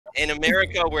in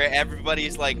America where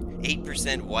everybody's like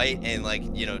 8% white and like,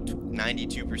 you know,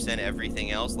 92%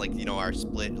 everything else, like, you know, are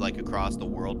split like across the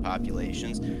world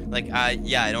populations. Like,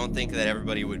 yeah, I don't think that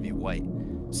everybody would be white.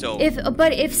 So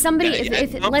if somebody,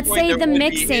 if let's say the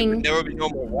mixing, there would be no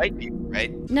more white people,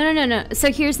 right? No. So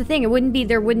here's the thing: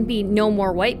 there wouldn't be no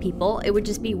more white people. It would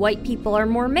just be white people are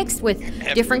more mixed with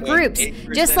different groups,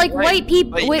 just like white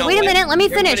people. Wait a minute. Let me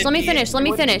finish.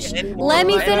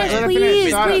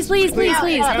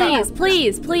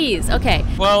 Please. Okay.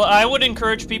 Well, I would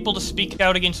encourage people to speak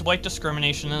out against white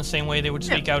discrimination in the same way they would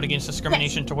speak out against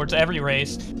discrimination towards every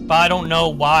race. But I don't know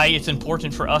why it's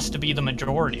important for us to be the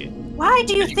majority. Why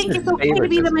do you think it's okay to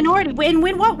be the minority? In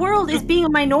what world is being a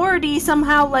minority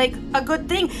somehow like a good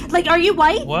thing? Like, are you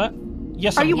white? What?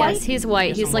 Yes, are you white? Yes, he's white.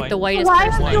 Yes, he's like white. the whitest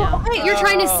person I know. You're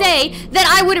trying to say that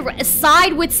I would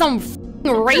side with some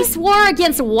race war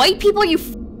against white people? Are you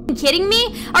kidding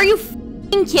me? Are you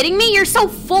kidding me? You're so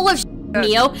full of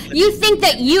Miyo. You think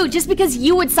that just because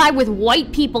you would side with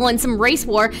white people in some race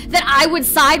war, that I would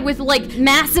side with, like,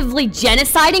 massively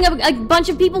genociding a bunch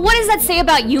of people? What does that say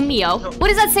about you, Miyo? What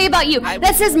does that say about you?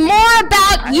 That says more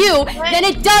about you than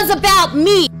it does about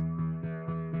me.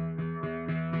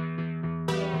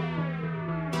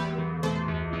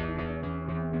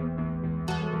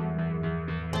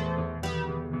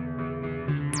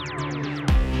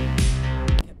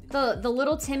 The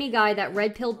little Timmy guy that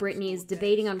red-pilled Britney is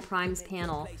debating on Prime's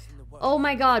panel. Oh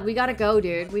my god, we gotta go,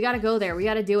 dude. We gotta go there. We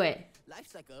gotta do it.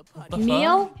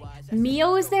 Miyo?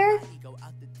 Miyo is there?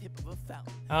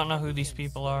 I don't know who these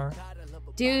people are.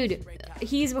 Dude,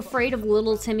 he's afraid of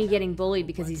little Timmy getting bullied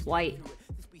because he's white.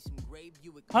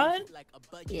 What?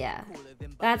 Yeah.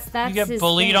 That's You get his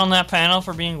bullied thing. on that panel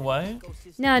for being white?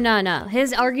 No.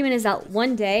 His argument is that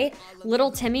one day,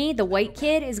 little Timmy, the white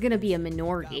kid, is gonna be a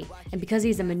minority. And because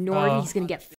he's a minority, he's gonna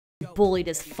get bullied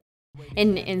as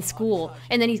in school.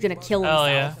 And then he's gonna kill himself.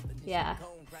 Hell yeah.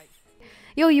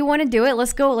 Yo, you wanna do it?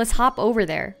 Let's go. Let's hop over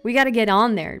there. We gotta get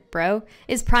on there, bro.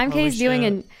 Is Primecayes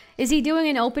is he doing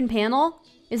an open panel?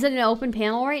 Is it an open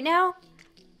panel right now?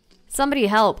 Somebody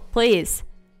help, please.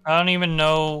 I don't even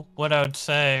know what I would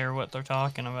say or what they're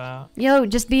talking about. Yo,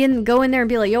 just go in there and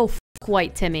be like, yo, f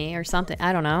white Timmy or something.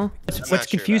 I don't know. What's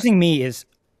confusing me is,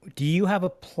 do you have a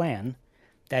plan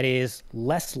that is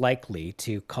less likely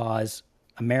to cause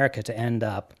America to end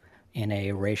up in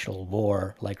a racial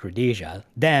war like Rhodesia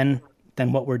than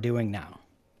what we're doing now?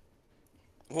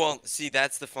 Well, see,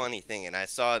 that's the funny thing, and I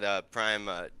saw the Prime,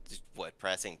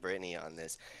 pressing Britney on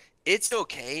this. It's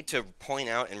okay to point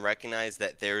out and recognize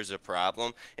that there's a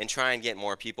problem and try and get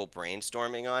more people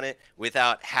brainstorming on it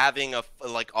without having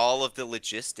all of the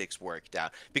logistics worked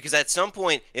out. Because at some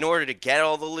point, in order to get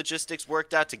all the logistics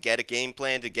worked out, to get a game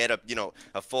plan, to get a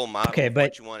full model. Okay,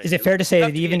 but is it fair to say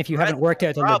that even if you haven't worked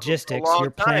out the logistics, your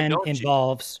plan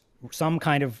involves some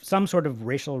sort of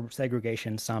racial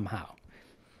segregation somehow?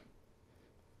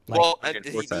 Like, well,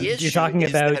 the issue you're talking is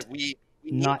about that we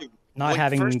not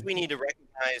having. First, we need to recognize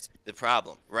the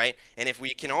problem, right? And if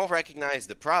we can all recognize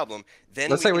the problem,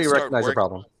 then let's say we recognize the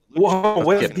problem. Well,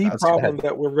 what's the problem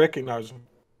that we're recognizing?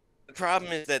 The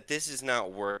problem is that this is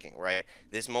not working, right?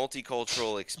 This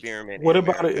multicultural experiment. What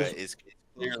about it is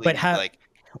clearly but how?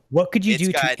 What could you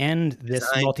do to end this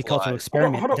multicultural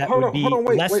experiment that would be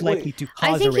less likely to cause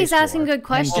a race war? I think he's asking good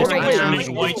questions right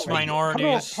now. Whites,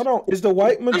 minorities. Hold on. Is the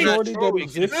white majority that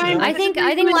exists? I think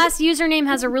last username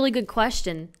has a really good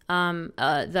question.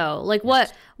 Though, like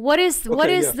what is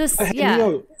this?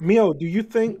 Yeah. Miyo, do you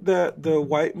think that the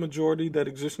white majority that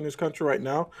exists in this country right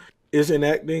now is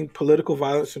enacting political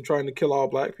violence and trying to kill all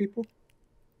black people?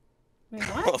 Wait,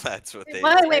 what? Well, that's what they say,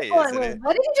 What did isn't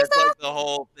you just it? say? The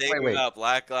whole thing about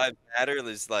Black Lives Matter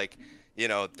is like,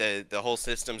 the whole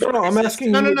system's. No, I'm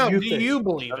asking you what you think. Do you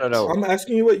believe it? No. I'm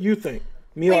asking you what you think.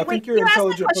 Miyo, I think you're an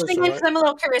intelligent person, right? Because I'm a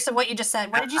little curious of what you just said.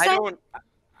 What did you say?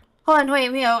 Hold on, wait,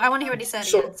 Miyo. I want to hear what he said.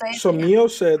 So Miyo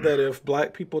said that if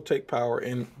black people take power,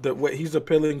 and that what he's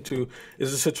appealing to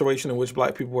is a situation in which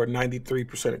black people are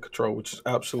 93% in control, which is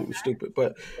absolutely stupid.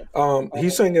 But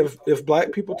he's saying if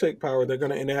black people take power, they're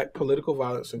going to enact political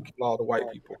violence and kill all the white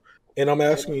people. And I'm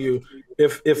asking you,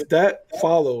 if that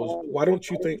follows, why don't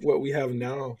you think what we have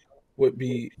now would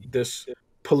be this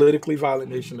politically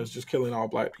violent nation that's just killing all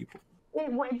black people?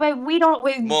 But we don't.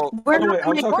 We're not.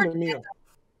 I'm talking to Miyo.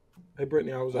 Hey,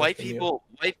 Brittany, I was white people.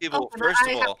 First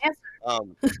of all,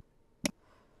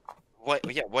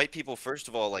 white people. First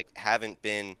of all, like haven't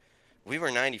been we were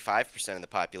 95% of the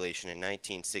population in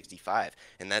 1965,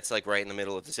 and that's like right in the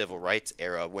middle of the civil rights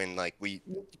era when like we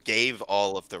gave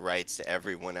all of the rights to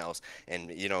everyone else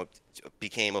and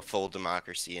became a full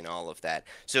democracy and all of that.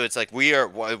 So it's like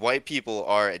white people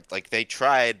are like they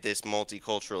tried this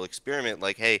multicultural experiment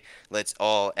like, hey,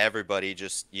 everybody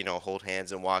just hold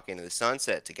hands and walk into the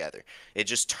sunset together. It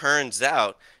just turns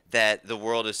out that the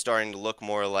world is starting to look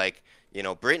more like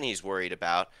Brittany's worried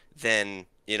about than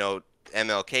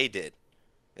MLK did,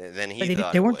 than he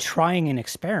thought they it weren't would. trying an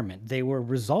experiment. They were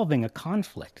resolving a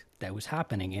conflict that was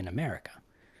happening in America,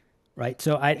 right?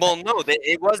 So No,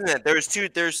 it wasn't that.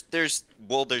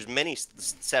 There's many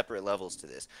separate levels to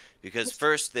this because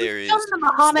first there is the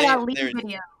Muhammad Ali there's,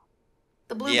 video,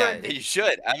 the Bluebird yeah, video. you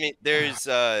should. I mean,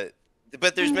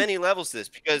 but there's many levels to this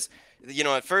because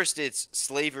at first it's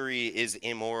slavery is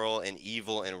immoral and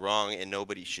evil and wrong and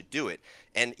nobody should do it.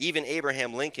 And even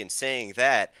Abraham Lincoln saying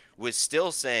that was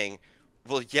still saying,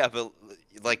 well, yeah, but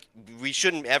like we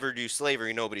shouldn't ever do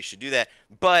slavery. Nobody should do that.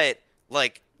 But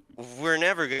like we're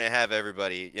never going to have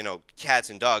everybody, cats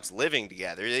and dogs living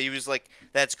together. He was like,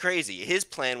 that's crazy. His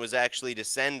plan was actually to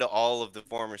send all of the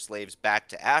former slaves back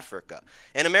to Africa.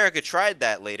 And America tried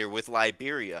that later with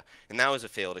Liberia, and that was a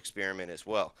failed experiment as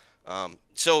well.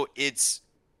 So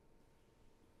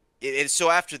so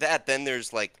after that, then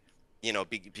there's like,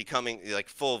 becoming like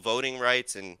full voting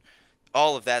rights and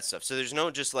all of that stuff. So there's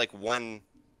no just like one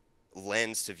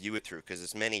lens to view it through because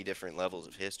it's many different levels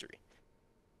of history.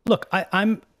 Look,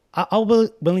 I'll be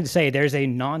willing to say there's a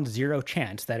non-zero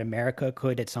chance that America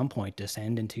could at some point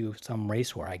descend into some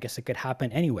race war. I guess it could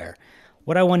happen anywhere.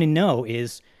 What I want to know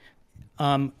is,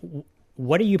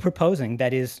 what are you proposing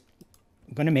that is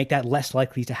going to make that less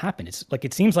likely to happen?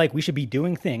 It seems like we should be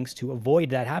doing things to avoid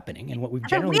that happening. And what we've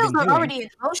generally been doing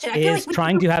is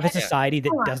trying to have a society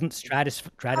that doesn't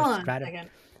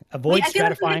avoid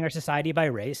stratifying our society by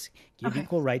race, give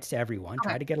equal rights to everyone,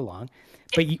 try to get along.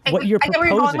 But what you're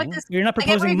proposing, you're not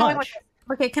proposing much.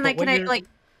 Okay, can I like?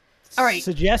 All right.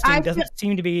 Suggesting doesn't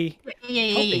seem to be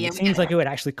helping. It seems like it would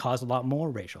actually cause a lot more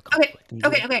racial conflict.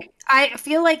 Okay. I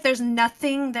feel like there's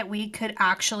nothing that we could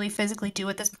actually physically do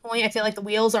at this point. I feel like the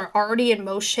wheels are already in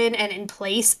motion and in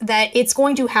place, that it's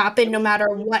going to happen no matter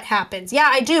what happens. Yeah,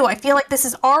 I do. I feel like this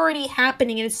is already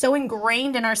happening, and it's so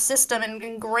ingrained in our system and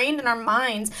ingrained in our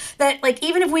minds that, like,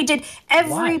 even if we did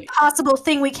every possible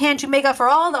thing we can to make up for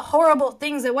all the horrible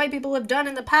things that white people have done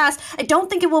in the past, I don't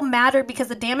think it will matter because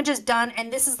the damage is done,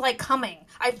 and this is like coming.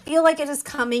 I feel like it is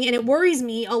coming, and it worries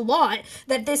me a lot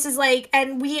that this is like,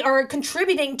 and we are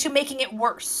contributing to making it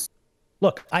worse.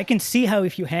 Look, I can see how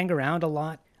if you hang around a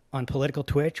lot on political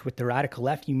Twitch with the radical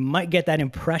left, you might get that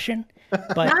impression,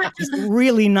 but it's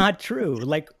really not true.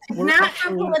 Like, we're not for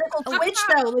political Twitch,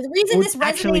 though. The reason this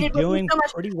resonated with me so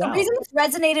much, the reason this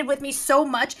resonated with me so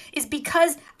much is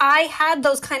because I had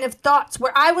those kind of thoughts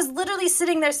where I was literally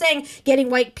sitting there saying, getting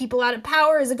white people out of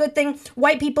power is a good thing.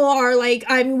 White people are like,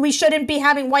 we shouldn't be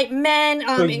having white men.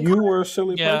 So you were a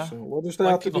silly person. What does that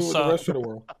have to do with the rest of the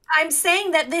world? I'm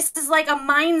saying that this is like a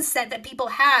mindset that people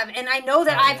have, and I know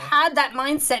that I've had that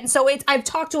mindset, and so I've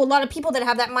talked to a lot of people that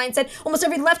have that mindset. Almost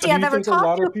every lefty I've ever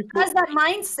talked to has that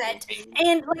mindset,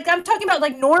 and like I'm talking about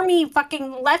like normie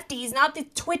fucking lefties, not the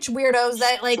Twitch weirdos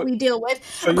that like we deal with.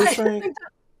 So you're saying,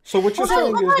 so what you're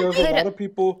saying is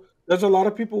there's a lot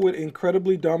of people with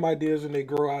incredibly dumb ideas and they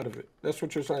grow out of it. That's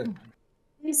what you're saying.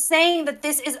 I'm saying that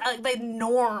this is the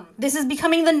norm. This is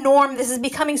becoming the norm. This is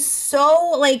becoming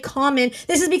so like common.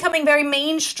 This is becoming very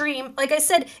mainstream. Like I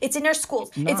said, it's in our schools.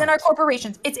 It's in our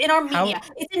corporations. It's in our media.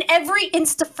 It's in every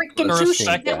institution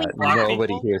that we have.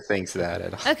 Nobody here thinks that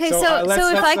at all. Okay, so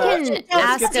if I can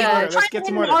ask let's get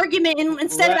some order. Argument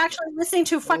instead of actually listening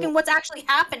to fucking what's actually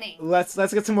happening. Let's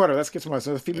get some order. So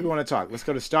the people want to talk. Let's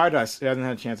go to Stardust. Who hasn't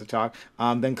had a chance to talk.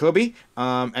 Then Kobe.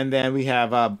 And then we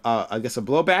have I guess a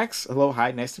Blowbacks. Hello,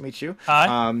 hi. Nice to meet you.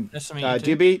 Hi. Nice to meet you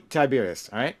too. GB, Tiberius.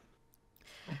 All right.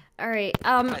 All right.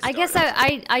 I guess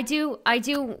I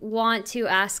do want to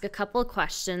ask a couple of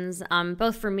questions,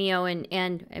 both for Miyo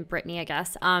and Brittany, I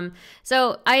guess.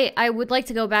 So I would like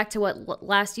to go back to what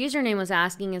last username was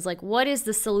asking, is like, what is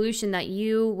the solution that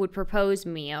you would propose,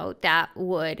 Miyo, that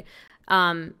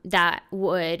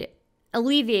would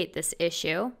alleviate this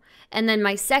issue? And then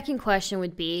my second question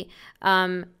would be,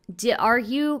 are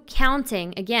you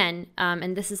counting, again,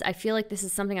 and I feel like this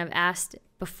is something I've asked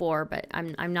before, but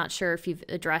I'm not sure if you've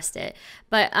addressed it,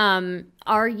 but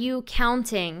are you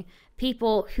counting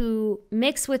people who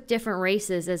mix with different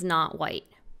races as not white?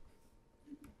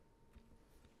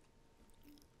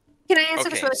 Can I answer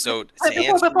this Okay, really so quick? to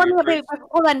answer your Wait,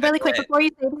 hold on, really go quick ahead. before you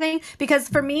say anything, because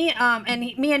for me,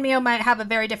 me and Mio might have a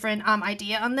very different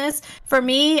idea on this. For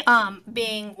me,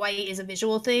 being white is a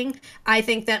visual thing. I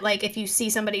think that like if you see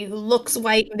somebody who looks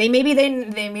white, maybe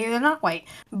they're not white,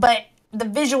 but the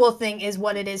visual thing is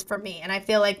what it is for me. And I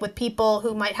feel like with people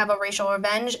who might have a racial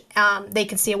revenge, they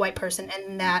can see a white person,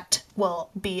 and that will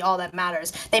be all that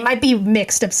matters. They might be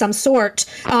mixed of some sort.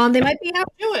 They might be half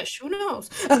Jewish. Who knows?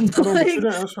 Hold on, but you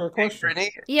didn't answer her question.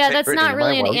 Brittany? Yeah, that's Brittany, not am I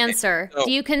really an white? answer. So-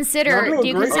 Do you Y'all consider doing do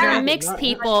you great. consider Okay. mixed Not-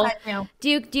 people? No. Do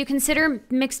you consider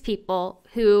mixed people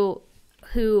who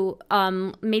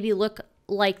maybe look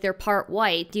like they're part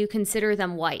white? Do you consider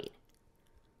them white?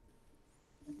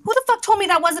 Who the fuck told me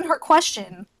that wasn't her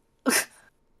question?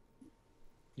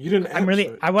 You didn't answer. I'm really.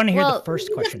 it. I want to hear Well, the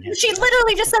first question. She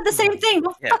literally just said the same thing.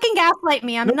 Don't Yeah. fucking gaslight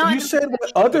me. I'm No, not. you said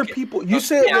what other Okay. people. You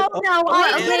said Yeah. what No,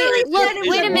 I Okay, literally Look, said it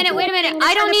wait a was minute, wait a minute.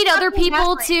 I don't need other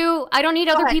people to. I don't need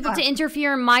Go other ahead, people go to ahead.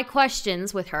 interfere in my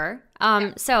questions with her.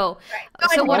 So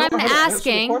ahead. what Go I'm ahead, answer the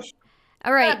asking. question.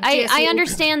 All right, I GSU.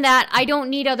 understand that. I don't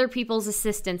need other people's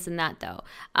assistance in that, though.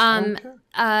 Okay.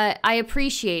 I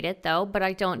appreciate it, though, but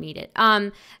I don't need it.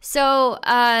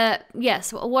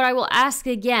 Yes, what I will ask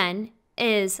again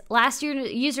is last year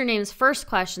username's first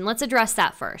question. Let's address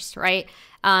that first, right?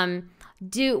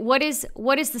 What is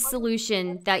the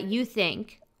solution that you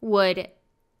think would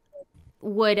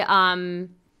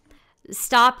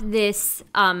stop this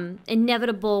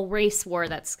inevitable race war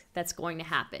that's going to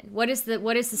happen? What is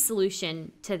the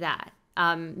solution to that?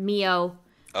 Mio.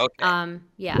 Okay.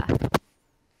 Yeah.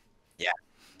 Yeah.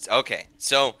 Okay.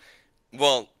 So,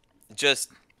 well, just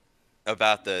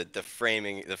about the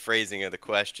phrasing of the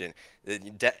question.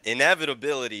 The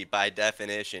inevitability by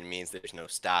definition means there's no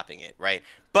stopping it, right?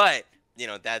 But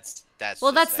that's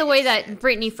Well, just, that's the I way guess, that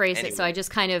Brittany phrased it, so I anyway.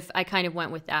 just kind of went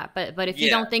with that. But if you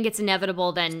Yeah. don't think it's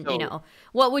inevitable, then So-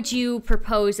 what would you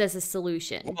propose as a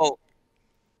solution? Well,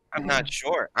 I'm not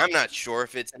sure. I'm not sure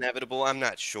if it's inevitable. I'm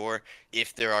not sure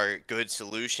if there are good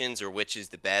solutions or which is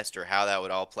the best or how that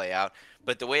would all play out.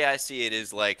 But the way I see it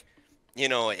is like,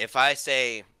 if I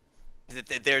say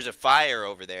that there's a fire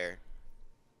over there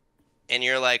and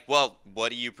you're like, well, what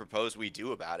do you propose we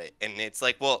do about it? And it's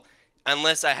like, well,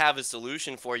 unless I have a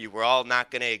solution for you, we're all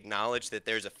not going to acknowledge that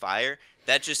there's a fire.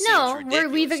 That just seems No,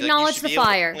 ridiculous. we've Like, you acknowledged should the be able to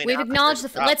fire. point We've out that acknowledged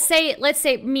there's the. a problem. Let's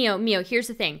say, Mio. Here's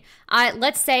the thing.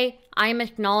 Let's say I am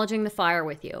acknowledging the fire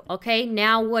with you. Okay.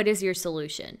 Now, what is your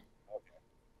solution?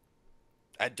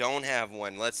 I don't have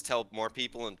one. Let's tell more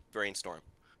people and brainstorm.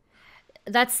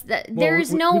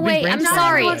 There's no we've been way. I'm brainstorming.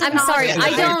 sorry. Everyone's I'm sorry. I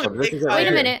acknowledging don't. This is Wait a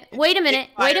idea. minute. Wait a minute.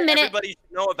 Wait a minute. Everybody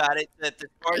should know about it. That the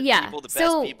smart Yeah, people, the best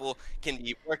so- people, can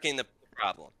be working the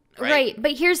problem. Right? Right,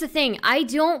 but here's the thing. I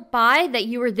don't buy that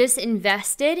you were this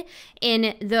invested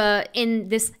in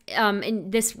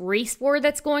this race war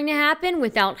that's going to happen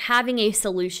without having a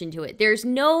solution to it. There's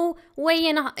no way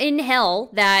in hell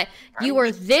that you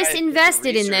are this tried to do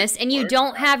invested in this research and you for it.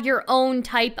 don't have your own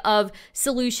type of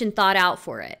solution thought out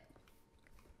for it.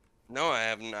 No, I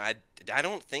haven't. I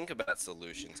don't think about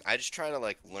solutions. I just try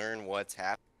to learn what's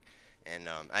happening, and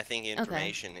I think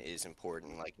information is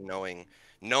important. Like knowing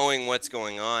what's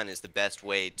going on is the best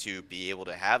way to be able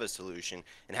to have a solution,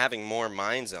 and having more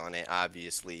minds on it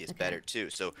obviously is better too.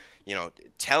 So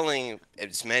telling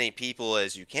as many people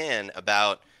as you can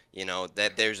about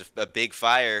that there's a big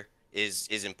fire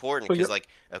is important, So because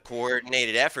a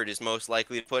coordinated effort is most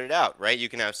likely to put it out, right? You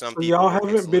can have some So people y'all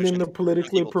working haven't been in solutions, the some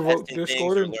politically people provoked testing things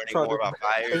Discord or and learning tried more to about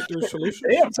fires. take their solutions?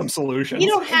 They have some solutions. You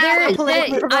don't have a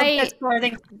politically provoked I-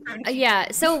 Discord.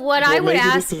 Yeah. So what Well, I would maybe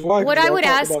this ask, is why, 'cause what I y'all would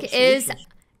talked ask about the is,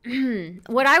 solutions.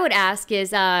 what I would ask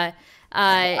is, I don't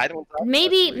talk about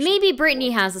solutions. maybe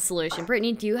Brittany has a solution.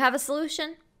 Brittany, do you have a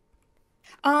solution?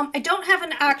 I don't have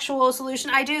an actual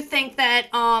solution. I do think that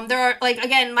there are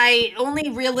again, my only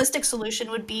realistic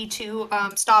solution would be to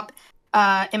stop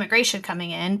immigration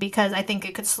coming in, because I think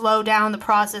it could slow down the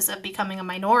process of becoming a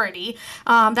minority.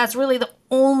 That's really the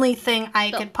only thing I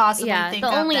could possibly think the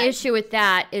of. only that- issue with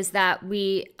that is that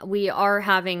we are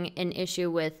having an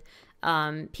issue with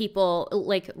people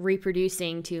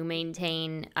reproducing to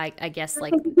maintain, I guess,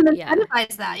 You can yeah.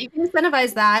 incentivize that. You can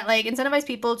incentivize that. Incentivize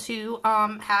people to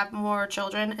have more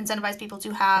children. Incentivize people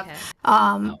to have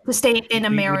to stay in a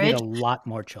We marriage. need a lot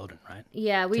more children, right?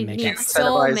 Yeah, we make need it- so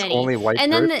Incentivize many. only white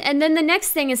And then birth? the next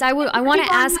thing is I want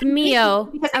to ask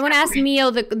Mio. I want to ask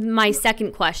Mio my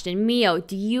second question. Mio,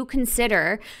 do you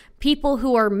consider people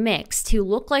who are mixed, who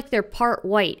look like they're part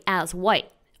white, as white,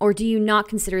 or do you not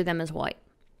consider them as white?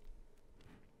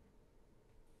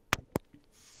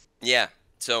 Yeah.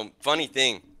 So funny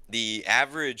thing, the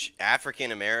average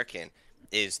African American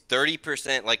is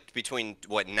 30%, like between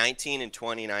what 19 and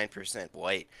 29%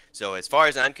 white. So as far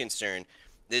as I'm concerned,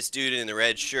 this dude in the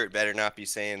red shirt better not be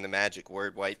saying the magic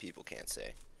word white people can't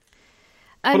say.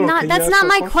 Hold on, can you That's ask not her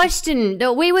my a question.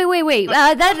 No, wait.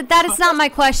 That is not my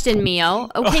question, Mio.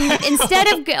 Oh, can you,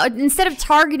 instead of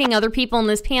targeting other people in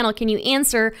this panel, can you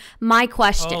answer my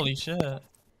question? Holy shit.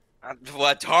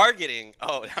 What targeting?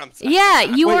 Oh, I'm sorry. Yeah,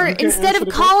 you Wait, are, you can't instead answer of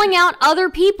the calling out other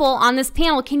people on this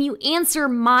panel, can you answer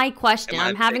my question? Am I-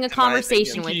 I'm having a am I conversation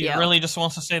thinking- with He you. really just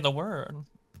wants to say the word.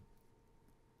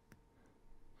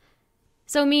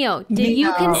 So, Mio, do you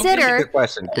Good consider...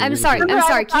 question. Can I'm you sorry, repeat I'm it?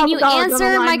 sorry. Can you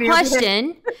answer my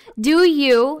question? Do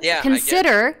you Yeah, I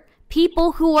consider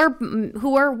people who are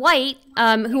white,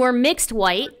 who are mixed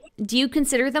white, do you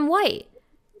consider them white?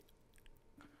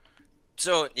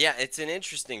 So yeah, it's an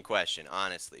interesting question,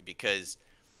 honestly, because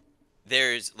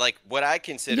there's like what I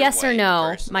consider Yes or white, no,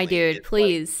 personally, my dude, is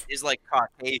please. is like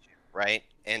Caucasian, right?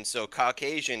 And so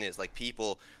Caucasian is like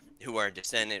people who are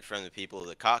descendant from the people of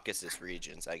the Caucasus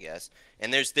regions, I guess.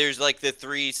 And there's like the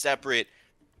three separate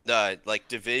like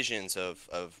divisions of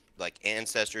like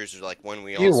ancestors, or like when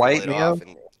we all You white, split Mio? off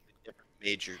in different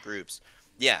major groups.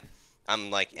 Yeah,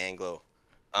 I'm like Anglo.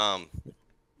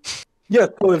 Yeah,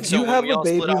 so if So you when have we a all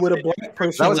split baby off with a into black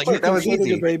person, That was would you consider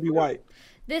easy. the baby white?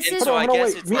 This And is... so I Hold on,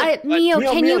 guess wait. it's Mio, like, Mio,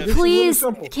 Mio, can Mio, you this is really please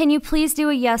simple. do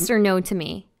a yes or no to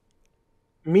me?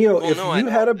 Mio, well, if no, you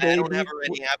had a I baby, don't ever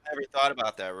really. I've never thought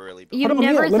about that really. Before. You've hold on,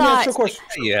 Mio, never let me ask thought... you a question.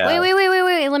 Yeah.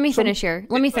 Wait. Let me finish here.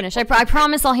 Let me finish. I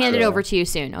promise I'll hand it over to you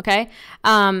soon. Okay.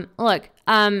 Look.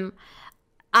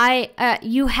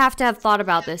 You have to have thought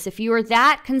about this. If you are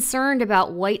that concerned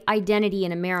about white identity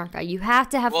in America, you have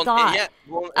to have thought it's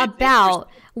about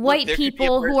interesting. white There could be a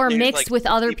people who person are who's mixed like with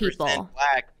other 50% people.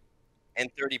 Black and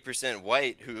 30%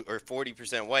 white, or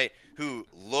 40% white, who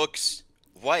looks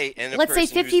white, and Let's say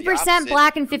 50%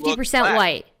 black and 50%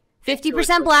 white.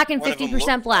 50% black and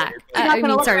 50% black. They're not I gonna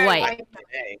mean, look sorry, very white.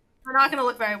 They're not going to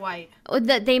look very white.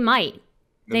 That they might.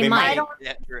 They might.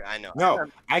 Yeah, sure, I know. No,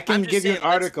 I can I'm just give you an saying,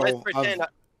 article let's pretend, of.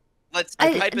 let's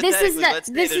This is hypothetically, not. let's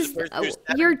say This there's is. a person who's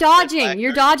You're 70% dodging. black,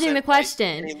 You're 30% dodging the white,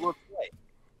 question. and he looks white.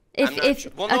 If I'm not if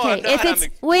sure. Well, no, okay, I'm not. if it's I'm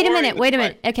wait a minute, exploring wait a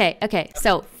this minute. Okay.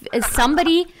 So is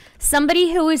somebody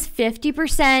who is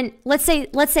 50%, let's say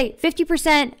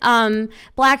 50%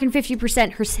 black and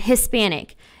 50%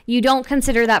 Hispanic. You don't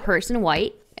consider that person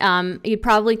white. You'd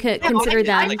probably consider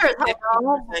them. Where are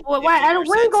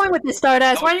you going with this,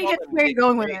 Stardust? Why don't you get where you're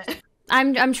going with it?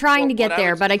 I'm trying to get what I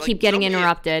there, would but I like, keep getting somebody-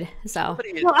 interrupted. So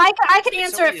Well, I can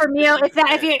answer it for Mio. If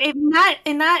 50%.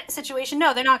 in that situation,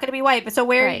 no, they're not going to be white. But so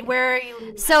where Right. are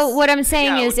you? So what I'm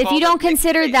saying Yeah, I is, would if you call don't them mixed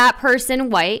consider race. that person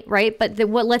white, right? But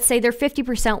let's say they're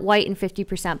 50% white and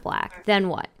 50% black, then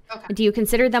what? Okay. Do you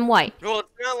consider them white? Well, it's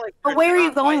not like But they're where are you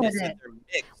not going white, with it's that it? they're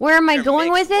mixed. Where am I They're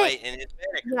going mixed with it? white and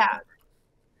Hispanic. Yeah.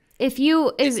 If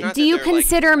you It's not do that you they're, like,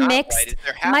 consider not white, mixed? it's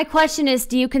they're half My white. question is,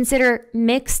 do you consider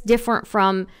mixed different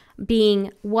from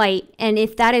being white? And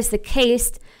if that is the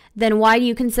case, then why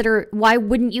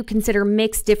wouldn't you consider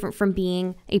mixed different from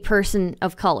being a person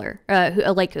of color,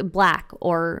 like black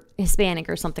or Hispanic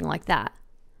or something like that?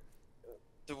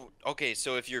 Okay,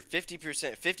 so if you're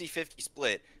 50%, 50-50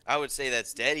 split, I would say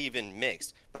that's dead even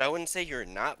mixed. But I wouldn't say you're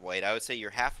not white. I would say you're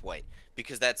half white,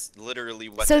 because that's literally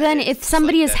what So that then is. if It's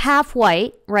somebody like is that's- half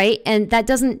white, right, and that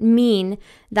doesn't mean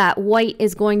that white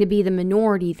is going to be the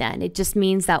minority then. It just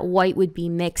means that white would be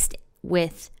mixed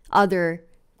with other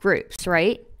groups,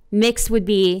 right? Mixed would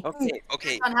be...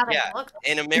 Okay, on how they yeah. look.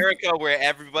 In America, where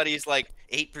everybody's like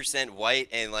 8% white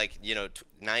and like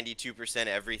 92%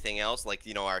 everything else, like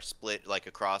our split like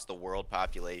across the world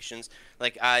populations,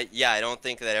 like I don't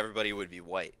think that everybody would be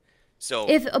white. So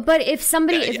if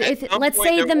somebody, at some let's point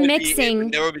say there the would be-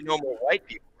 mixing... there would be no more white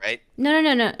people, right?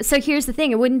 No. So here's the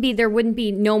thing. There wouldn't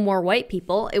be no more white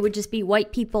people. It would just be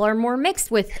white people are more mixed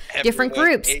with different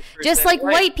Everyone's groups. 8% Just like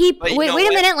white. white people. But you Wait know a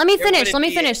what? minute. Let me There finish. wouldn't Let me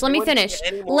be- finish. there Let me wouldn't be finish.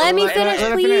 any more Let me white finish,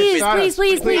 Let her finish.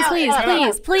 please.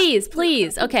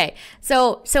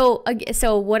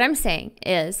 So what I'm saying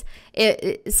is,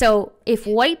 so if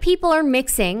white people are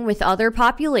mixing with other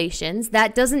populations,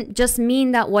 that doesn't just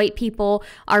mean that white people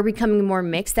are becoming more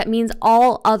mixed. That means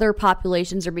all other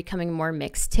populations are becoming more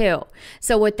mixed too.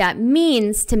 So what that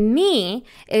means to me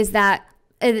is that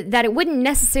it wouldn't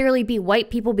necessarily be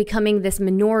white people becoming this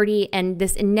minority and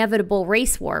this inevitable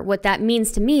race war. What that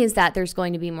means to me is that there's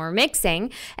going to be more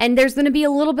mixing, and there's going to be a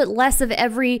little bit less of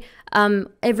every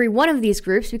one of these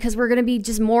groups, because we're going to be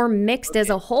just more mixed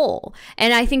as a whole.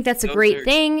 And I think that's a great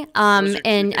thing.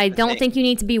 And I don't think you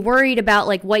need to be worried about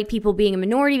like white people being a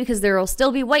minority, because there will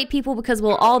still be white people, because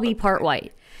we'll all be part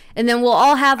white. And then we'll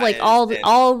all have like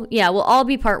we'll all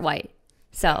be part white.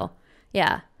 So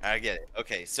Yeah. I get it.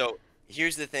 Okay, so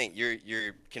here's the thing.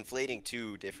 You're conflating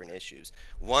two different issues.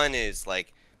 One is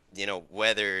like,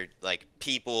 whether like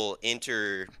people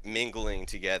intermingling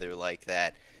together like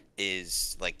that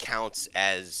is like counts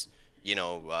as,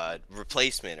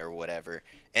 replacement or whatever.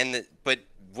 But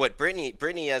what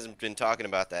Brittany hasn't been talking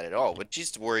about that at all. What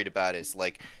she's worried about is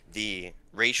like the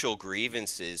racial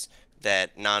grievances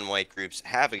that non-white groups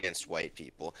have against white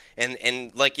people.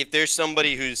 And like if there's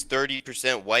somebody who's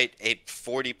 30% white,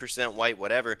 40% white,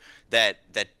 whatever, that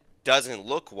doesn't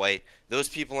look white, those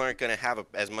people aren't going to have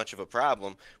as much of a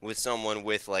problem with someone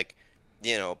with like,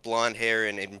 blonde hair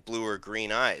and blue or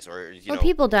green eyes, or Well,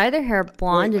 people dye their hair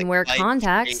blonde and like wear light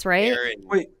contacts, straight right? hair and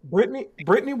Wait,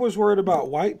 Brittany was worried about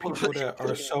white people that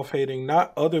are self-hating,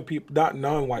 not other people, not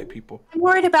non-white people. I'm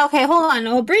worried about, okay, hold on.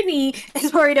 Oh, Brittany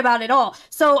is worried about it all.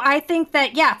 So I think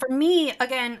that, yeah, for me,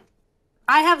 again,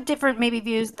 I have different maybe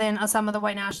views than some of the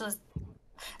white nationalists.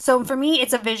 So for me,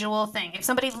 it's a visual thing. If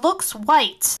somebody looks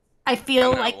white, I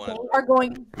feel I'm not like one. they are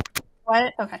going.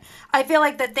 What? Okay. I feel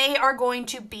like that they are going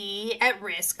to be at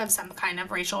risk of some kind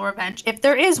of racial revenge if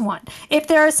there is one. If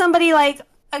there is somebody like,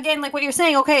 again, like what you're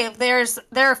saying, okay, if there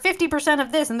are 50%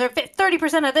 of this and there are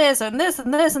 30% of this and this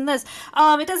and this and this,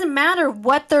 it doesn't matter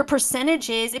what their percentage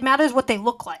is. It matters what they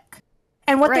look like,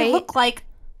 and what they look like.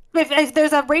 If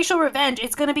there's a racial revenge,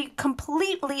 it's going to be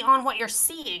completely on what you're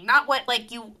seeing, not what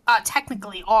like you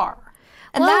technically are.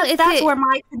 And Well, that's where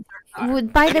my concerns are.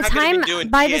 By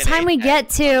the time we get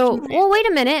to, well, wait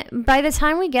a minute. By the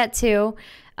time we get to,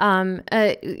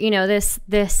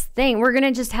 this thing, we're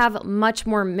gonna just have much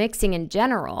more mixing in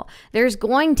general. There's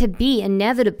going to be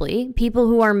inevitably people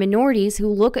who are minorities who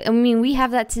look. I mean, we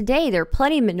have that today. There are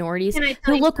plenty of minorities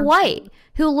who look white.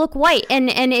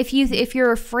 And if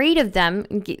you're afraid of them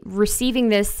receiving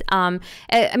this, I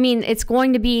mean, it's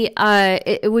going to be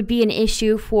it would be an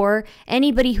issue for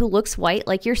anybody who looks white,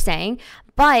 like you're saying.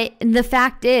 But the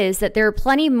fact is that there are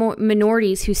plenty of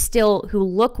minorities who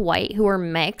look white, who are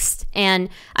mixed, and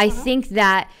I think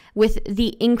that with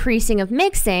the increasing of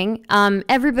mixing,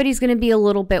 everybody's going to be a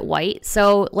little bit white.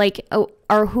 So like,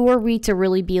 who are we to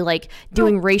really be like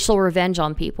doing racial revenge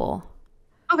on people?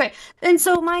 Okay, and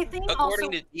so my thing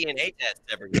according to DNA tests,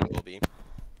 everyone will be.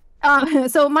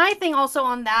 So my thing also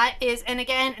on that is, and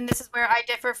again, and this is where I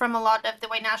differ from a lot of the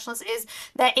white nationalists, is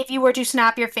that if you were to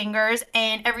snap your fingers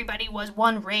and everybody was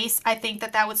one race, I think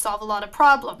that would solve a lot of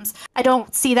problems. I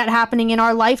don't see that happening in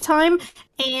our lifetime,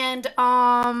 and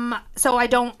so I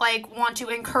don't like want to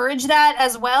encourage that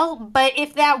as well. But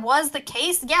if that was the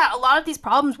case, yeah, a lot of these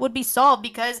problems would be solved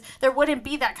because there wouldn't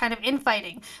be that kind of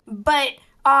infighting. But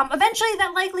eventually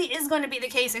that likely is going to be the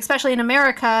case, especially in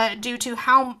America, due to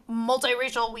how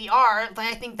multiracial we are.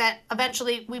 I think that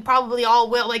eventually we probably all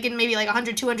will, like in maybe like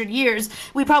 100, 200 years,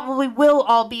 we probably will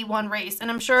all be one race.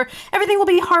 And I'm sure everything will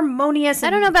be harmonious.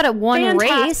 I don't know about a one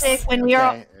race. When we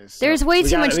are... There's way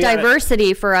too much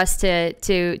diversity for us to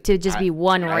just be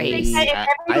one race. I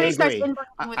agree.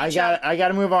 I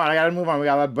gotta move on. We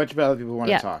got a bunch of other people who want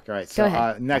to talk. All right.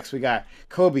 So next we got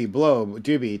Kobe, Blow,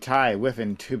 Doobie, Ty,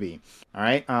 Whiffin, Tubi. All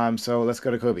right. So let's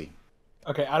go to Kobe.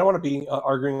 Okay, I don't want to be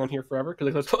arguing on here forever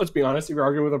because let's be honest. If you're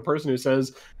arguing with a person who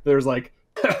says there's like,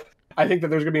 I think that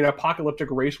there's going to be an apocalyptic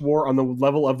race war on the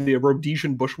level of the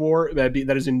Rhodesian Bush War that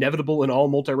is inevitable in all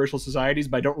multiracial societies,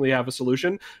 but I don't really have a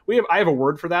solution. I have a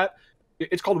word for that.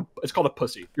 It's called a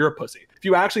pussy. You're a pussy. If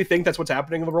you actually think that's what's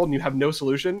happening in the world and you have no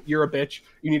solution, you're a bitch.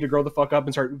 You need to grow the fuck up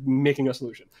and start making a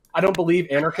solution. I don't believe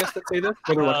anarchists that say this,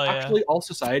 where they're actually all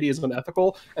society is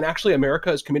unethical and actually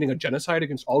America is committing a genocide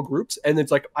against all groups. And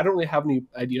it's like, I don't really have any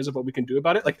ideas of what we can do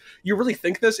about it. Like, you really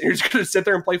think this and you're just going to sit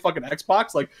there and play fucking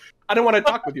Xbox? Like, I don't want to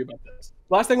talk with you about this.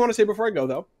 Last thing I want to say before I go,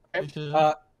 though.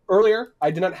 Okay? Earlier, I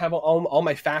did not have all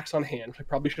my facts on hand, which I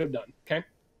probably should have done. Okay.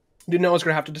 Didn't know I was going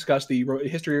to have to discuss the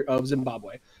history of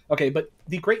Zimbabwe. Okay, but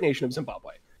the great nation of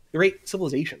Zimbabwe, the great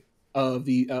civilization of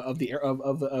the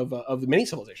many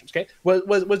civilizations, okay,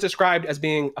 was described as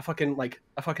being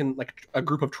a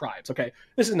group of tribes. Okay,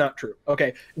 this is not true.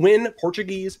 Okay, when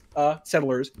Portuguese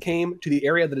settlers came to the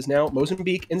area that is now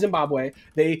Mozambique in Zimbabwe,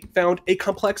 they found a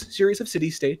complex series of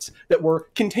city-states that were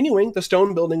continuing the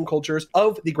stone building cultures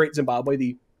of the Great Zimbabwe,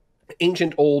 the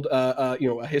ancient old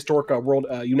historic world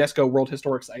UNESCO World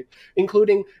Historic Site,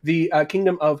 including the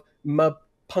kingdom of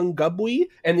Mapungubwe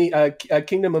and the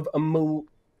kingdom of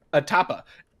Atapa.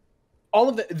 all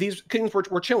of these kingdoms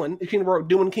were chilling, were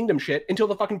doing kingdom shit until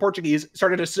the fucking Portuguese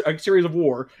started a series of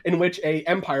war in which a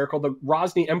empire called the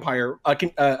Rosny Empire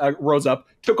rose up,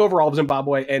 took over all of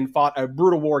Zimbabwe, and fought a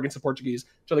brutal war against the Portuguese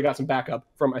until they got some backup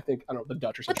from, I think, I don't know, the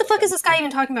Dutch or something. What the fuck is this guy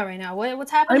even talking about right now?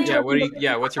 What's happening?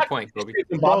 What's your point, Kobe?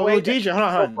 Rhodesia,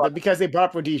 hold on. Because they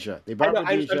brought up Rhodesia.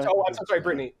 I'm so sorry,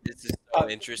 Brittany. This is so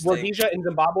interesting. Rhodesia and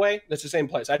Zimbabwe, that's the same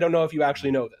place. I don't know if you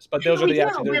actually know this, but those are the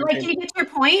actual. Like, can you get to your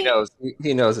point?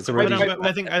 He knows. It's a Rhodesia.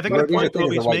 I think the point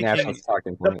Kobe's making.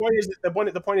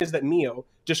 The point is that Miyo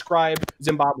described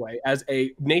Zimbabwe as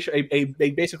a nation, a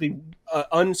basically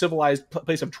uncivilized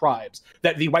place of tribes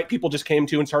that the white people just came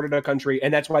to and started a country,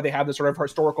 and that's why they have this sort of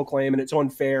historical claim, and it's so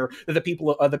unfair that the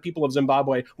people of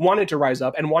Zimbabwe wanted to rise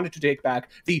up and wanted to take back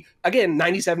the, again,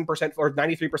 97% or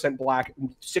 93% black,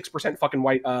 6% fucking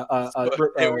white. I don't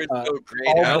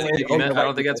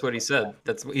think that's what he said.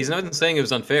 He's not saying it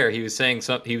was unfair. He was saying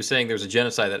there's a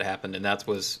genocide that happened, and that's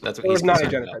what he's not a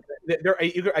genocide.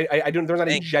 There's not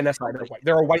a genocide of white.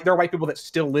 There are white people that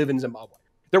still live in Zimbabwe.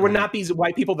 There would not be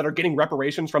white people that are getting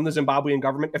reparations from the Zimbabwean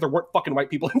government if there weren't fucking white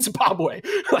people in Zimbabwe.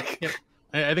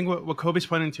 I think what Kobe's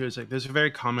pointing to is like there's a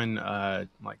very common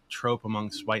like trope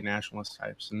amongst white nationalist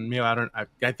types, and Miyo,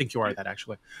 I think you are that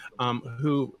actually,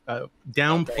 who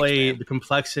downplay the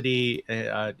complexity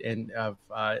of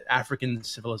African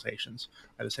civilizations.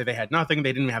 They say they had nothing,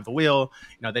 they didn't have the wheel,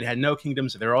 they had no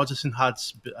kingdoms, they were all just in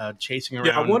huts chasing around.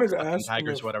 Yeah, I wanted to ask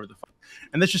tigers, whatever the fuck,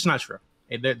 and that's just not true.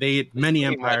 They had many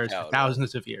empires for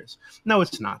thousands of years. No,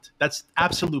 it's not. That's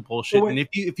absolute bullshit. And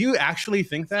if you actually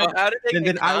think that,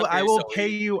 then I will pay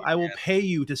you. I will pay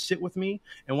you to sit with me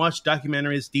and watch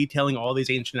documentaries detailing all these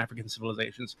ancient African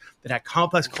civilizations that had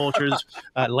complex cultures,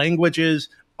 languages,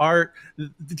 art.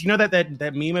 Did you know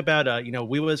that meme about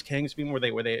we was kings meme where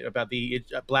they about the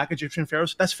black Egyptian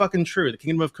pharaohs? That's fucking true. The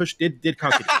kingdom of Kush did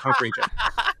conquer Egypt.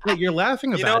 Yeah, you're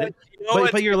laughing about it,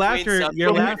 but your laughter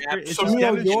is just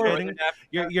demonstrating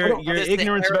your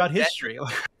ignorance about history.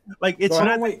 Like it's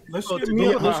not.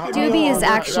 Doobie is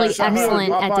actually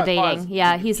excellent at debating.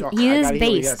 Yeah, he is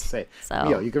based. So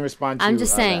Miyo, you can respond to I'm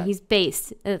just saying he's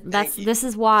based. This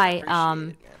is why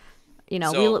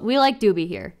we like Doobie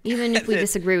here, even if we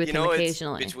disagree with him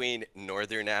occasionally. Between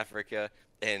Northern Africa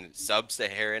and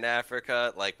Sub-Saharan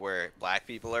Africa, like where black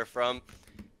people are from,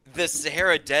 the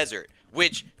Sahara Desert,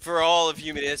 which for all of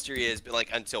human history is like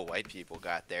until white people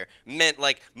got there, meant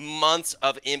like months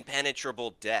of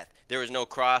impenetrable death. There was no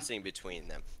crossing between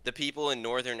them. The people in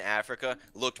Northern Africa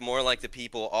looked more like the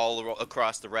people all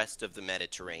across the rest of the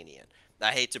Mediterranean.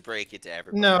 I hate to break it to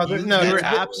everybody. You're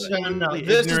absolutely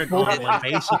ignorant of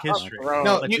basic history.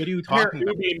 What are you talking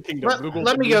about?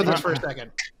 Let me go this for a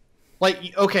second.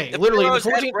 Like, okay, literally, in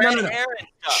 14...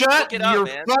 Shut your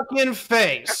fucking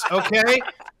face, okay?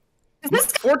 In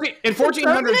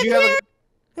 1400s, you have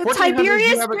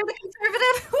Tiberius, you're the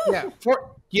conservative?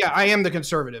 Yeah, I am the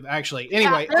conservative, actually.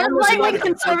 Anyway.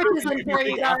 Conservatism for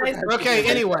you guys. Okay,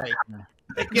 anyway.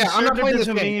 Yeah, I'm not playing this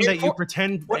game. That you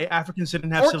pretend Africans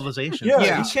didn't have civilization.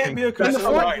 Yeah, you can't be a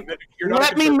conservative.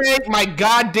 Let me make my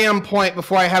goddamn point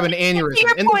before I have an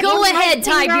aneurysm. Go ahead,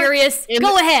 Tiberius.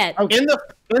 Go ahead.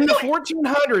 In the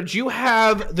 1400s, you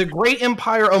have the great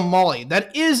empire of Mali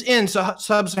that is in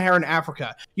sub-Saharan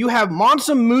Africa. You have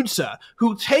Mansa Musa,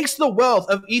 who takes the wealth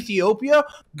of Ethiopia,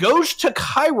 goes to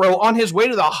Cairo on his way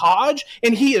to the Hajj,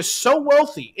 and he is so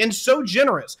wealthy and so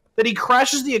generous that he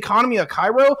crashes the economy of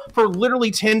Cairo for literally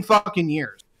 10 fucking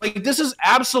years. Like, this is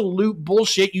absolute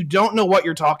bullshit. You don't know what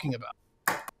you're talking about.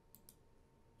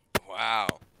 Wow.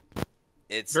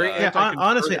 It's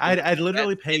honestly, I'd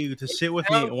literally pay you to sit with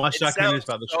me and watch documentaries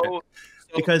about this shit.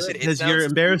 Because you're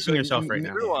embarrassing yourself right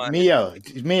now.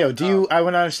 Miyo, do you? I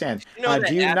want to understand.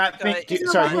 Do you not think?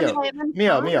 Sorry,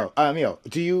 Miyo.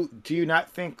 Do you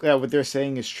not think what they're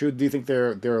saying is true? Do you think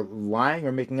they're lying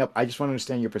or making up? I just want to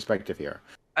understand your perspective here.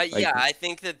 Yeah, I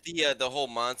think that the whole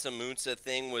Mansa Musa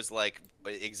thing was like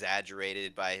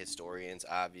exaggerated by historians,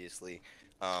 obviously.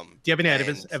 Do you have any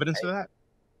evidence of that?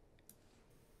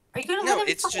 Are you gonna let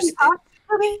him talk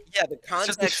for me? Yeah, the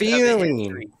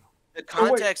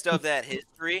context of that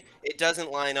history, it doesn't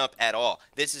line up at all.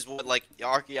 This is what like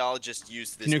archaeologists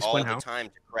use this all the time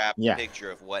to craft a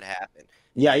picture of what happened.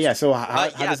 Yeah. So how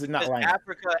does it not line up?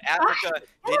 Africa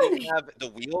didn't have the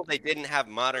wheel. They didn't have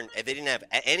They didn't have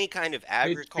any kind of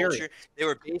agriculture. They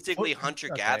were basically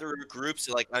hunter-gatherer groups,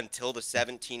 like until the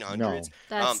 1700s.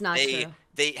 That's not true.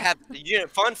 They have,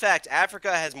 fun fact,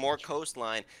 Africa has more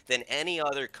coastline than any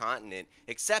other continent,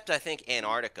 except I think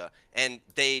Antarctica, and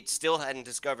they still hadn't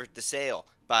discovered the sail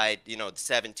by, the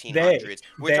 1700s.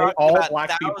 We're talking all about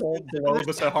black people below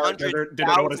the Sahara Desert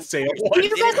didn't know what a sail Do was. you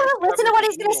guys want to listen to what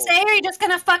he's gonna say, or are you just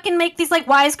gonna fucking make these like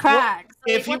wise cracks?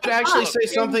 If he would actually say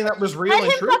something that was real Let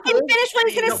and him truthful, fucking finish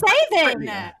what he's gonna say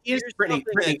then. Brittany,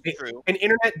 an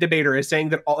internet debater is saying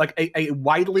that a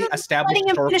widely established Letting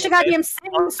him finish a goddamn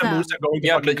sentence.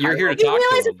 Yeah, but you're here to You talk to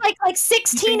realize him. it's like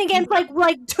 16 against like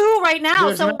 2 right now.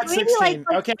 There's So not maybe 16.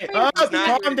 like Okay,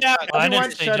 calm down. I Everyone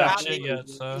didn't say shut jack up. shit yet,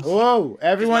 so. Whoa,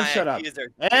 everyone shut up.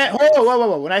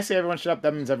 Whoa. When I say everyone shut up,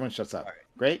 that means everyone shuts up.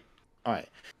 Great? All right.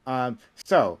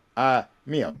 So,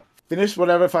 Miyo, finish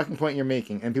whatever fucking point you're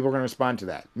making, and people are going to respond to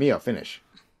that. Miyo, finish.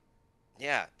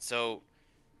 Yeah, so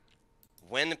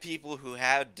when the people who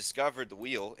had discovered the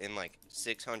wheel in like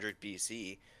 600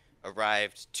 BC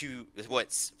arrived to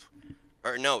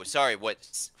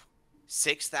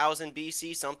 6,000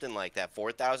 BC, something like that,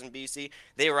 4,000 BC,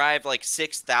 they arrived like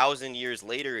 6,000 years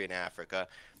later in Africa.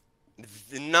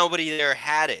 Nobody there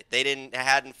had it. They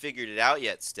hadn't figured it out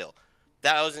yet still.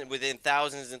 Within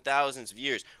thousands and thousands of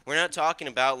years. We're not talking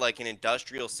about like an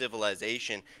industrial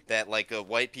civilization that like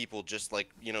white people just like,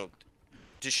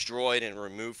 destroyed and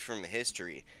removed from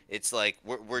history. It's like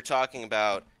we're talking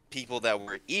about people that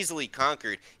were easily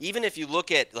conquered. Even if you look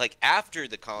at like after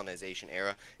the colonization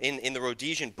era, in the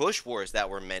Rhodesian Bush Wars that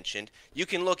were mentioned, you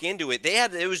can look into it.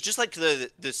 It was just like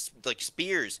the like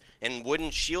spears and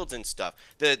wooden shields and stuff.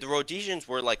 The Rhodesians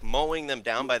were like mowing them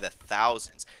down by the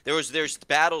thousands. There's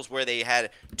battles where they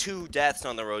had 2 deaths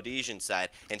on the Rhodesian side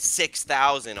and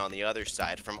 6,000 on the other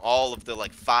side from all of the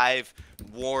like 5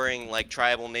 warring like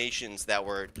tribal nations that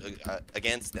were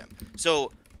against them.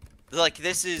 So like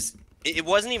it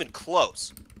wasn't even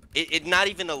close. It not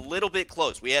even a little bit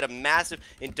close. We had a massive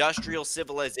industrial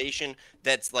civilization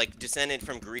that's like descended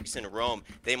from Greeks and Rome.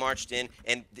 They marched in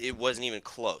and it wasn't even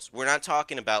close. We're not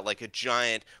talking about like a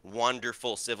giant,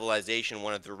 wonderful civilization,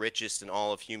 one of the richest in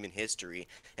all of human history.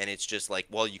 And it's just like,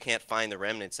 well, you can't find the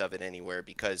remnants of it anywhere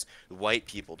because white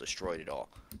people destroyed it all.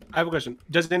 I have a question.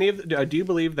 Do you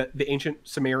believe that the ancient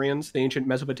Sumerians, the ancient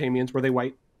Mesopotamians, were they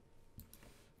white?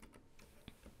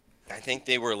 I think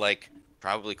they were like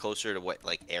probably closer to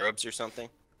like Arabs or something.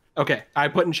 Okay, I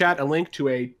put in chat a link to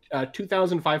a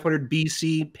 2500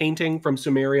 BC painting from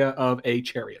Sumeria of a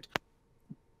chariot.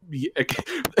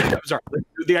 I'm sorry.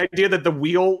 The idea that the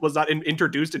wheel was not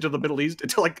introduced into the Middle East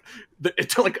until like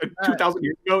 2,000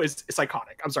 years ago is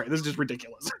psychotic. I'm sorry, this is just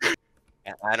ridiculous.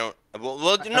 I don't. Well,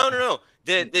 no.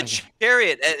 The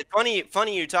chariot.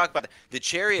 Funny you talk about it. The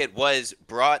chariot was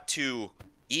brought to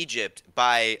Egypt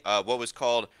by what was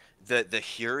called the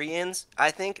Hurrians,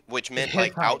 I think, which meant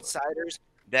like outsiders.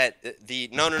 That it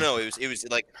was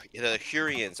like the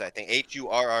Hurrians, I think,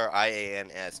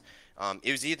 Hurrians.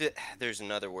 It was either, there's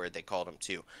another word they called them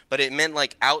too, but it meant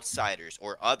like outsiders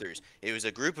or others. It was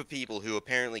a group of people who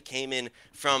apparently came in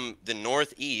from the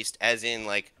northeast, as in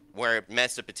like where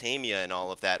Mesopotamia and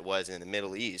all of that was in the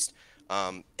Middle East.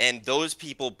 And those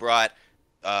people brought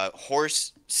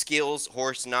horse skills,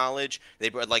 horse knowledge. They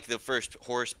brought like the first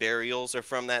horse burials are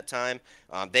from that time.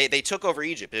 They took over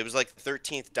Egypt. It was like the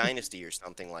 13th dynasty or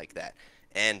something like that.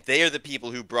 And they are the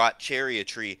people who brought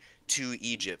chariotry to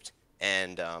Egypt.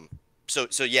 And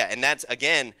so yeah, and that's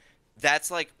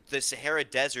like the Sahara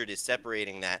Desert is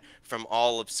separating that from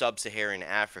all of sub-Saharan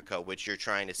Africa, which you're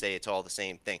trying to say it's all the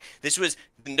same thing.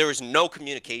 There was no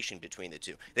communication between the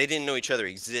two. They didn't know each other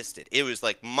existed. It was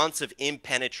like months of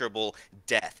impenetrable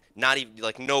death. Not even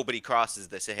like nobody crosses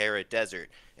the Sahara Desert,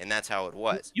 and that's how it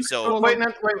was. Wait.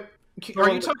 Are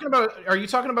you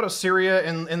talking about Assyria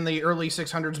in the early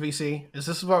 600s BC? Is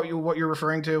this what you're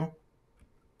referring to?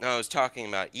 No, I was talking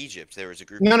about Egypt. There was a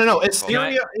group. No.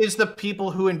 Assyria is the people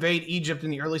who invade Egypt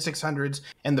in the early 600s,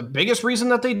 and the biggest reason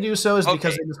that they do so is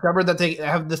because they discovered that they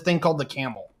have this thing called the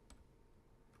camel.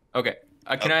 Okay.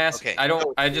 Can I ask? Okay. I don't.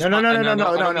 I just. No.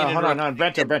 Hold on.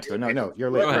 Brento. No. You're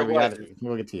late.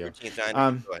 We'll get to you.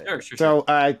 So,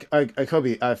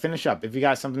 Kobe, finish up. If you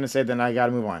got something to say, then I got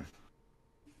to move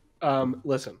on.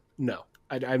 Listen. No.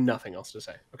 I have nothing else to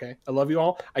say. Okay, I love you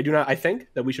all. I do not. I think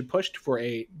that we should push for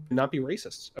not be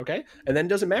racists. Okay, and then it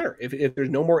doesn't matter if there's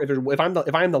no more. If I'm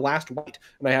the last white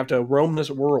and I have to roam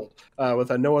this world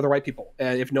with no other white people.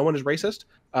 If no one is racist,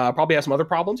 probably have some other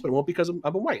problems, but it won't be because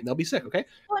I'm white and they'll be sick. Okay.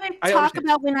 When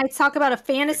I talk about a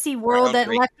fantasy world that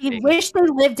lefties wish they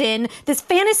lived in, this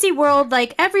fantasy world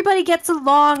like everybody gets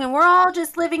along and we're all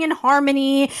just living in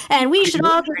harmony and we should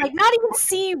all just like not even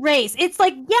see race. It's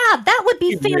like that would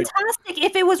be fantastic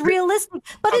if it was realistic,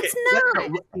 but it's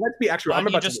not. Let's be actual. I'm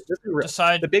about to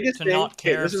decide the biggest to thing. not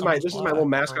care. This is my little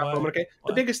mascot moment. Okay,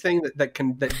 the biggest thing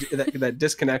that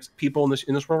disconnects people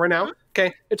in this world right now.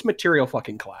 Okay, it's material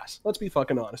fucking class. Let's be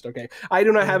fucking honest. Okay, I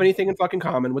do not have anything in fucking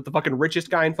common with the fucking richest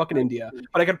guy in fucking India,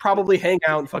 but I could probably hang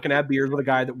out and fucking have beers with a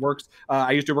guy that works.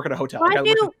 I used to work at a hotel.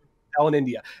 In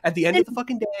India. At the end of the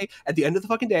fucking day,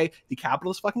 the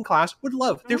capitalist fucking class would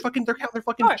love their fucking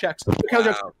checks. I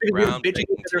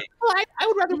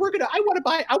would rather work at I want to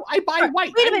buy. I buy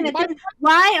white. Wait a minute.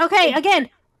 Why? Okay, again.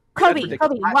 Kobe,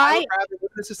 why? Rather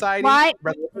live in a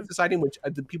society in which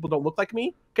the people don't look like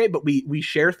me. Okay, but we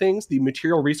share things, the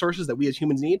material resources that we as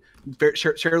humans need,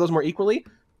 share those more equally.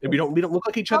 If we don't look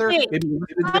like each other. Okay. I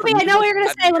know what you're gonna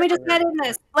say. Let me just get in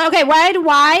this. Okay,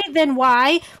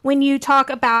 why? When you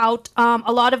talk about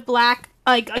a lot of black,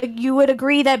 like you would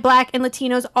agree that black and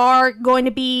Latinos are going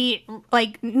to be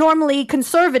like normally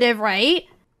conservative, right?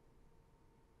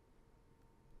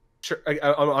 Sure,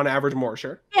 on average, more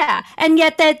sure. Yeah, and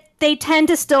yet that they tend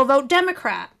to still vote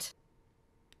Democrat.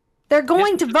 They're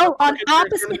going to vote on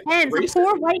opposite ends. A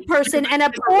poor white person and a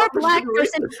poor black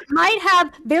person might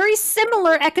have very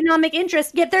similar economic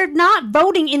interests, yet they're not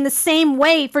voting in the same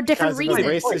way for different reasons.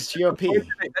 Racist GOP.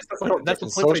 That's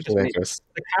the point. The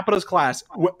capitalist class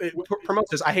promotes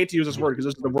this. I hate to use this word because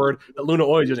this is the word that Luna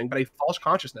always using, but a false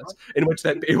consciousness in which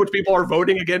people are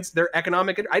voting against their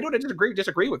economic. I don't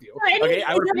disagree with you. Is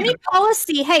there any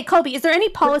policy? Hey, Kobe, is there any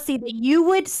policy that you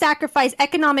would sacrifice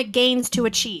economic gains to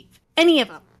achieve? Any of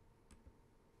them?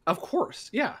 Of course,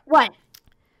 yeah. What?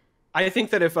 I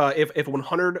think that if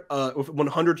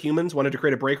 100 humans wanted to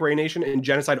create a breakaway nation and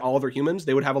genocide all of their humans,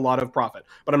 they would have a lot of profit.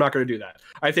 But I'm not going to do that.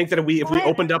 I think that if we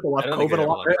opened up a lot of COVID a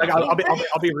lot,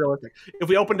 I'll be realistic. If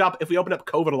we opened up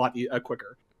COVID a lot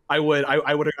quicker,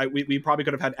 we probably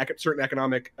could have had certain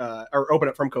economic or open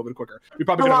up from COVID quicker. We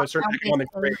probably could have had certain economic.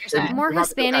 More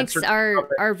Hispanics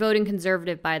are voting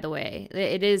conservative. By the way,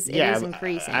 it is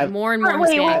increasing. More and more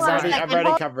Hispanics. I've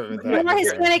already covered it. More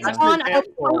Hispanics on a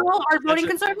total are voting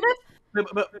conservative.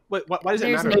 But why does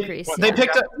it matter? They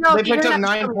picked up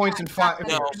 9 points in 5.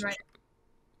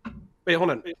 Wait, hold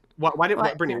on.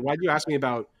 Brittany? Why did you ask me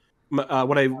about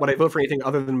would I vote for anything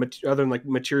other than like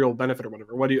material benefit or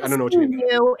whatever? I don't know what you mean.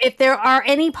 If there are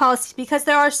any policies, because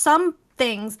there are some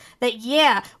things that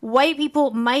white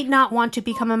people might not want to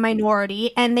become a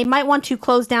minority, and they might want to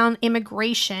close down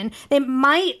immigration. They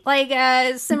might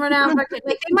simmer down.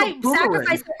 They might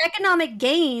sacrifice their economic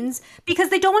gains because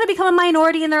they don't want to become a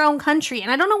minority in their own country.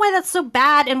 And I don't know why that's so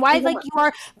bad, and why you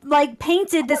are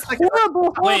painted this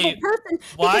horrible person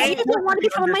because you don't want to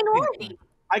become a minority.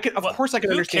 Of course I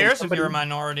can understand. Who cares if you're a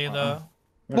minority, though?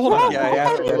 Hold on. Go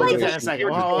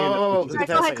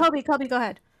ahead, Kobe, go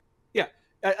ahead. Yeah,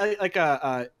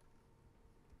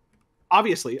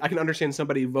 obviously, I can understand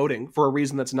somebody voting for a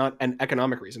reason that's not an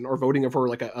economic reason, or voting for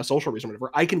like a social reason, or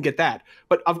whatever. I can get that,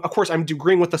 but of course, I'm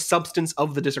agreeing with the substance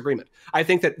of the disagreement. I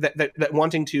think that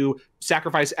wanting to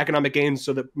sacrifice economic gains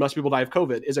so that most people die of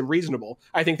COVID is unreasonable.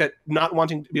 I think that not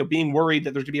wanting, being worried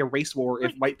that there's going to be a race war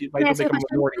if white people become a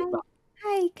minority.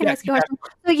 Hi, can I ask you a question?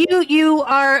 So you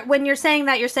are, when you're saying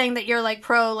that you're like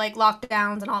pro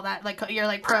lockdowns and all that, like you're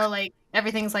like pro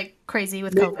everything's crazy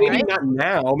with COVID, maybe right? Not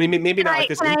now. Maybe not like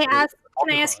this. Can I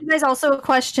ask you guys also a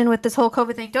question with this whole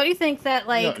COVID thing? Don't you think that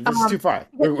no, this is too far?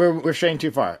 We're straying too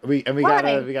far. We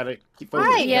gotta keep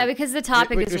focusing. Yeah, because the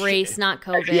topic is race, not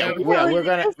COVID. Yeah, we're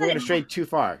gonna stray too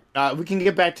far. We can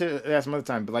get back to that some other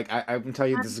time, but I can tell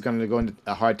you this is gonna go into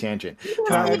a hard tangent.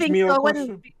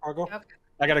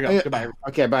 I gotta go. Goodbye.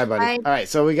 Okay, bye, buddy. All right,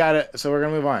 so we're gonna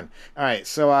move on. All right,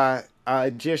 so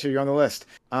Jisha, you're on the list.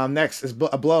 Next is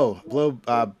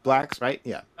Blow Blacks, right?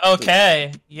 Yeah.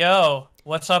 Okay, yo,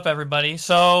 what's up, everybody?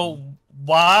 So,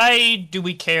 why do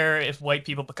we care if white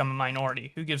people become a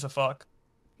minority? Who gives a fuck?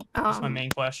 That's my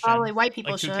main question. Probably white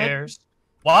people should. Who cares?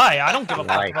 Why? I don't give a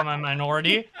fuck if I'm a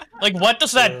minority. What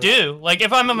does that do?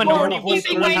 If I'm a minority, you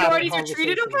think minorities are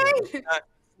treated okay?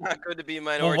 Not good to be a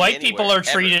minority. Well, white people are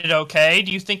treated okay.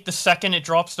 Do you think the second it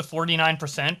drops to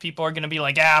 49%, people are going to be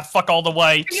like, fuck all the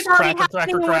whites, cracker.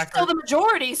 We're still the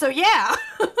majority, so yeah.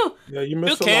 Yeah, you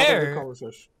missed a lot of the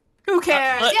conversation. Who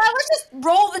cares? Let's just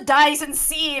roll the dice and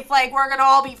see if we're gonna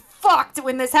all be fucked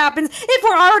when this happens. If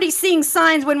we're already seeing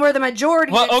signs when we're the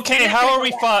majority. Well, okay, how are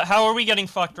we getting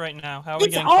fucked right now? How are we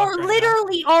getting fucked right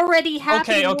literally now? already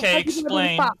happening. Okay,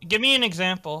 explain. Give me an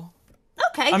example.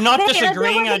 Okay. I'm not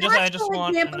disagreeing. I just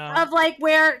want to know of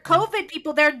where COVID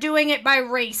people, they're doing it by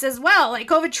race as well,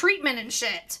 COVID treatment and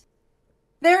shit.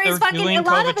 There is fucking a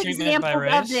lot of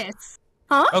examples of this.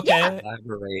 Huh? Okay. Yeah.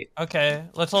 Elaborate. Okay.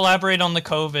 Let's elaborate on the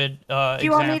COVID Do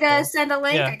you want me to example. send a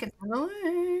link? Yeah. I can send a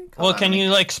link. Well, can you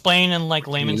like explain in like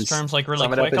layman's you terms, like really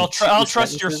sum it up quick? in I'll two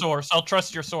trust your sentences? source. I'll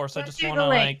trust your source. I Let's just do want the to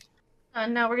link. like.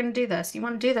 No, we're gonna do this. You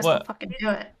want to do this? What? We'll fucking do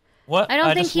it. What? I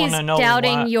don't think just wanna he's know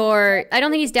doubting why. your. I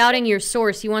don't think he's doubting your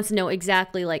source. He wants to know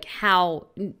exactly like how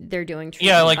they're doing.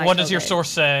 Yeah, like by what does your COVID. source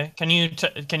say? Can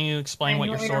you explain what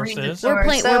your source is? We're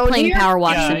playing Power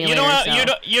Watch Yeah,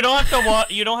 Simulator. you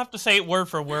don't have to say it word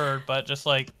for word, but just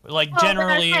like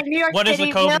generally, what is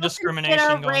the COVID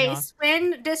discrimination going on?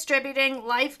 When distributing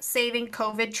life-saving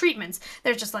COVID treatments?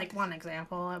 There's just like one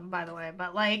example, by the way,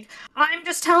 but like I'm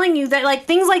just telling you that like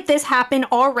things like this happen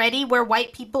already, where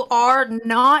white people are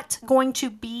not going to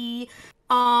be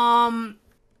like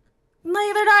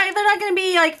they're not going to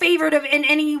be like favored of in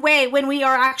any way when we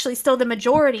are actually still the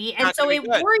majority, and so it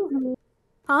worries me.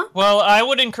 Huh? Well, I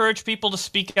would encourage people to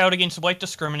speak out against white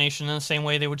discrimination in the same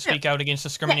way they would speak out against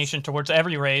discrimination towards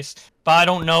every race, but I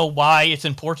don't know why it's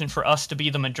important for us to be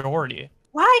the majority.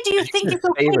 Why do you think it's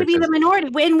okay to be the minority?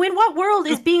 When what world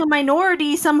is being a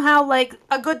minority somehow like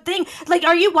a good thing? Like,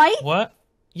 are you white? What?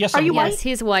 Yes, Are you white? Yes,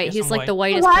 he's white. Yes, he's I'm like white. the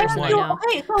whitest Why person are I you know.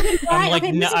 okay? So then I'm like,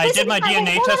 okay, I did my listen,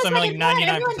 DNA hold test. on I'm a like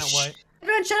second. 99% white.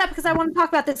 Everyone shut up because I want to talk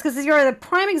about this because you're the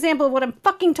prime example of what I'm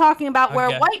fucking talking about, where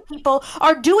Okay. white people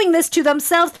are doing this to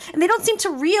themselves and they don't seem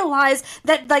to realize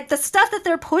that like the stuff that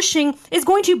they're pushing is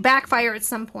going to backfire at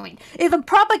some point. If the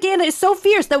propaganda is so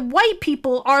fierce that white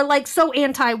people are like so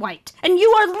anti-white, and you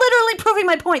are literally proving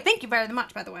my point. Thank you very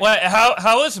much, by the way. What?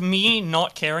 How is me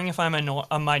not caring if I'm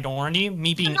a minority?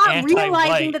 Me being Not anti-white?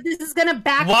 realizing that this is gonna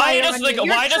backfire. Why does on the you.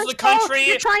 why does the country?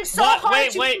 You're trying so what, hard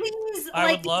wait, to wait. please I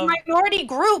like would these love. minority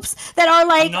groups that are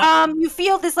like not- you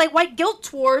feel this like white guilt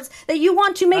towards, that you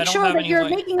want to I make don't sure have that any you're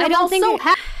white- making I them don't all think so it-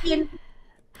 happy. And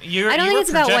I don't think it's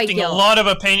about white projecting a guilt. lot of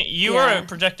opinion. You Yeah. are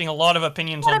projecting a lot of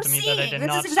opinions what I'm onto me that I seeing. did This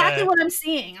not is exactly say. what I'm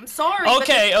seeing. I'm sorry. but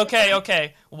this-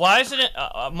 Okay. Why is it?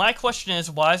 My question is,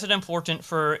 why is it important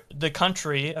for the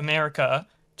country, America,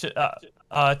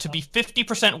 to be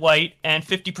 50% white and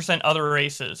 50% other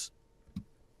races?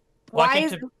 Why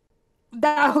is that?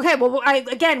 Okay, well,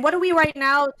 again, what are we right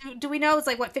now? Do we know it's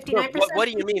like what 59%? What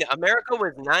do you mean? America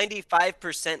was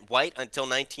 95% white until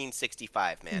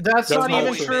 1965, man. That's It's not even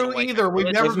always been true white. either.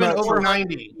 We've never been over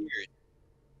 90.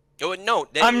 Oh, no,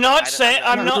 I'm not saying.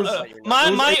 I'm not.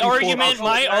 My argument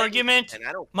Yeah,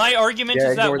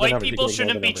 is that ignore the white numbers, people you can ignore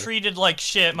shouldn't the be numbers. treated like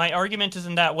shit. My argument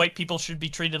isn't that white people should be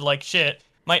treated like shit.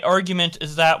 My argument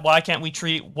is that why can't we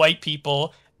treat white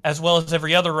people as well as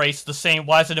every other race the same?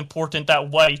 Why is it important that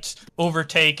whites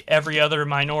overtake every other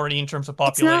minority in terms of It's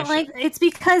population? not like it's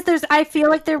because there's. I feel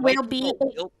like there White will be.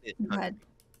 people built this Go ahead.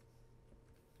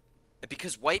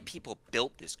 Because white people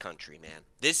built this country, man.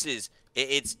 This is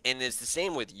it's the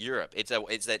same with Europe. It's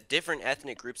that different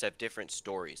ethnic groups have different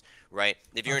stories, right?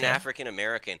 If you're an African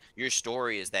American, your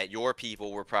story is that your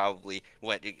people were probably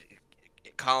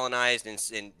colonized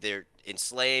and they're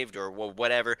enslaved or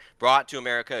whatever, brought to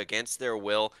America against their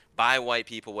will by white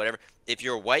people, whatever. If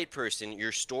you're a white person,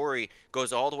 your story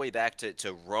goes all the way back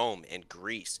to Rome and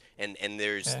Greece, and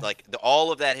there's like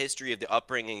all of that history of the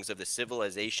upbringings of the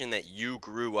civilization that you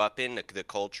grew up in, the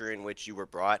culture in which you were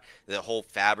brought, the whole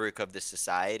fabric of the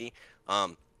society.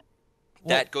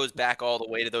 That goes back all the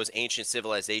way to those ancient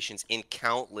civilizations in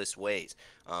countless ways.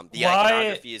 The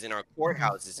iconography is in our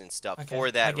courthouses and stuff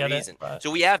for that reason. So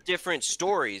we have different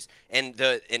stories, and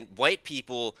white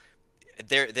people,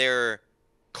 their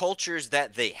cultures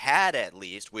that they had, at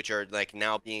least, which are like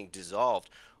now being dissolved,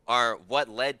 are what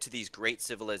led to these great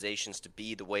civilizations to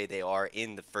be the way they are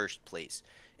in the first place.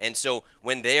 And so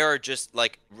when they are just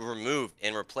like removed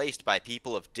and replaced by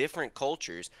people of different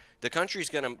cultures, the country's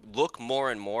going to look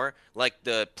more and more like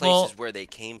the places where they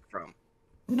came from.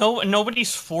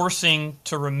 Nobody's forcing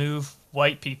to remove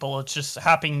white people. It's just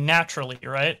happening naturally,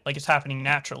 right? Like it's happening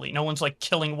naturally. No one's like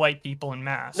killing white people in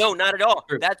mass. No, not at all.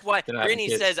 That's why Brittany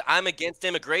says I'm against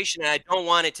immigration and I don't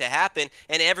want it to happen,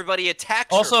 and everybody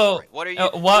attacks her for it. What are you?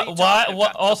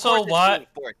 Why?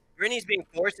 Brittany's being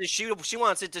forced, and she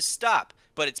wants it to stop,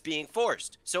 but it's being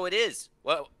forced. So it is.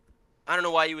 Well, I don't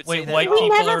know why you would say that. White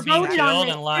people are being killed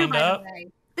and lined up.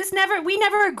 We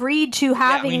never agreed to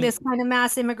having this kind of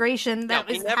mass immigration that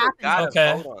is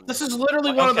happening. This is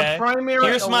literally one of the primary.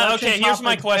 Here's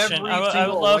my question. I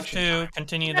would love to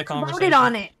continue the conversation. Voted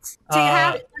on it. So you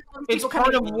have it's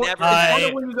part of when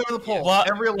you go to the polls.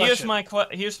 Every election.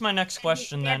 Here's my next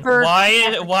question then. Why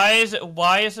is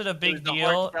it a big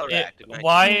deal?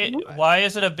 Why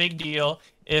is it a big deal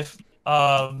if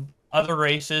other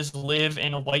races live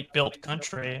in a white-built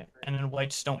country and then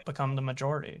whites don't become the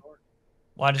majority?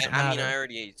 Why does it matter? I mean, I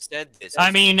already said this.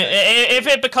 I mean, if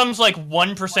it becomes like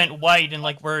 1% white and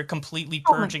like we're completely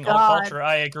purging all culture,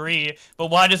 I agree.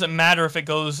 But why does it matter if it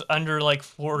goes under like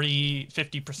 40,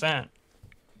 50%?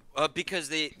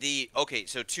 Because okay,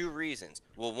 so 2 reasons.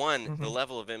 Well, one, the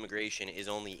level of immigration is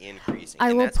only increasing.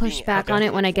 I will push back on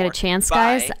it when I get a chance,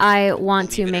 guys. I want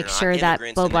to make sure that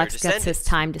Boblax gets his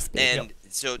time to speak. And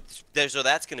so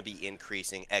that's going to be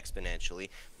increasing exponentially.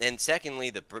 And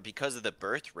secondly, because of the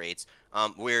birth rates,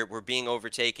 we're being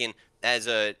overtaken as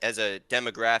a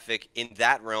demographic in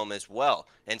that realm as well.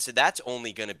 And so that's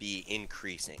only going to be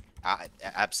increasing.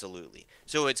 Absolutely.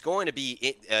 So it's going to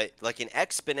be like an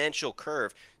exponential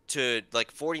curve. To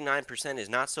like 49% is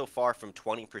not so far from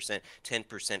 20%, 10%,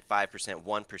 5%,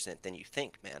 1% than you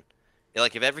think, man.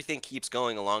 Like if everything keeps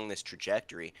going along this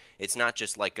trajectory, it's not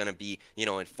just like going to be, you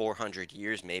know, in 400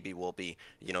 years maybe we'll be,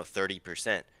 you know,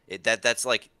 30%. That's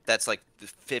like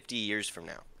 50 years from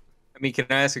now. I mean, can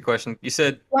I ask a question? You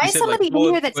said why is somebody like,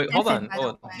 well, here that's hold on.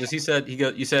 Just you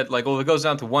said like, well, if it goes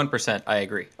down to 1%, I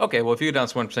agree. Okay, well, if you go down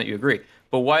to 1%, you agree.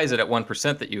 But why is it at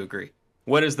 1% that you agree?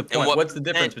 What is the point? What's the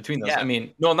difference between those? Yeah. I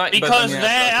mean, no, not because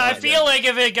I feel like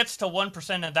if it gets to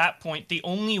 1% at that point, the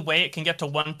only way it can get to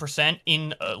 1%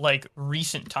 in like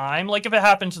recent time, like if it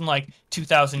happens in like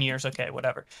 2,000 years, okay,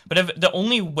 whatever. But if the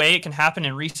only way it can happen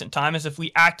in recent time is if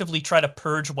we actively try to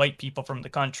purge white people from the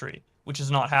country, which is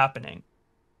not happening.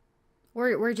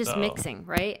 We're just mixing,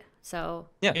 right? So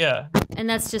yeah, and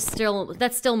that's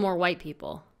still more white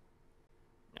people.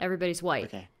 Everybody's white.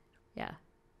 Okay. Yeah.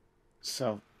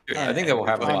 So. I think that will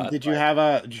happen a lot. Did you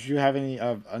have any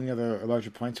other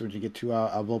larger points, or would you get to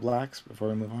Boblax before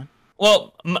we move on?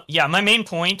 Well, my main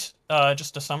point,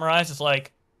 just to summarize, is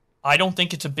like, I don't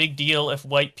think it's a big deal if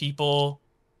white people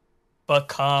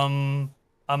become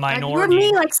a minority. You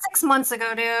were me like 6 months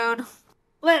ago, dude.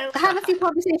 Have a few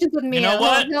conversations with me. You know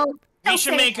what? We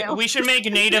should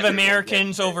make Native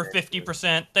Americans over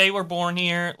 50%. They were born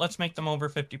here. Let's make them over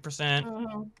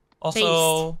 50%.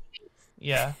 Also,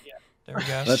 yeah. There we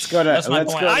go. Let's go to. That's my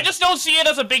point. I just don't see it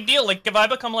as a big deal. Like if I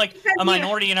become like a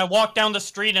minority and I walk down the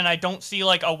street and I don't see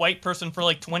like a white person for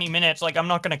like 20 minutes, like I'm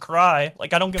not gonna cry.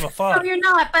 Like I don't give a fuck. No, you're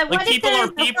not. But like people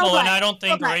are people, and I don't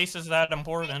think race is that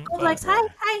important. Like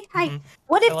hi.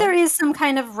 What if there is some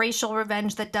kind of racial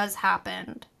revenge that does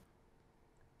happen?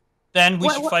 Then we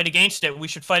should fight against it. We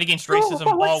should fight against racism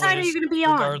what always, side are you going to be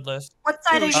on? Regardless. What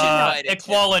side are you on?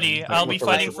 Equality. I'll be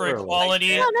fighting for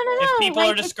equality. No. If people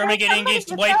are discriminating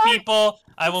against white people,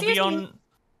 I will be on.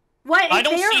 What?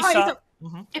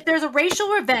 If there's a racial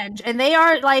revenge and they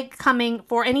are like coming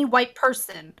for any white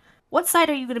person, what side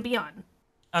are you going to be on?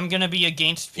 I'm going to be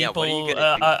against people.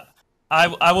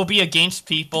 I will be against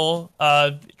people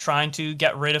trying to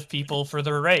get rid of people for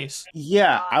their race.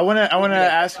 Yeah, I wanna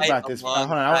ask about this.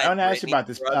 Hold on, I wanna ask you about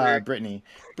this, Brittany.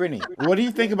 Brittany, what do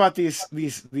you think about these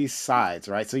sides,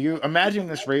 right? So you imagine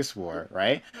this race war,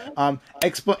 right?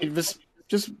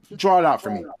 Just draw it out for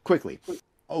me quickly.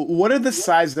 What are the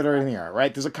sides that are in here,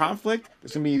 right? There's a conflict.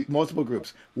 There's gonna be multiple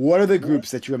groups. What are the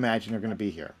groups that you imagine are gonna be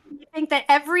here? I think that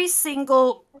every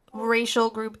single racial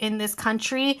group in this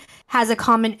country has a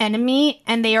common enemy,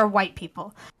 and they are white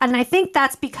people. And I think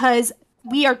that's because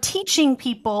we are teaching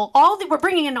people we're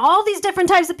bringing in all these different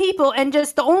types of people, and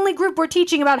just the only group we're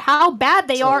teaching about how bad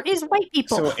they are is white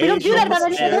people. So we don't do that about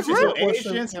any other group.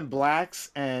 Asians and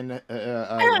blacks and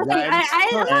I'm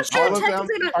not sure all of them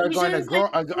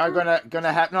are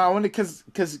gonna have. No, I want because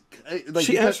like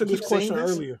she answered this question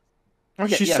earlier.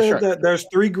 Okay, she said that there's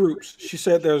 3 groups. She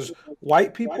said there's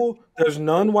white people, there's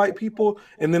non-white people,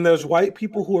 and then there's white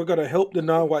people who are going to help the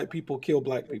non-white people kill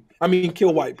black people. I mean,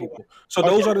 kill white people. So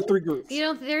those are the 3 groups. You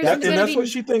know, that's what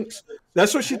she thinks.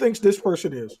 That's what she thinks this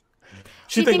person is.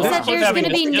 She thinks that there's going to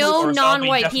be no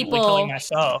non-white people.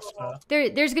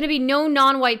 There's going to be no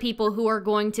non-white people who are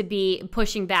going to be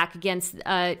pushing back against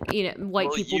white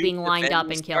people being lined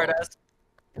up and killed.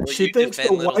 She thinks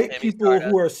the white people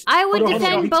who are. I would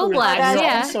defend Boblax,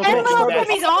 yeah. And little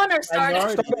Timmy's honor,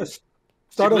 Stardust.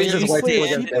 Stardust is white people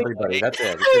against everybody. That's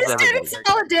it. It's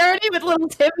solidarity with little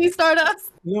Timmy,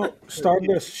 Stardust. No,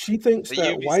 Stardust. She thinks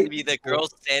that white people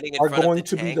are going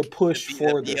to be the push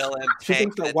for this. She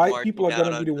thinks that white people are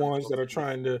going to be the ones that are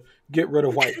trying to get rid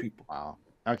of white people. Wow.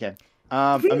 Okay.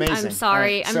 Amazing. I'm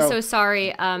sorry. I'm so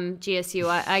sorry, GSU.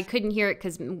 I couldn't hear it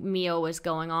because Miyo was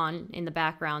going on in the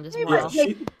background as well.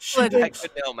 Yeah, she thinks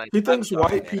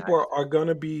white people are going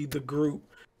to be the group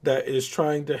that is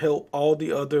trying to help all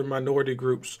the other minority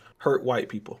groups hurt white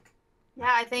people. Yeah,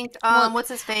 I think what's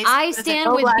his face? I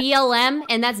stand with BLM,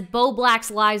 and that's Bo Black's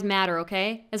Lives Matter,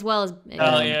 okay? As well as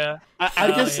yeah.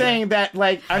 I'm just saying that,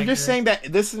 like, I'm just saying that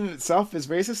this in itself is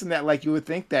racist, and that, like, you would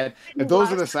think that if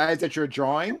those are the sides that you're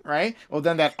drawing, right? Well,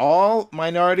 then that all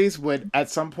minorities would, at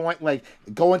some point, like,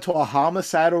 go into a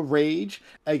homicidal rage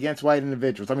against white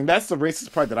individuals. I mean, that's the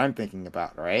racist part that I'm thinking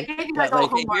about, right? That,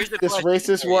 like, this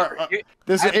racist war.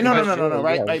 No,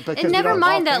 right? Like, because and never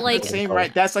mind that, like, same,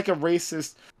 right? That's like a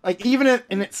racist, like, even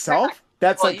in itself,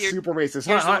 that's like super racist.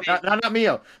 Not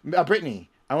Mio, Brittany.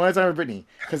 I want to talk about Brittany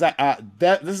because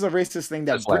this is a racist thing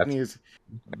that Brittany is.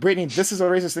 Brittany, this is a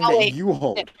racist thing that you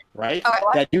hold, right?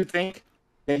 That you think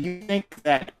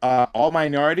that all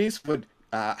minorities would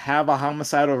have a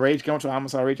homicidal rage, go into a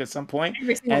homicidal rage at some point,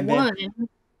 every single one.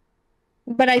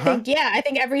 But I think I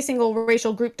think every single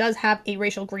racial group does have a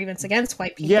racial grievance against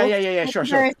white people. Yeah,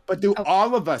 sure. But do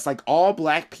all of us, like all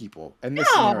black people, in this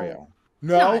scenario?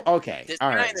 No. Okay. All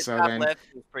right. So then.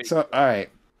 So all right.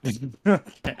 I'm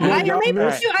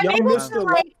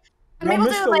able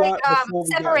to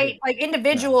separate like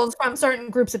individuals from certain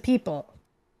groups of people.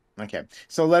 Okay,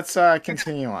 so let's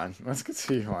continue on.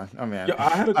 Oh man, I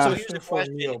had a question for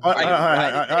you.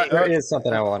 There is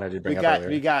something I wanted to bring up earlier.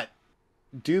 We got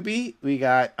Doobie, we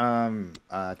got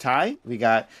Ty, we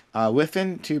got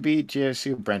Whiffin, Tubi,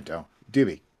 GSU, Brento.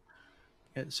 Doobie.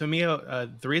 So Mio,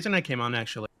 the reason I came on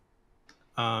actually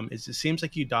is it seems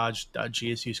like you dodged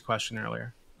GSU's question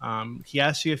earlier. He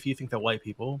asked you if you think that white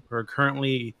people who are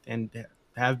currently and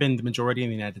have been the majority in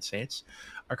the United States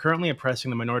are currently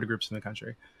oppressing the minority groups in the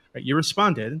country. Right? You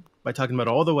responded by talking about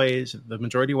all the ways the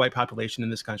majority white population in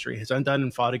this country has undone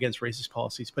and fought against racist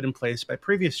policies put in place by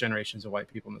previous generations of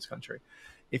white people in this country.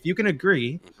 If you can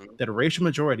agree that a racial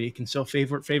majority can still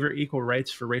favor equal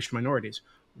rights for racial minorities,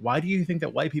 why do you think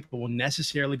that white people will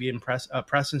necessarily be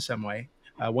oppressed in some way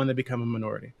when they become a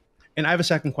minority? And I have a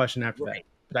second question after that,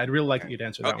 but I'd really like you to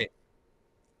answer that one.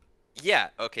 Yeah,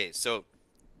 okay, so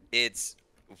it's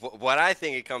what I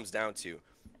think it comes down to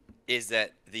is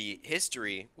that the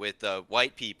history with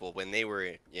white people when they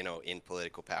were, in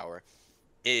political power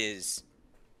is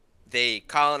they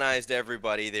colonized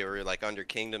everybody. They were like under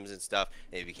kingdoms and stuff.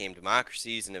 They became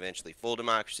democracies and eventually full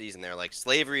democracies, and they're like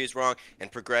slavery is wrong,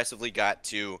 and progressively got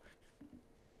to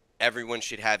everyone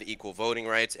should have equal voting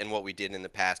rights, and what we did in the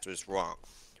past was wrong.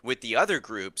 With the other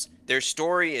groups, their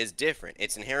story is different.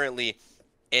 It's inherently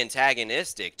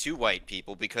antagonistic to white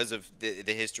people because of the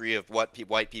history of what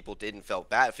white people did and feel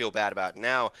bad about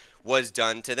now was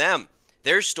done to them.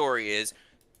 Their story is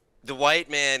the white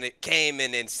man came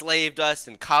and enslaved us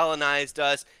and colonized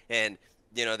us, and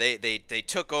they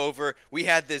took over. We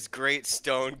had this great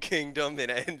stone kingdom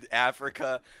in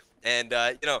Africa, and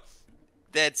and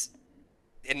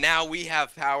now we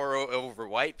have power over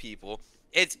white people.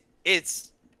 It's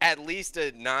at least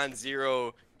a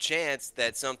non-zero chance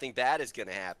that something bad is going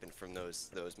to happen from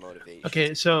those motivations.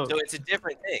 Okay, so it's a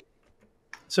different thing.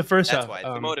 So first That's off, why,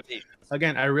 the motivation.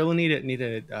 Again, I really need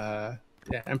to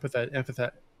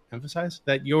emphasize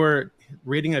that your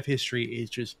reading of history is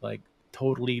just like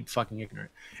totally fucking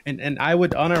ignorant. And I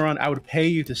would I would pay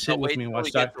you to sit with me and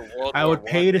watch I would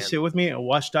pay you to sit with me and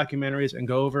watch documentaries and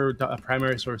go over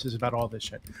primary sources about all this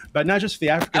shit. But not just the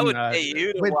African. I would pay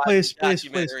you to watch a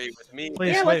documentary with me. Why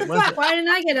didn't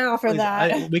I get an offer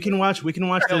that? We can watch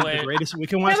the greatest. We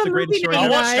can watch the greatest story. I'll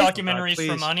watch documentaries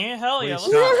for money. Hell yeah!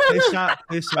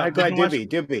 Please stop.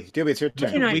 Doobie, it's your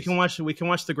turn. We can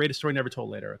watch the greatest story never told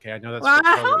later. Okay, I know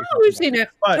that's. We've seen it.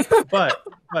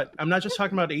 But I'm not just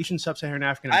talking about Asian Sub-Saharan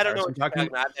African empires. I don't know what you're talking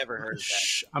about. I've never heard of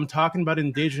that. I'm talking about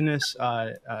indigenous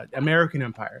American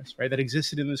empires, right, that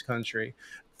existed in this country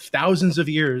thousands of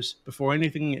years before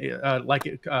anything like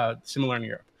it similar in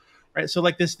Europe, right? So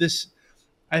like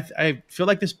I feel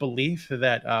like this belief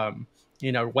that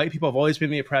white people have always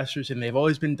been the oppressors and they've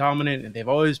always been dominant and they've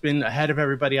always been ahead of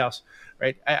everybody else,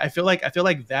 right? I feel like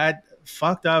that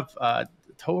fucked up,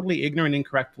 totally ignorant,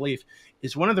 incorrect belief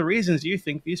is one of the reasons you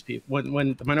think these people,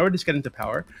 when the minorities get into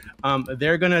power,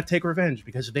 they're going to take revenge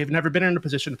because they've never been in a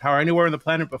position of power anywhere on the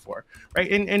planet before,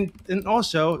 right? And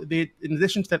also, in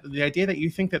addition to that, the idea that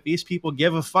you think that these people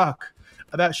give a fuck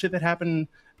about shit that happened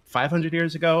 500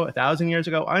 years ago, 1,000 years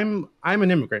ago. I'm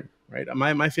an immigrant, right?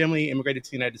 My family immigrated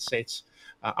to the United States.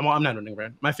 I'm not an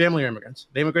immigrant. My family are immigrants.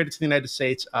 They immigrated to the United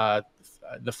States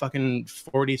the fucking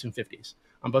 40s and 50s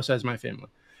on both sides of my family,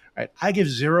 right? I give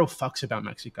zero fucks about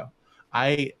Mexico.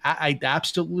 I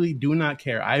absolutely do not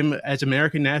care. I'm as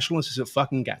American nationalist as it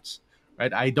fucking gets,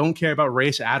 right? I don't care about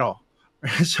race at all.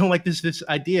 So like this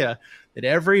idea that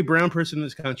every brown person in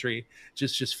this country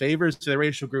just favors the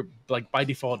racial group like by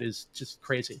default is just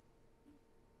crazy.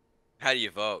 How do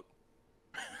you vote?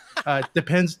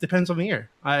 Depends on the year.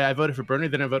 I voted for Bernie,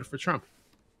 then I voted for Trump.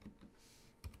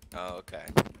 Oh, okay.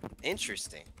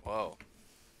 Interesting. Whoa.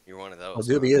 You're one of those.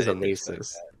 Well, Doobie is a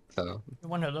racist. So You're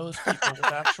one of those people with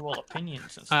actual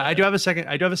opinions. I do have a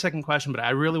second question, but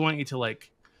I really want you to like,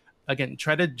 again,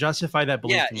 try to justify that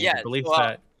belief.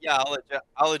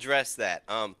 I'll address that.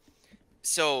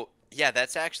 So yeah,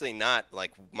 that's actually not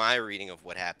like my reading of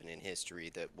what happened in history.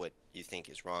 That what you think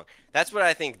is wrong. That's what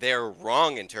I think their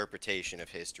wrong interpretation of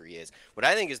history is. What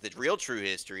I think is the real true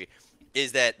history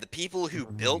is that the people who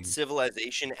built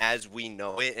civilization as we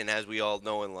know it and as we all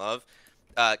know and love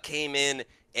came in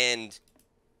and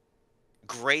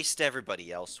graced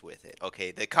everybody else with it.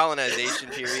 Okay, the colonization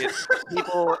period,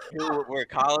 people who were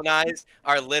colonized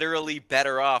are literally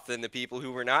better off than the people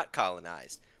who were not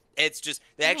colonized. It's just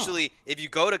actually, if you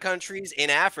go to countries in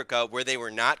Africa where they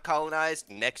were not colonized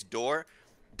next door,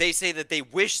 they say that they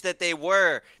wish that they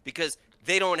were because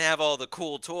they don't have all the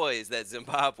cool toys that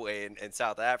Zimbabwe and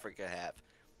South Africa have.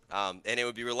 And it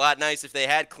would be a lot nice if they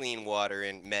had clean water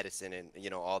and medicine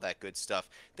and all that good stuff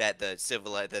that the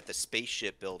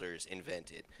spaceship builders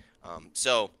invented.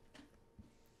 So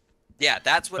yeah,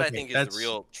 that's what I think is the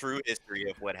real true history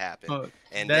of what happened.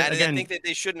 And I think that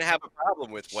they shouldn't have a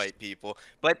problem with white people,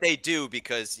 but they do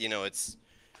because it's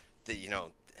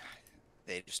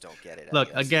they just don't get it. Look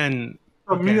again.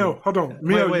 Miyo, hold on.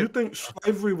 Miyo, you think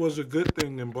slavery was a good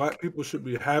thing and black people should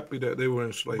be happy that they were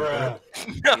enslaved? Right?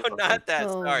 No, not that.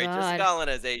 Sorry, just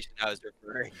colonization I was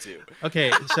referring to.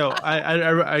 Okay, so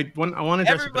I want to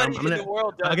address Everybody in the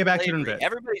world does I'll get back slavery. to you in a bit.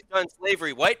 Everybody's done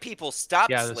slavery. White people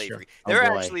stopped slavery. They're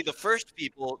actually the first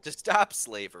people to stop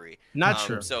slavery. Not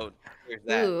true. So there's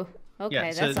that. Ooh,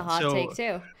 okay, that's a hot take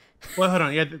too. Well, hold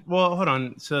on. Yeah, well, hold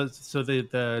on. So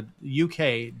the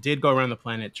UK did go around the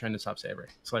planet trying to stop slavery.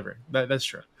 That's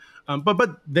true.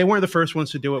 But they weren't the first ones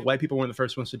to do it. White people weren't the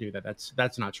first ones to do that.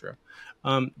 That's not true.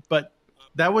 But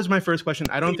that was my first question.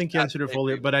 I don't think you answered it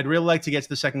fully, but I'd really like to get to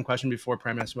the second question before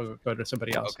Prime Minister go to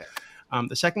somebody else. Okay.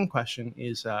 The second question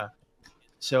is,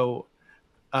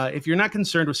 if you're not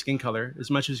concerned with skin color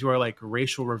as much as you are like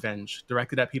racial revenge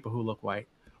directed at people who look white,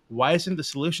 why isn't the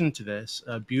solution to this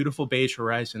a beautiful beige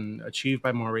horizon achieved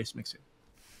by more race mixing?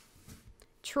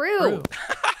 True.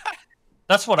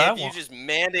 That's what I want. If you just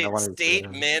mandate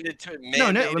mandatory. No,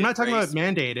 I'm not talking about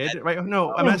mandated, right?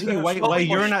 No, I'm asking you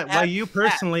why you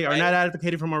personally are not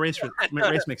advocating for more race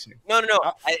mixing. No.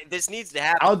 This needs to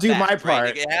happen. I'll do my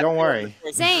part. Don't worry.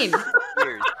 Same.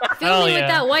 Fill me with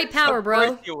that white power,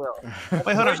 bro. You will.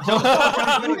 Wait, hold on.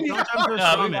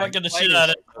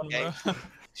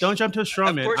 Don't jump to a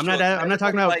straw man. I'm not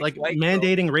talking about like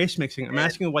mandating race mixing. I'm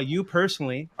asking why you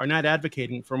personally are not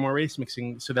advocating for more race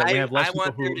mixing so that we have less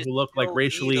people who look like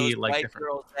racially like different.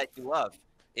 Girls that you love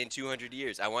in 200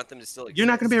 years. I want them to still exist. You're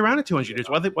not going to be around in 200 years.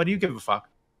 Why do you give a fuck?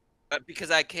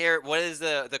 Because I care. What is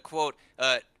the quote?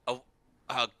 A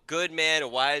good man, a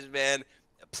wise man,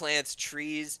 plants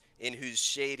trees in whose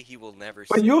shade he will never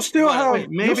see. But you'll still have hold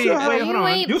on. You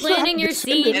ain't planting your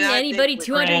seed in anybody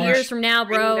 200 years from now,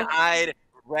 bro.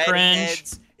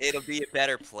 Redheads, it'll be a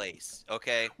better place.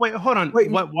 Okay. Wait, hold on.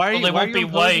 Why are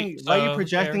you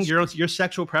projecting your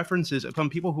sexual preferences upon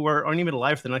people who aren't even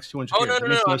alive for the next 200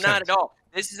 years? No, I'm not at all.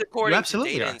 This is according to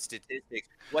data and statistics.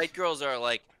 White girls are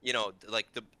like,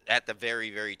 at the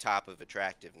very, very top of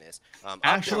attractiveness.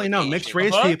 Actually, no. Mixed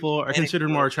race people are considered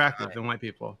more attractive than white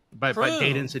people by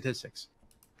data and statistics.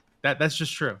 That's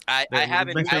just true.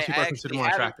 Mixed race people are considered more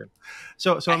attractive.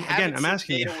 So I'm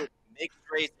asking you. Mixed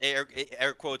race,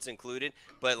 air quotes included,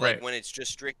 but like when it's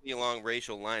just strictly along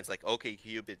racial lines, like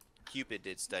Cupid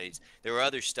did studies. There were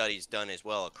other studies done as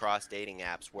well across dating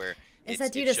apps where is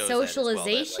that due to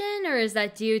socialization or is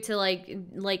that due to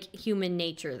like human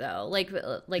nature though? Like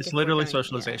it's literally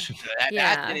socialization.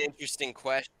 That's an interesting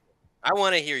question. I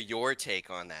want to hear your take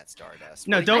on that, Stardust.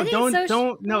 No, don't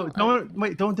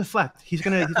deflect. He's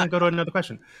gonna go to another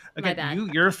question. Okay,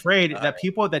 you're afraid that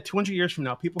people that 200 years from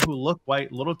now, people who look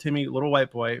white, little Timmy, little white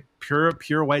boy,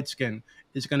 pure white skin,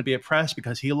 is going to be oppressed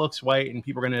because he looks white, and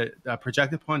people are going to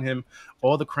project upon him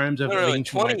all the crimes of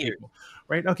ancient white people.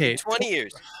 Right? Okay. 20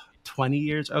 years. 20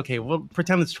 years. Okay, well,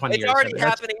 pretend it's 20 years. It's already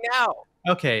happening now.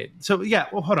 Okay, so yeah,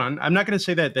 well, hold on. I'm not going to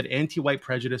say that anti-white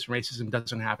prejudice and racism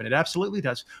doesn't happen. It absolutely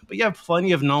does. But you have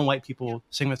plenty of non-white people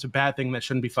saying that's a bad thing that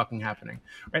shouldn't be fucking happening,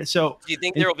 right? So do you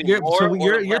think there will be more? So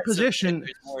your position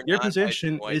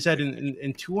is that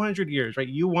in 200 years, right?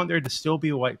 You want there to still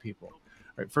be white people,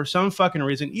 right? For some fucking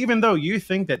reason, even though you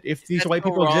think that if these white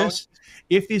people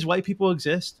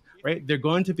exist, right, they're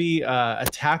going to be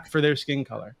attacked for their skin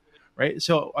color. right?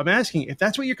 So I'm asking if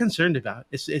that's what you're concerned about.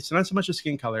 It's not so much a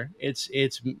skin color. It's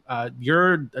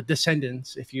your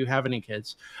descendants, if you have any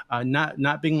kids,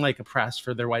 not being like oppressed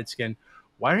for their white skin.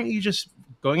 Why aren't you just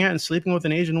going out and sleeping with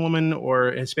an Asian woman or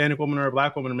a Hispanic woman or a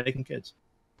black woman and making kids?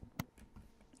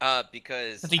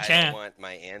 Because I don't want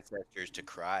my ancestors to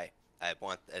cry. I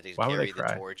want to carry the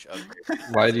torch of.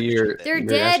 Why do your? They're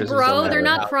dead, bro. They're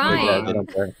not crying.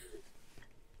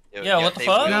 Yeah, what the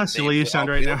fuck? How silly you sound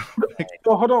right now.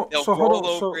 So hold on. They'll roll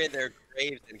over in their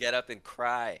graves and get up and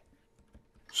cry.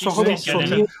 So hold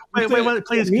on. Wait,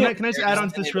 please. Can I just add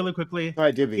on to this really quickly? All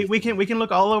right, Dibby. We can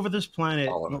look all over this planet,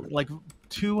 like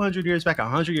 200 years back,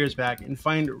 100 years back, and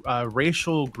find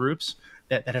racial groups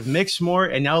that have mixed more,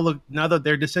 and now that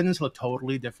their descendants look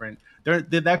totally different.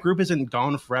 That group isn't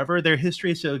gone forever. Their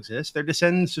history still exists. Their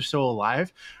descendants are still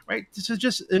alive, right? This is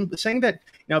just saying that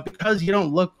because you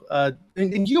don't look,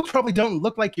 and you probably don't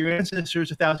look like your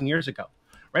ancestors 1,000 years ago,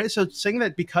 right? So saying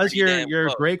that because your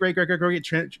great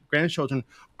grandchildren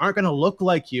aren't going to look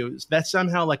like you, that's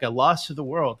somehow like a loss to the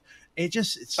world. It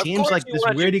seems like this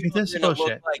weird egotistical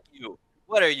shit. Like you.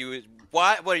 What are you?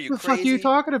 What are you? What the fuck are you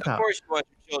talking about? Of course, you want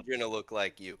your children to look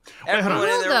like you. Everyone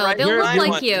in their right they'll look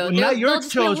like you. Not your they'll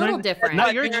children.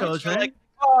 Not your children. Like,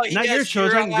 not your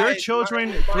children. Your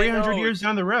children 300 years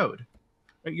down the road.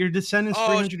 Your descendants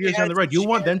 300 years down the road. You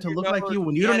want them to look like you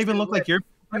when you don't even look like you're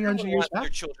 300 years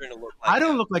back. I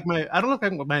don't look like my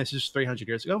ancestors 300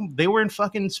 years ago. They were in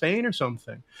fucking Spain or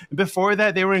something. And before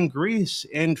that, they were in Greece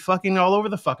and fucking all over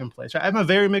the fucking place. I'm a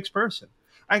very mixed person.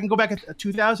 I can go back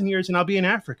 2,000 years and I'll be in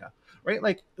Africa. Right?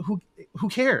 Like, who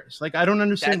cares? Like, I don't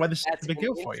understand why this is a big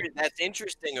deal for you. That's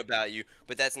interesting about you,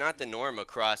 but that's not the norm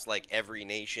across, like, every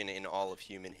nation in all of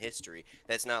human history.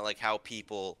 That's not, like, how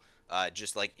people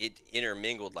just, like, it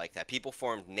intermingled like that. People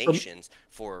formed nations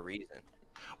for a reason.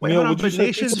 Wait, hold on, but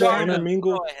nations are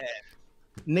intermingled. Go ahead.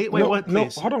 Nate, wait, what?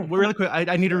 Please, hold on. Really quick.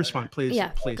 I need to respond, please. Yeah,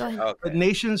 please. go ahead. Okay. But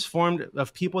nations formed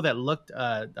of people that looked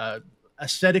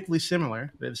aesthetically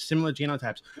similar, they have similar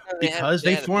genotypes, because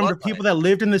they formed of people that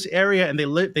lived in this area, and they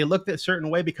looked a certain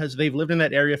way because they've lived in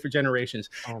that area for generations.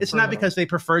 It's not because they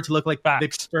prefer to look like they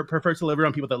prefer to live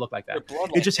around people that look like that.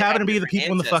 It just happened to be the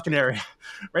people in the fucking area,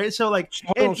 right? So like,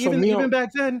 even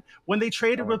back then, when they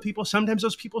traded with people, sometimes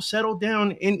those people settled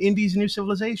down in these new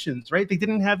civilizations, right? They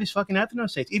didn't have these fucking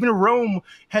ethnostates. Even Rome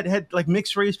had like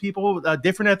mixed race people,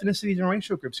 different ethnicities and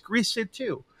racial groups. Greece did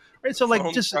too. Right, so like,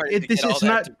 just it's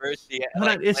not.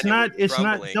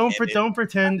 Don't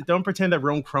pretend that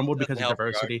Rome crumbled because of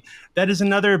diversity. That is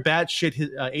another batshit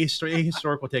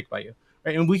ahistorical take by you,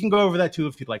 right? And we can go over that too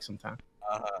if you'd like sometime.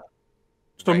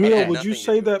 So Miyo, would you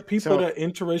say that people that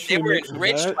interracially were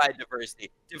enriched by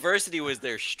diversity? Diversity was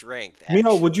their strength.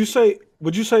 Miyo, would you say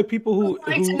people who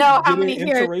I'd like to know how many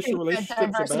interracial relationships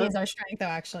diversity is our strength, though?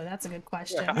 Actually, that's a good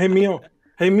question.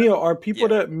 Hey Miyo, are people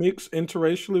that mix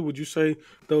interracially, would you say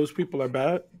those people are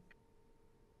bad?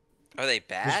 Are they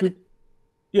bad?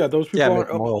 Yeah, those people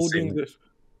aren't upholding this.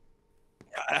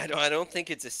 I don't think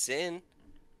it's a sin.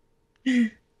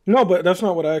 No, but that's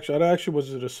not what I actually. I actually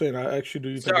was it a sin? I actually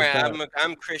do. Sorry,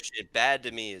 I'm Christian. Bad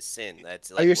to me is sin. That's.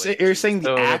 Like you're saying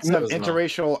the acts of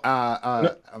interracial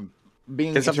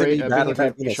being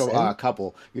interracial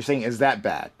couple? You're saying is that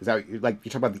bad? Is that like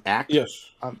you're talking about the act?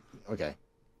 Yes. Okay.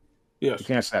 Yes. You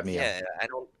can answer that, Miyo. Yeah,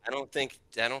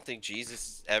 I don't think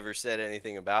Jesus ever said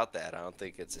anything about that. I don't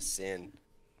think it's a sin.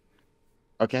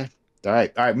 Okay. All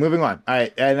right. Moving on. All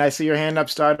right, and I see your hand up,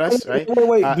 Stardust. Right.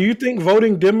 Wait. Do you think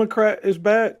voting Democrat is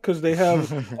bad because they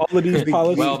have all of these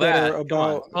policies that are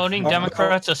about voting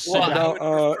Democrats a sin?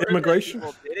 About immigration.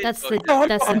 That's the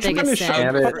biggest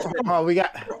sin. Oh, we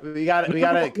got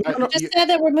to. Just said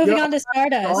that we're moving on to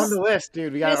Stardust. On the list,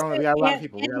 dude. We got a lot of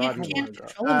people.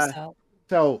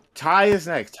 So Ty is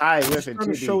next. Ty, listen.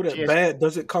 To show that bad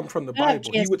doesn't come from the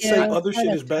Bible. He would say other shit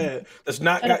is bad. That's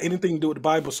not got anything to do with the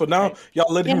Bible. So now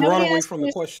y'all let him run away from the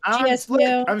question. I'm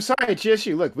sorry,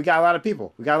 GSU. Look, we got a lot of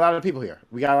people. Here.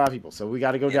 So we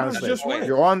got to go down this list.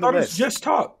 You're on the list. Just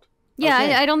talked. Yeah,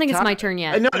 okay. I don't think it's my turn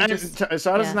yet. No,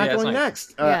 Stardust is not going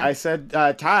next. I said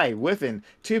Ty, Whiffin,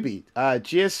 Tubi,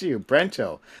 GSU,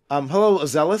 Brento. Hello,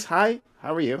 Zealous. Hi.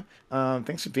 How are you?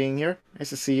 Thanks for being here. Nice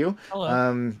to see you. Hello.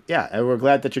 And we're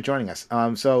glad that you're joining us.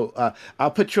 So I'll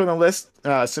put you on the list,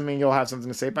 assuming you'll have something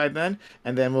to say by then,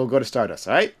 and then we'll go to Stardust.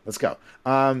 All right? Let's go.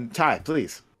 Ty,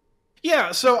 please.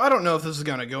 Yeah, so I don't know if this is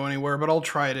going to go anywhere, but I'll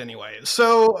try it anyway.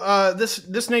 So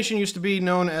this nation used to be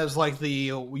known as like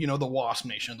the WASP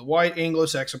nation, the White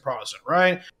Anglo-Saxon Protestant,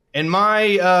 right? And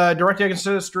my direct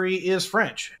ancestry is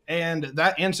French, and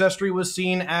that ancestry was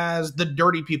seen as the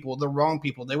dirty people, the wrong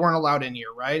people. They weren't allowed in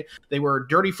here, right? They were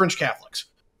dirty French Catholics.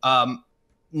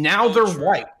 Now they're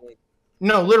white.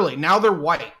 No, literally. Now they're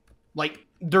white. Like,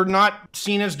 they're not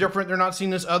seen as different. They're not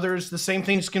seen as others. The same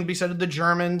things can be said to the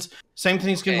Germans. Same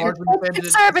things can largely be said to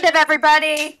conservative.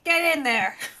 Everybody, get in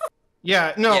there.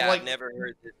 Yeah, no, yeah, like I've never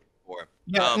heard this before.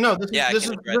 Yeah, no, this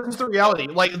is the reality.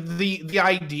 Like the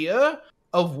idea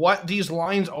of what these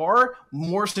lines are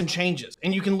morphs and changes,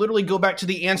 and you can literally go back to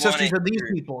the ancestors of these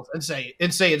peoples and say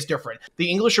it's different. The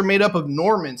English are made up of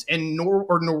Normans and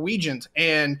Norwegians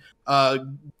and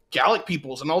Gallic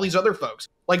peoples and all these other folks.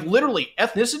 Like literally,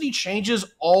 ethnicity changes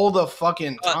all the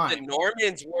fucking time. The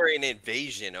Normans were an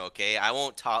invasion. Okay, I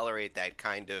won't tolerate that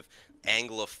kind of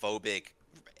Anglophobic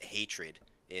hatred.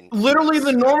 Literally,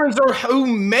 the Normans are who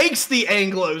makes the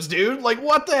Anglos, dude. Like,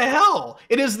 what the hell?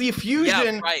 It is the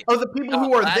fusion of the people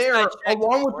who are there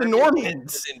along with the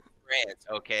Normans. Was in France,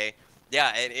 okay?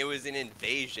 Yeah, and it was an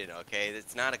invasion, okay?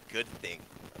 That's not a good thing,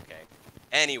 okay?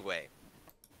 Anyway.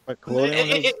 But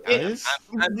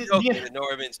I'm joking. The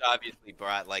Normans obviously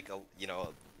brought like a, you know,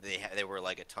 they were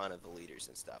like a ton of the leaders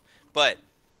and stuff. But,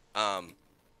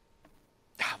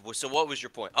 so what was your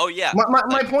point? Oh yeah.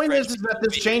 My point is that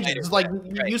this changes. Like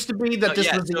it used to be that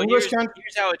this was the English country.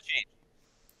 Here's how it changed.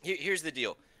 Here's the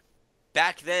deal.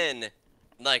 Back then,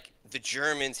 like the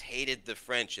Germans hated the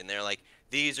French, and they're like,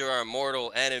 these are our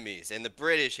mortal enemies, and the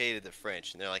British hated the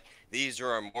French, and they're like, these are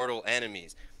our mortal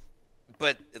enemies.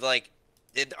 But like,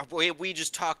 we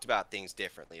just talked about things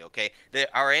differently, okay?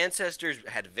 Our ancestors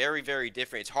had very, very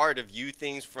different. It's hard to view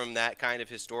things from that kind of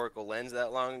historical lens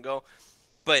that long ago,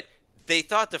 but they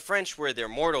thought the French were their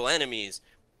mortal enemies,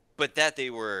 but that they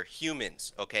were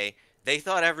humans, okay? They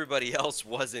thought everybody else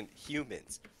wasn't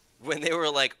humans. When they were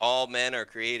like, all men are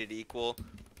created equal,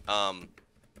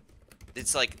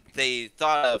 it's like they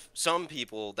thought of some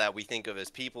people that we think of as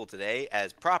people today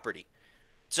as property.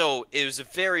 So it was a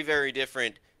very, very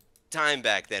different time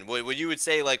back then. What you would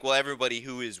say, like, well, everybody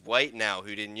who is white now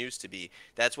who didn't used to be,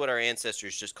 that's what our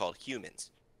ancestors just called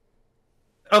humans.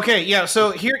 Okay, yeah,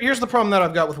 so here's the problem that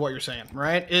I've got with what you're saying,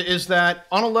 right? Is that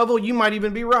on a level you might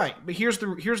even be right, but here's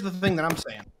the thing that I'm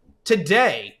saying.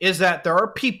 Today is that there are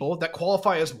people that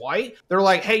qualify as white. They're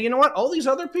like, hey, you know what? All these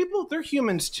other people, they're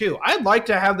humans too. I'd like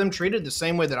to have them treated the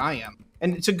same way that I am.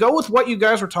 And to go with what you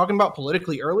guys were talking about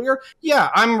politically earlier,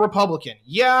 yeah, I'm Republican.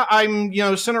 Yeah, I'm,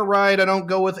 center right. I don't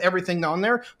go with everything on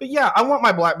there. But yeah, I want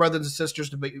my black brothers and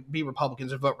sisters to be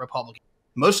Republicans and vote Republican.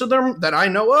 Most of them that I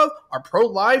know of are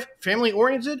pro-life,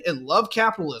 family-oriented, and love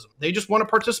capitalism. They just want to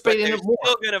participate in it more.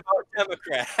 Still going to vote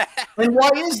Democrat. And why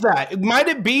is that? Might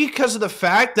it be because of the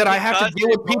fact that I have to deal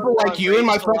with people like you and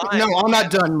my fucking... No, I'm not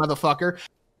done, motherfucker.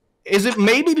 Is it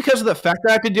maybe because of the fact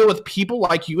that I have to deal with people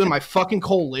like you and my fucking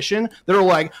coalition that are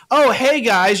like, oh, hey,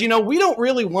 guys, we don't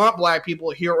really want black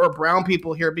people here or brown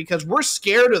people here because we're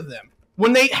scared of them.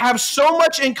 When they have so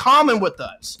much in common with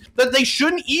us that they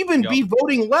shouldn't even be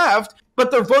voting left,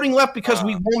 but they're voting left because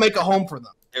we won't make a home for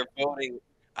them. They're voting.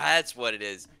 That's what it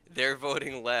is. They're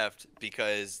voting left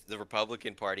because the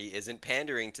Republican Party isn't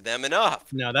pandering to them enough.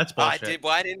 No, that's bullshit.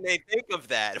 Why didn't they think of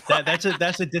that?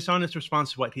 That's a dishonest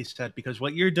response to what he said, because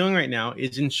what you're doing right now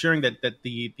is ensuring that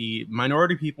the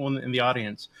minority people in the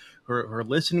audience who are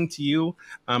listening to you,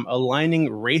 aligning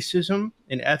racism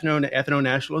and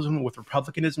ethno-nationalism with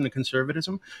republicanism and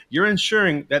conservatism, you're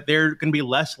ensuring that they're going to be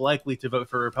less likely to vote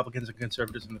for Republicans and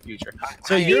conservatives in the future.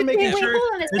 So you're making sure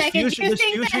this future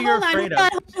you're afraid of,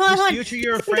 this future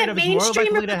you're afraid of is more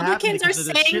likely to happen because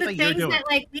of the shit that you're doing. That,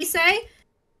 like, we say?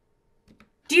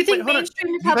 Do you think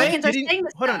mainstream Republicans are saying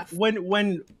this stuff?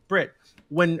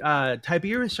 When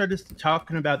Tiberius started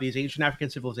talking about these ancient African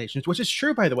civilizations, which is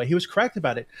true, by the way, he was correct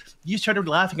about it, you started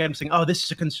laughing at him saying, oh, this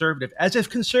is a conservative, as if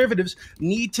conservatives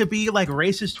need to be like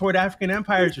racist toward African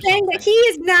empires or something. That he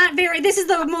is not this is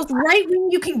the most right wing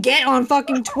you can get on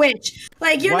fucking Twitch.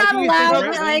 Like, you're not allowed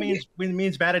to, like...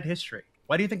 means bad at history?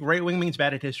 Why do you think right wing means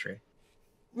bad at history?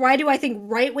 Why do I think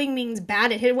right wing means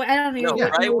bad at history? I don't even know.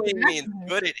 Right wing means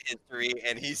good at history,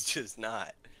 and he's just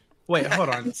not. Wait, hold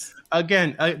on.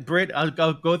 Again, Britt, I'll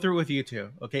go through with you two.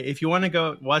 Okay, if you want to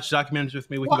go watch documentaries with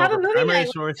me, we can go over primary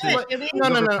sources.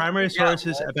 Primary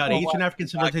sources about ancient African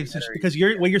civilizations, because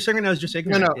what you're saying right now is just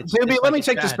ignorant. No, let me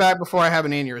take this back before I have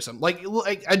an aneurysm.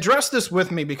 Like, address this with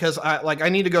me, because I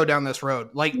need to go down this road.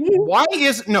 Like, why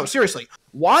is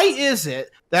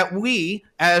it that we,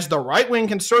 as the right wing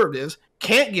conservatives,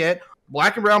 can't get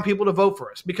black and brown people to vote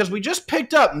for us? Because we just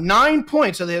picked up 9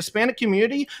 points of the Hispanic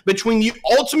community between the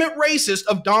ultimate racist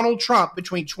of Donald Trump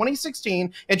between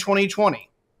 2016 and 2020.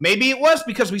 Maybe it was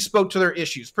because we spoke to their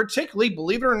issues, particularly,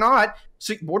 believe it or not,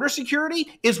 border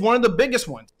security is one of the biggest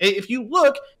ones. If you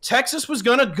look, Texas was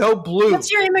going to go blue.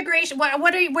 What's your immigration?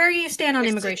 Where do you stand on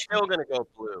immigration? It's still going to go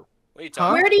blue. What are you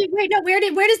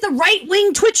talking Where does the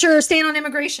right-wing Twitcher stand on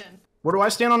immigration? Where do I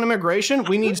stand on immigration?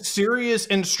 We need serious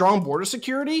and strong border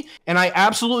security, and I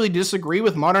absolutely disagree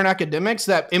with modern academics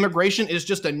that immigration is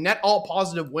just a net all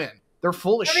positive win. They're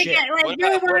full of shit. We're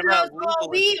good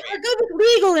with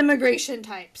legal immigration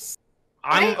types.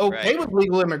 I'm okay with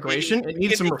legal immigration. It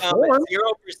needs some reform. 0%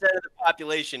 of the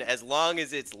population as long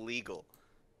as it's legal.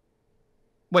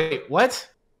 Wait, what?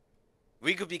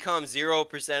 We could become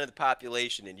 0% of the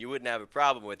population, and you wouldn't have a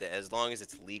problem with it as long as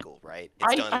it's legal, right?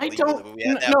 It's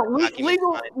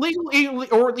legal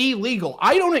or illegal.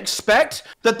 I don't expect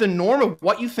that the norm of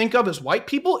what you think of as white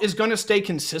people is going to stay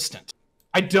consistent.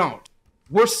 I don't.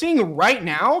 We're seeing right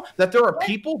now that there are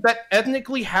people that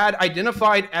ethnically had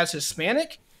identified as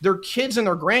Hispanic, their kids and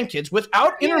their grandkids,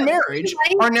 without intermarriage,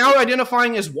 are now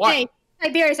identifying as white. Hey,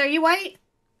 Tiberius, are you white?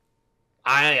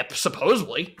 I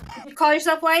supposedly. You call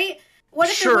yourself white? What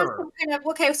if there was some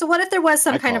kind of so what if there was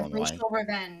some kind of racial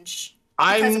revenge?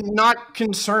 I'm not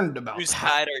concerned about whose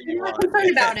side are you on?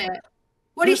 Concerned about it.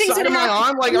 What do you think is going to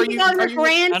happen? Like, are you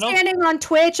grandstanding on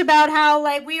Twitch about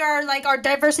how we are our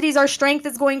diversity is our strength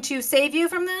is going to save you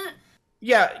from that?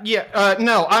 Yeah.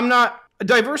 No, I'm not.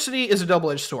 Diversity is a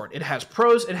double-edged sword. It has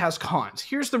pros, it has cons.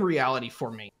 Here's the reality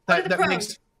for me. What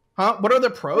are the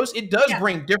pros? It does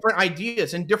bring different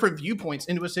ideas and different viewpoints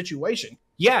into a situation.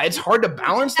 Yeah, it's hard to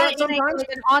balance that sometimes.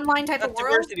 An online type of world.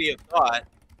 Diversity of thought.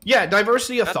 Yeah,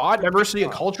 diversity of thought, diversity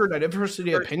of culture,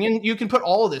 diversity of opinion. You can put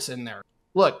all of this in there.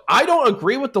 Look, I don't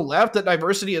agree with the left that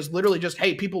diversity is literally just,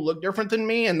 hey, people look different than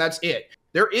me, and that's it.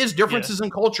 There is differences in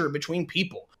culture between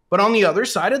people. But on the other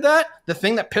side of that, the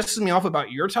thing that pisses me off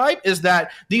about your type is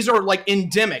that these are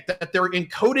endemic, that they're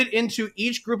encoded into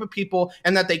each group of people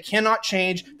and that they cannot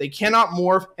change, they cannot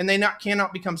morph, and they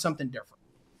cannot become something different.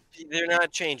 They're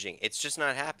not changing. It's just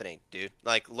not happening, dude.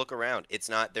 Look around.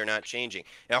 They're not changing.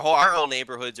 Our whole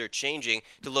neighborhoods are changing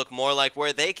to look more like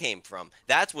where they came from.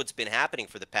 That's what's been happening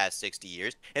for the past 60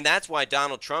 years. And that's why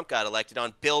Donald Trump got elected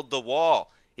on Build the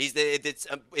Wall.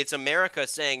 It's America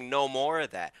saying no more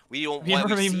of that. We don't want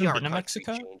to see our country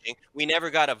changing. We never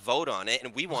got a vote on it,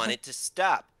 and we want it to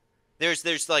stop. There's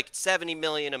 70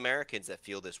 million Americans that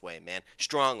feel this way, man,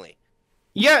 strongly.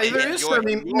 Yeah, there is. I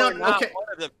mean, okay.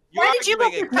 Why did you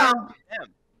vote for Trump?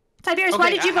 Tiberius, why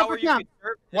did you vote for Trump?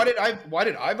 Why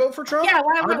did I vote for Trump? Yeah,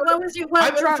 what was your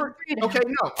Trump?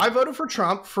 I voted for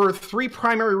Trump for 3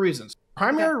 primary reasons.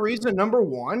 Primary reason number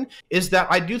 1 is that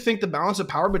I do think the balance of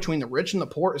power between the rich and the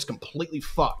poor is completely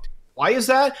fucked. Why is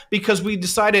that? Because we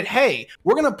decided, hey,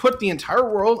 we're going to put the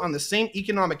entire world on the same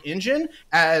economic engine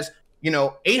as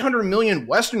 800 million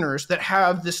Westerners that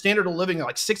have the standard of living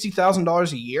like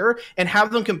 $60,000 a year and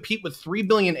have them compete with 3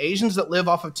 billion Asians that live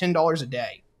off of $10 a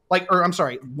day.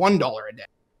 $1 a day.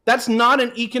 That's not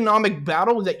an economic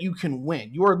battle that you can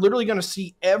win. You are literally going to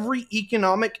see every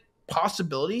economic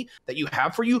possibility that you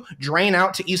have for you drain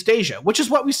out to East Asia, which is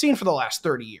what we've seen for the last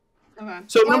 30 years. Okay.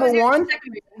 So number 1,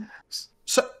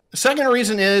 second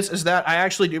reason is that I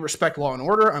actually do respect law and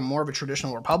order. I'm more of a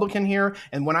traditional Republican here,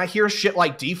 and when I hear shit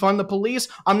like defund the police,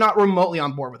 I'm not remotely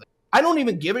on board with it. I don't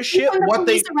even give a shit what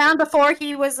they around before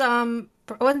he was didn't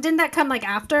that come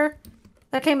after?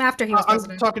 That came after he was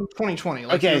president. I'm talking 2020.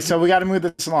 Okay, so we got to move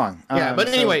this along. Yeah, but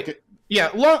anyway,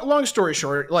 long story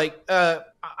short,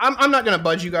 I'm not going to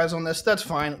budge you guys on this. That's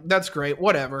fine. That's great.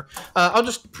 Whatever. I'll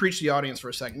just preach to the audience for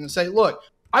a second and say, look,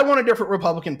 I want a different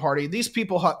Republican Party. These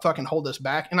people fucking hold us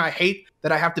back, and I hate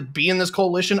that I have to be in this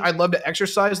coalition. I'd love to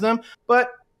exercise them,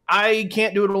 but I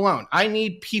can't do it alone. I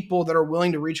need people that are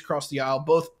willing to reach across the aisle,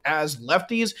 both as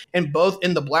lefties and both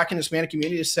in the Black and Hispanic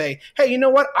community, to say, hey, you know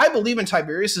what? I believe in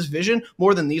Tiberius's vision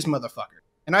more than these motherfuckers.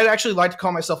 And I'd actually like to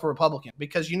call myself a Republican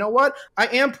because you know what? I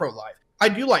am pro-life. I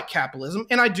do like capitalism,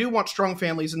 and I do want strong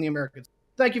families in the Americas.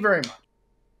 Thank you very much.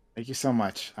 Thank you so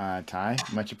much, Ty.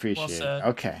 Much appreciated. Well,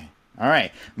 okay. All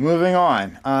right. Moving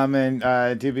on.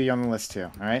 And do be on the list too.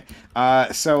 All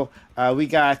right. So we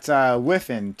got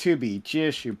Whiffin, Tubi,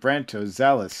 Giashu, Brento,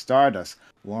 Zealous, Stardust.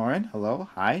 Lauren, hello.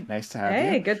 Hi. Nice to have you.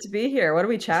 Hey, good to be here. What are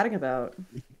we chatting about?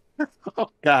 Oh,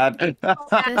 God.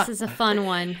 This is a fun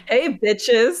one. Hey,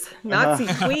 bitches. Nazi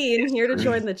Queen here to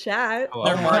join the chat.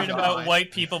 They're worried about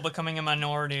white people becoming a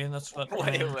minority. That's what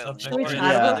Should we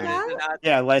chat about that?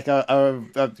 Yeah, like the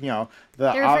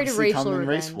obviously coming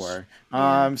race war.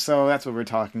 So that's what we're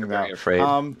talking about.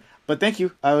 But thank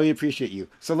you. I really appreciate you.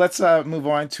 So let's move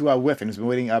on to Whiffin, who's been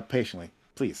waiting patiently.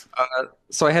 Please.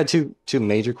 So I had two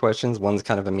major questions. One's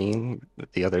kind of a meme.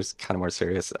 The other's kind of more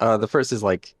serious. The first is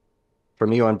for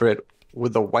Miyo and Britt,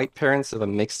 would the white parents of a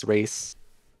mixed race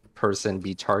person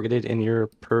be targeted in your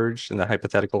purge, in the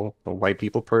hypothetical white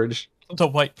people purge? The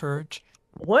white purge.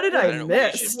 What did I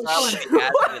miss? A lot.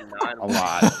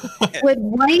 Would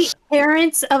white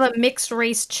parents of a mixed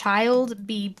race child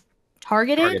be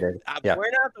targeted? Yeah. We're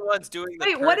not the ones doing the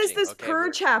Wait, what is purging, this okay?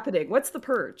 purge happening? What's the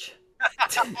purge?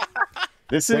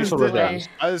 This is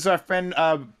our friend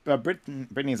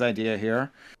Brittany's idea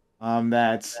here.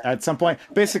 That at some point,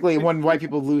 basically, when white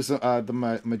people lose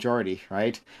the majority,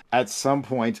 right? At some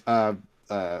point,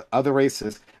 other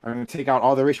races are going to take out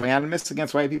all the racial animus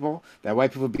against white people. That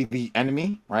white people be the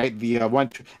enemy, right? The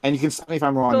one, and you can stop me if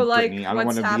I'm wrong, So, like, Brittany. I don't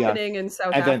what's want to be happening in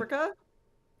South Africa?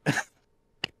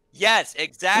 Yes,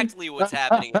 exactly what's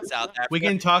happening in South Africa. We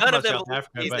can talk None about of them South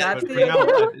Africa, believe but that. for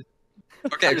now,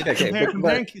 Okay.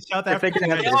 comparing South If they Africa,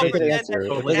 could answer,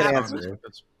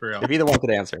 if either one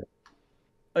could answer.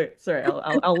 Okay, sorry,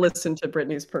 I'll listen to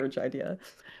Brittany's purge idea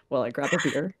while I grab a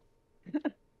beer.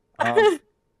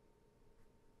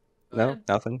 No,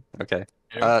 nothing. Okay.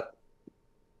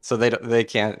 So they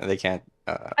can't.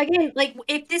 Again, like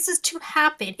if this is to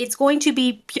happen, it's going to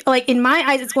be like in my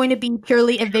eyes, it's going to be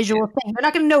purely a visual thing. They're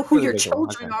not going to know who your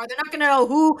children are. They're not going to know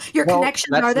who your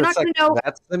connections are. They're not going to know.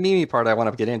 That's the Mimi part I want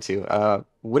to get into.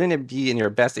 Wouldn't it be in your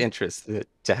best interest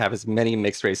to have as many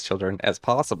mixed race children as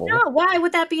possible? No, why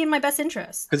would that be in my best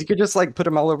interest? Because you could just like put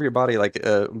them all over your body, like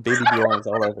baby Bjorns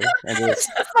all over, and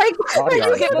just like body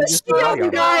armor.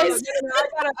 You guys,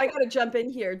 I gotta jump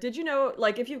in here. Did you know,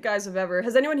 like, if you guys have ever,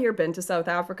 has anyone here been to South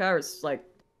Africa or like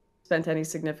spent any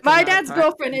significant? My amount of dad's time?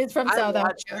 girlfriend is from South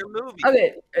Africa.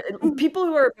 Okay, people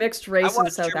who are mixed race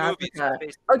in South Africa.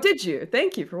 Oh, did you?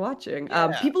 Thank you for watching.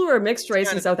 People who are mixed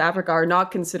race in South Africa are not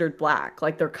considered black,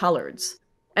 like they're coloreds.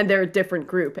 And they're a different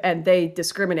group, and they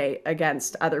discriminate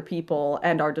against other people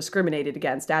and are discriminated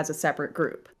against as a separate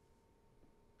group.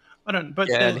 But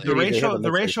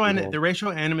the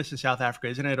racial animus in South Africa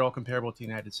isn't at all comparable to the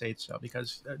United States, though,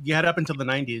 because you had up until the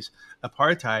 90s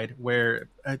apartheid, where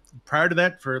prior to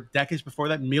that, for decades before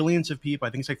that, millions of people,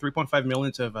 I think it's like 3.5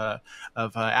 million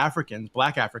of Africans,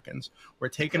 black Africans, were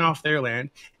taken off their land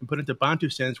and put into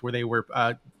Bantustans, where they were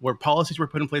where policies were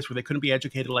put in place where they couldn't be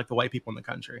educated like the white people in the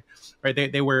country, right?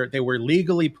 They were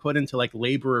legally put into like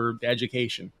labor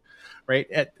education. Right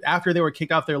after they were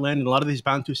kicked off their land, and a lot of these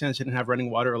Bantustans didn't have running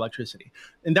water or electricity,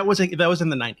 and that was in the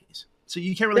 90s. So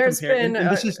you can't really compare. And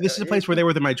this is a place where they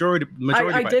were the majority.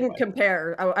 I didn't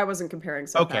compare. I wasn't comparing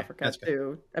South Africa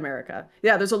to America.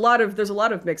 Yeah, there's a lot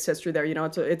of mixed history there. You know,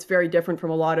 it's very different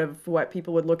from a lot of what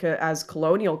people would look at as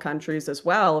colonial countries as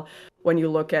well. When you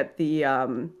look at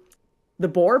the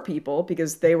Boer people,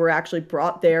 because they were actually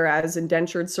brought there as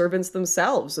indentured servants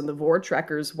themselves, and the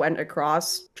Voortrekkers went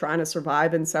across trying to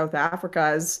survive in South Africa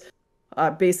as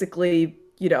basically,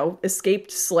 you know,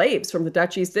 escaped slaves from the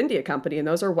Dutch East India Company, and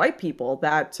those are white people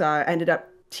that ended up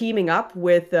teaming up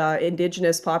with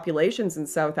indigenous populations in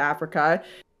South Africa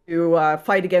to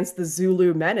fight against the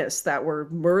Zulu menace that were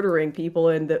murdering people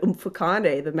in the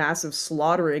Umfukane, the massive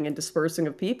slaughtering and dispersing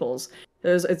of peoples.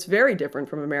 It's very different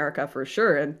from America for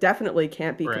sure, and definitely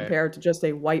can't be compared to just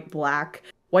a white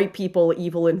people,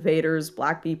 evil invaders,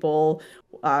 black people,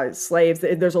 slaves.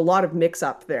 There's a lot of mix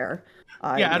up there.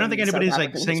 I don't think anybody's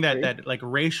like saying that like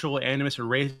racial animus or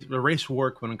race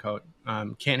war, quote unquote,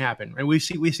 can't happen. And we've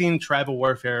seen tribal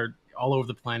warfare all over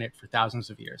the planet for thousands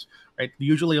of years, right?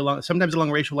 Usually sometimes along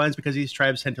racial lines, because these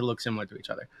tribes tend to look similar to each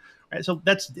other, right? So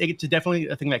it's definitely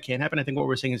a thing that can happen. I think what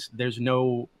we're saying is there's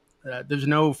no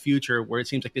future where it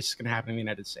seems like this is going to happen in the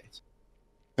United States.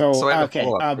 So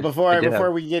okay,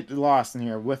 before we get lost in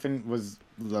here, Whiffen was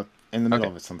in the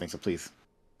middle of something, so please.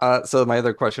 So my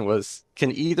other question was,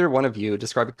 can either one of you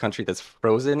describe a country that's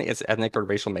frozen its ethnic or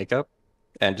racial makeup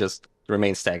and just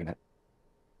remain stagnant?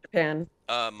 Japan.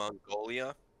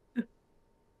 Mongolia.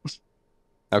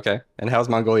 Okay, and how's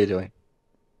Mongolia doing?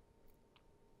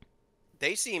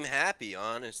 They seem happy,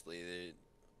 honestly.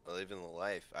 They're living the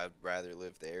life. I'd rather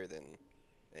live there than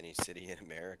any city in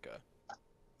America.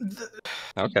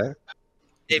 Okay.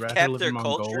 They've kept their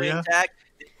culture intact.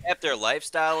 They've kept their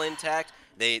lifestyle intact.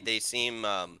 They seem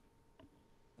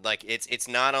like it's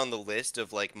not on the list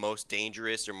of like most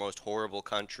dangerous or most horrible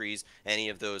countries, any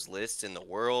of those lists in the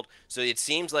world. So it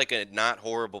seems like a not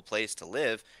horrible place to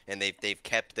live, and they've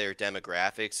kept their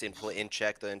demographics in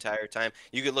check the entire time.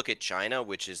 You could look at China,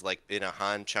 which is like in a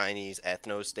Han Chinese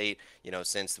ethno state, you know,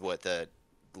 since the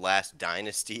last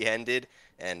dynasty ended,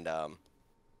 and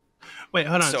wait,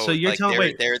 hold on. So you're telling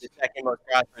me they're the second most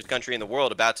prosperous country in the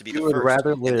world, about to be the first. Would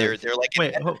rather live. They're like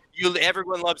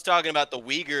everyone loves talking about the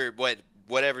Uyghur,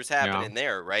 whatever's happening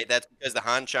there, right? That's because the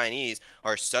Han Chinese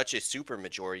are such a super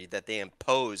majority that they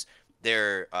impose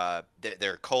their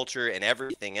culture and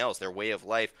everything else, their way of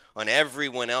life on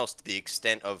everyone else to the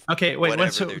extent of okay. Wait,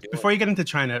 whatever so they're doing. before you get into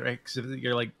China, right? Because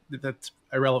you're like that's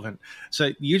irrelevant.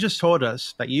 So you just told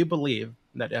us that you believe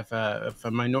that if a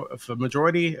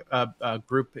majority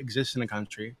group exists in a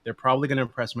country, they're probably going to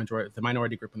oppress the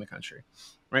minority group in the country,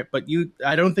 right? But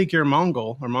I don't think you're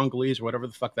Mongol or Mongolese or whatever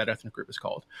the fuck that ethnic group is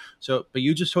called. So, but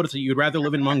you just told us that you'd rather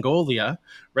live in Mongolia,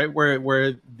 right, where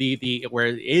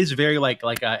it is very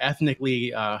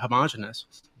ethnically homogenous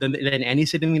than any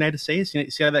city in the United States. You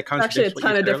see how that contradicts actually a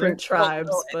ton of different tribes,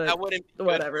 but that wouldn't be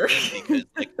whatever. Because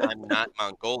I'm not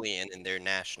Mongolian and they're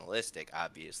nationalistic.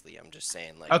 Obviously, I'm just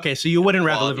saying okay, so you wouldn't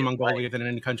rather live in Mongolia than in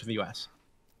any country in the U.S.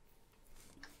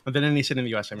 Or than any city in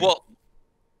the U.S. I mean.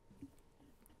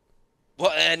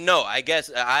 Well, no, I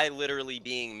guess I literally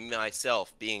being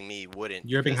myself, being me, wouldn't.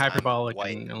 You're being hyperbolic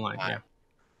and like, yeah.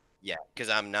 Yeah, because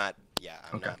I'm not. Yeah,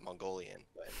 I'm not Mongolian.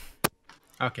 But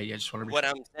okay, yeah, just want to. What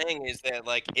I'm saying is that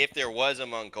like, if there was a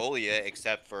Mongolia,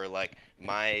 except for like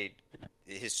my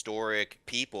historic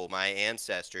people, my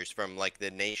ancestors from like the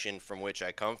nation from which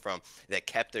I come from, that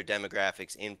kept their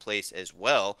demographics in place as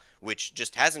well, which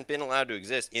just hasn't been allowed to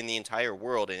exist in the entire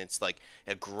world, and it's like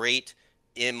a great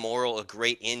immoral, a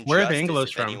great injustice. Where are the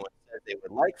Anglos from? Anyone says they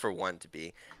would like for one to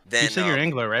be. Then you say you're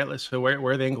Anglo, right? So where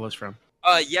are the Anglos from?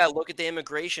 Yeah, look at the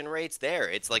immigration rates there.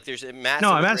 It's like there's a massive.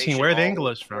 No, I'm asking where are the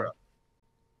Anglos from?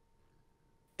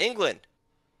 England.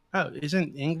 Oh,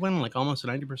 isn't England like almost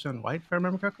 90% white, if I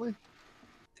remember correctly?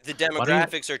 The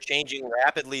demographics are changing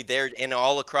rapidly there and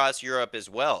all across Europe as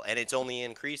well, and it's only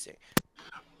increasing.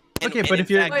 Okay, but if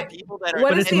you're,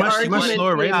 what is the much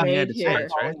slower rate in the United here?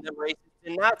 States, right? Them racists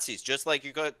and Nazis, just like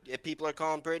people are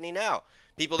calling Brittany now.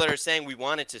 People that are saying we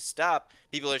want it to stop,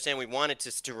 people are saying we want it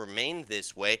to remain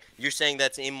this way. You're saying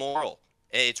that's immoral.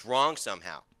 It's wrong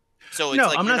somehow. So it's no,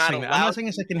 like I'm not saying that. I'm not saying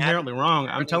it's like inherently wrong.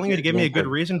 I'm telling you to give me a good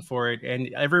reason for it, and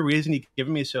every reason you've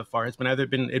given me so far has been either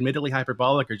been admittedly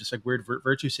hyperbolic or just like weird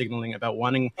virtue signaling about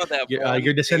wanting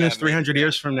your descendants 300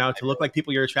 years from now to look like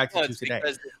people you're attracted to today.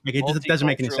 Like it just doesn't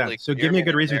make any sense. So give me a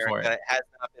good reason for it. It has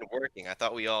not been working. I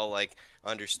thought we all like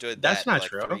understood that. That's not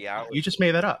true. You just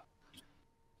made that up.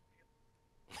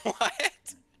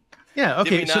 What? Yeah.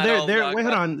 Okay. So they're wait,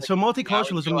 hold on. So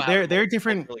multiculturalism, they're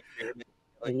different.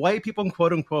 White people,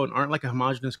 quote unquote, aren't like a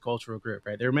homogenous cultural group,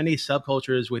 right? There are many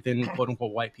subcultures within quote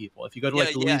unquote white people. If you go to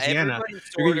like Louisiana,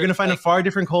 you're going to find a far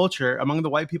different culture among the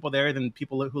white people there than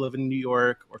people who live in New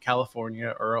York or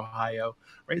California or Ohio,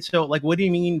 right? So, like, what do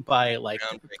you mean by like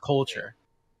culture?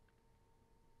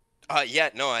 Yeah,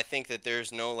 no, I think that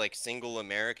there's no like single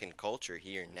American culture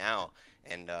here now.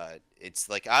 And it's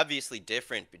like obviously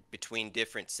different between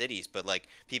different cities, but like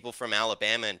people from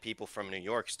Alabama and people from New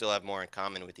York still have more in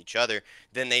common with each other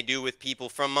than they do with people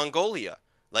from Mongolia.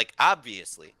 Like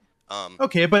obviously.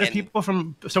 Okay, but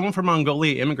if someone from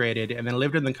Mongolia immigrated and then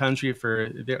lived in the country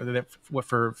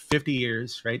for 50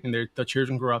 years, right, and their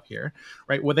children grew up here,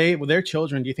 right? Will their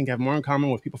children, do you think, have more in common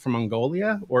with people from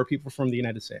Mongolia or people from the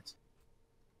United States?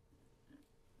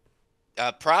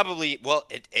 Probably, well,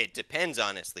 it depends,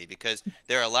 honestly, because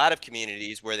there are a lot of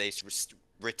communities where they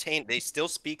still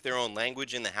speak their own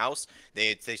language in the house.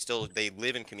 They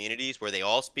live in communities where they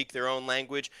all speak their own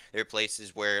language. There are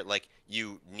places where like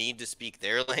you need to speak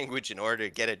their language in order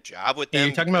to get a job with them.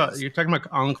 You're talking about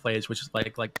enclaves, which is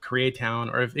like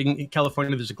Koreatown, or if in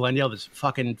California there's a Glendale that's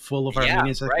fucking full of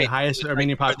Armenians, like the highest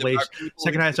Armenian population,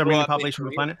 second highest Armenian population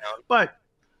on the planet.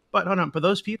 But hold on, but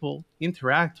those people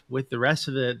interact with the rest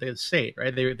of the state,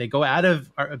 right? They go out of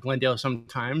Glendale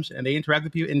sometimes, and they interact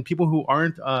with people, and people who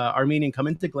aren't Armenian come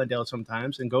into Glendale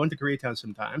sometimes and go into Koreatown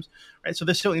sometimes, right? So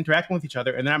they're still interacting with each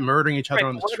other, and they're not murdering each other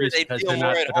on the streets because they're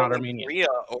not Armenian.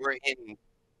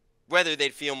 Whether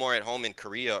they'd feel more at home in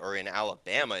Korea or in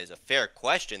Alabama is a fair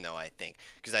question, though. I think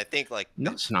because I think like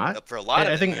no, it's not. For a lot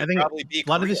of I think a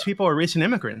lot of these people are recent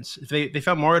immigrants. If they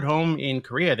felt more at home in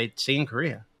Korea, they'd stay in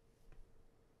Korea.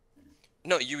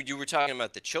 No, you were talking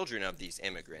about the children of these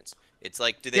immigrants. It's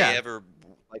like, do they ever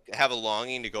like have a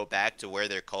longing to go back to where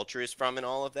their culture is from and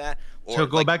all of that? Or so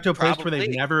go like, back to a place where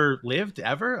they've never lived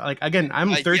ever? Like again,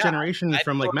 I'm third generation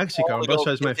from like Mexico on both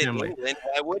sides of my family. England,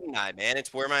 why wouldn't I, man?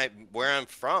 It's where I'm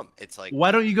from. It's like,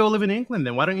 why don't you go live in England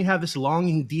then? Why don't you have this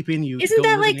longing deep in you? Isn't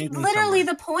that like literally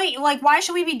the point? Like, why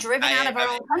should we be driven out of our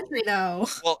own country though?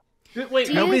 Well,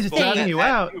 wait, nobody's driving you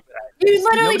out. You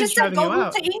literally just said go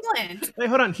move to England. Wait,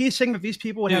 hold on. He's saying that these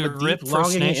people would have a deep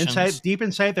longing deep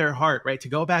inside their heart, right, to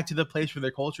go back to the place where their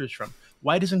culture is from.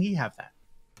 Why doesn't he have that?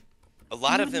 A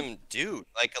lot of them do.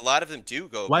 Like a lot of them do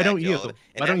go. Why don't you?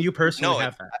 Why don't you personally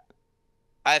have that?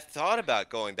 I've thought about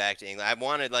going back to England. I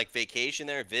wanted like vacation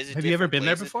there, visit. Have you ever been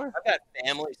places. there before? I've got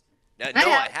families. No,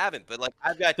 I haven't. But like,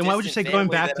 I've got. Then why would you say going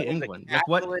back to owns a England? Like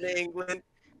what? castle in England.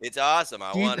 It's awesome.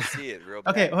 I want to see it real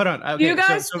bad. Okay, hold on. Okay, Do you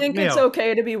guys think it's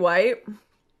okay to be white?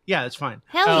 Yeah, it's fine.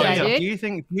 Hell yeah, dude. Do you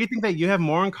think that you have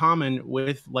more in common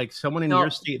with like someone in your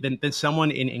state than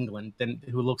someone in England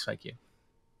who looks like you?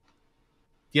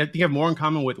 Do you think you have more in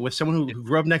common with someone who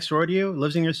grew up next door to you,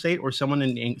 lives in your state, or someone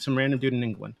in some random dude in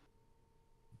England?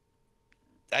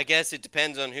 I guess it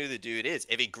depends on who the dude is.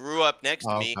 If he grew up next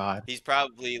to me, he's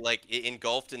probably like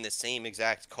engulfed in the same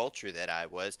exact culture that I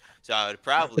was. So I would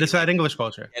probably. But it's not English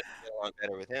culture. Get along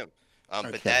better with him.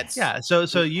 But that's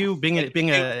So you being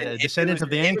a descendant of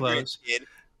the Anglos,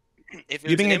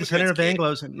 you being a descendant of the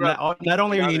Anglos, not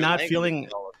only are you not feeling.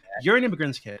 You're an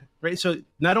immigrant's kid, right? So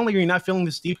not only are you not feeling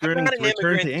this deep yearning to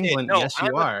return to England, yes,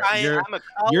 you are. You're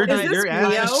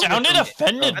sounded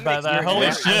offended by that.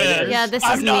 Holy shit! Yeah, this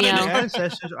is Mio. Your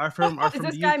ancestors are from Is the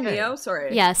this guy UK. Mio?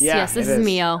 Sorry. Yes, this is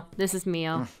Mio. This is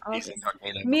Mio.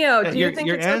 Mio, do you think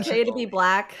it's okay to be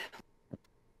black?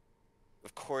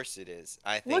 Of course it is.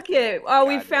 I think. Look at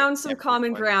we found some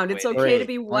common ground. It's okay to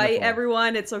be white,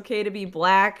 everyone. It's okay to be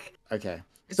black. Okay.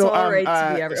 It's all right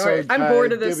to be everyone. I'm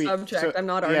bored of this subject. I'm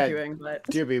not arguing, but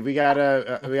Doobie, we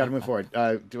gotta move forward.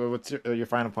 What's your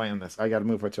final point on this? I gotta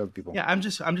move forward to other people. Yeah, I'm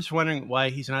just wondering why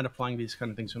he's not applying these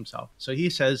kind of things to himself. So he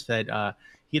says that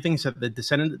he thinks that the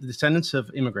descendants of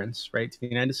immigrants, right, to the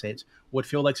United States, would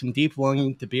feel like some deep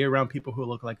longing to be around people who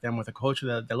look like them with a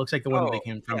culture that looks like the one that they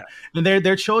came from. And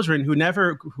they're children who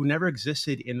never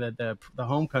existed in the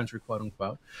home country, quote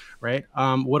unquote, right?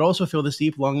 Would also feel this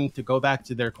deep longing to go back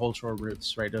to their cultural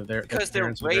roots, right, of their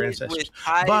parents, of their ancestors.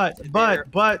 But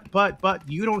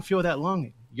you don't feel that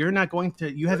longing. You're not going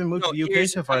to. You haven't moved to the UK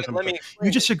so far.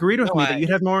 You just agreed with me that you'd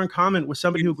have more in common with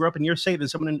somebody who grew up in your state than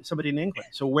somebody in England.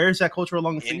 So where's that cultural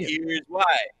longing for you?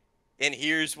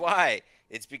 Here's why.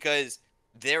 It's because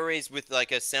they're raised with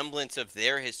like a semblance of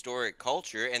their historic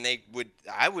culture, and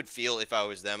I would feel if I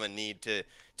was them a need to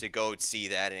go see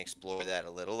that and explore that a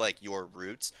little, like your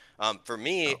roots. For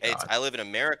me, I live in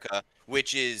America,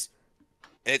 which is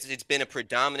it's been a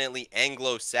predominantly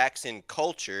Anglo-Saxon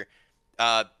culture.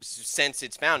 Since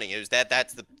its founding,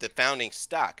 that's the founding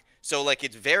stock. So like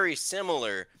it's very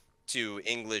similar to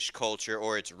English culture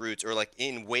or its roots, or like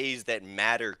in ways that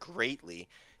matter greatly.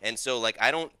 And so like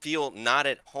I don't feel not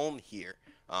at home here,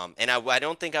 and I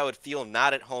don't think I would feel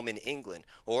not at home in England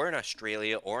or in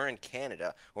Australia or in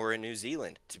Canada or in New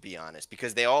Zealand, to be honest,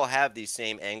 because they all have these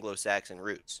same Anglo-Saxon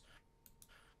roots.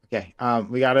 Okay,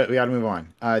 we gotta move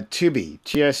on. Tubi,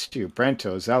 GS2,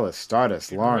 Brento, Zealous,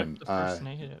 Stardust, Lauren,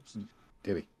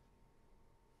 Dibby.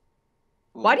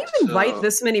 Why do you invite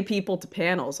this many people to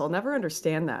panels? I'll never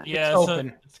understand that. Yeah,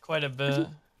 it's quite a bit.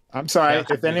 I'm sorry.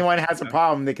 If anyone has a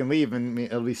problem, they can leave and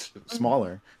it'll be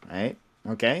smaller, right?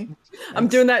 Okay. I'm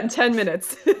doing that in 10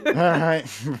 minutes. All right.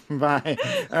 Bye.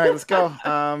 All right, let's go.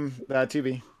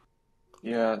 Tubi.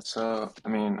 Yeah, so, I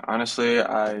mean, honestly,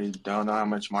 I don't know how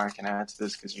much more I can add to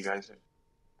this because you guys have,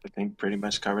 I think, pretty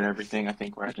much covered everything. I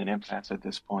think we're at an impasse at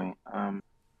this point.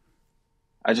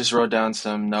 I just wrote down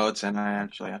some notes, and I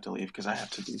actually have to leave because I have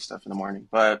to do stuff in the morning.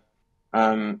 But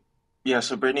yeah,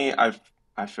 so Brittany,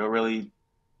 I feel really.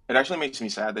 It actually makes me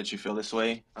sad that you feel this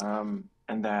way, and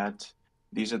that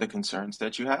these are the concerns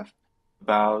that you have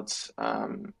about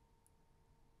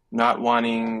not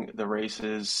wanting the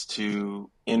races to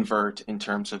invert in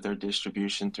terms of their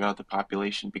distribution throughout the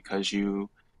population because you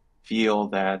feel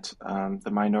that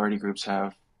the minority groups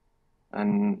have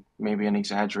and maybe an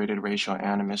exaggerated racial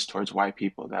animus towards white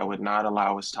people that would not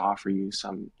allow us to offer you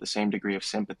the same degree of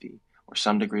sympathy or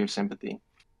some degree of sympathy.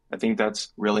 I think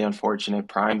that's really unfortunate.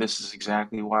 Prime, this is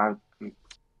exactly why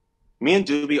me and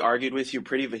Doobie argued with you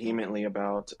pretty vehemently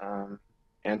about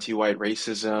anti-white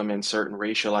racism and certain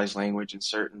racialized language and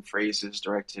certain phrases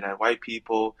directed at white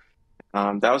people.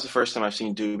 That was the first time I've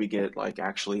seen Doobie get like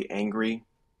actually angry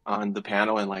on the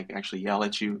panel and like actually yell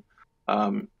at you.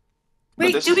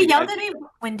 Wait, Doobie yelled at me?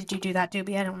 When did you do that,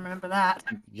 Doobie? I don't remember that.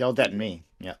 Yelled at me.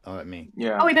 Yeah, at me.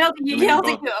 Yeah. Oh, you yelled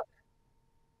at you.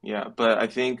 Yeah, but I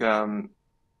think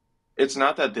it's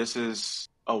not that this is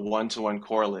a one-to-one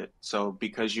correlate. So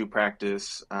because you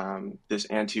practice this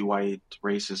anti-white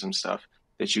racism stuff,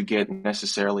 that you get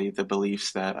necessarily the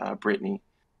beliefs that Brittany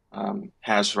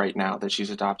has right now, that she's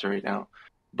adopted right now.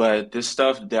 But this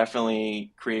stuff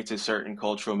definitely creates a certain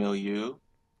cultural milieu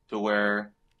to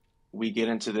where we get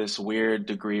into this weird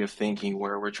degree of thinking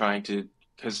where we're trying to,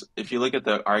 because if you look at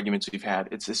the arguments we've had,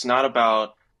 it's not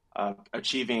about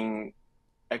achieving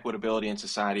equitability in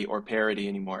society or parity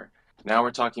anymore. Now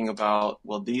we're talking about,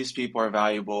 well, these people are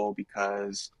valuable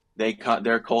because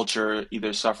their culture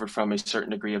either suffered from a certain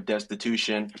degree of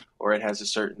destitution, or it has a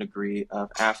certain degree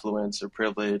of affluence or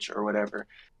privilege or whatever.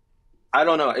 I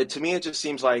don't know. To me, it just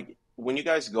seems like when you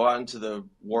guys go out into the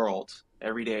world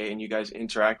every day and you guys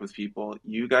interact with people,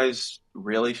 you guys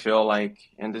really feel like,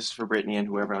 and this is for Brittany and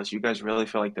whoever else, you guys really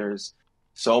feel like there's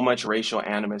so much racial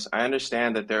animus. I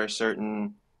understand that there's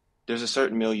a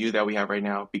certain milieu that we have right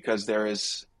now because there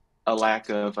is a lack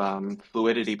of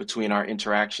fluidity between our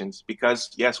interactions.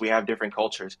 Because yes, we have different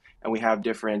cultures and we have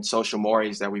different social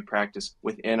mores that we practice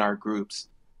within our groups.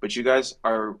 But you guys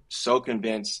are so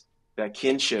convinced that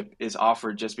kinship is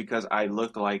offered just because I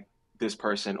look like this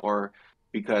person or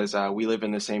because we live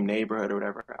in the same neighborhood or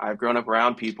whatever. I've grown up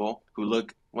around people who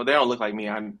look, well, they don't look like me.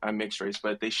 I'm mixed race,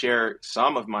 but they share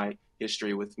some of my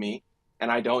history with me,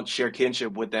 and I don't share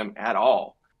kinship with them at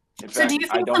all. In so fact, do you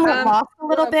feel I don't somewhat lost a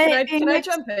little bit? Can I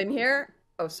jump in here?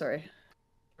 Oh, sorry.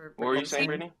 What were you saying,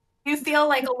 Brittany? Do you feel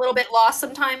like a little bit lost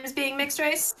sometimes being mixed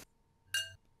race?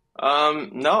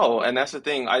 No, and that's the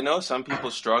thing. I know some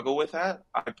people struggle with that.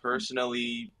 I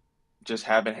personally just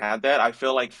haven't had that. I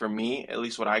feel like for me, at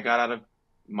least what I got out of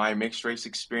my mixed race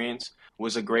experience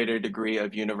was a greater degree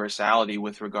of universality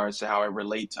with regards to how I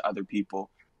relate to other people.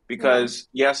 Because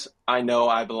yes, I know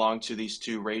I belong to these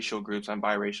two racial groups. I'm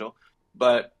biracial,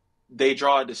 but they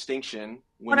draw a distinction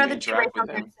when you interact with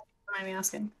them. What am I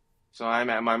asking? So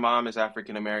my mom is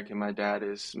African American, my dad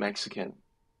is Mexican.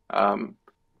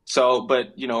 So,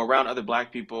 but you know, around other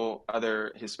Black people,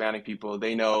 other Hispanic people,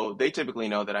 they typically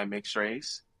know that I'm mixed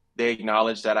race. They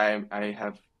acknowledge that I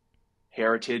have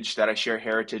heritage, that I share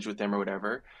heritage with them or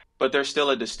whatever. But there's still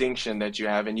a distinction that you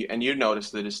have, and you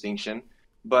notice the distinction.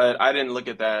 But I didn't look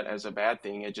at that as a bad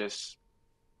thing. It's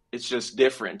just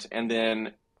different. And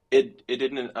then it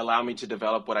didn't allow me to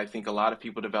develop what I think a lot of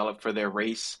people develop for their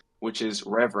race, which is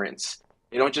reverence.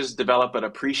 They don't just develop an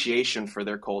appreciation for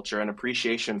their culture, an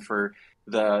appreciation for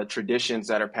the traditions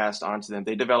that are passed on to them.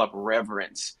 They develop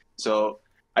reverence. So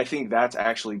I think that's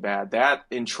actually bad. That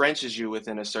entrenches you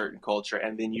within a certain culture,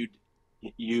 and then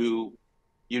you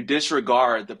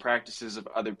disregard the practices of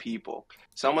other people.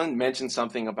 Someone mentioned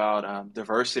something about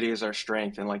diversity is our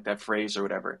strength, and like that phrase or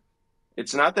whatever.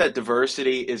 It's not that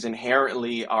diversity is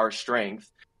inherently our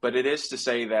strength, but it is to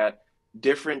say that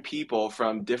different people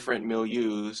from different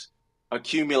milieus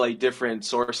accumulate different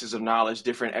sources of knowledge,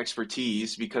 different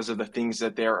expertise because of the things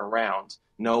that they're around.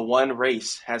 No one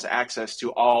race has access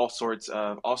to all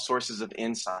sources of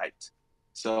insight.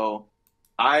 So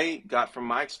I got from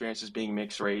my experiences being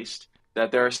mixed raced that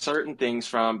there are certain things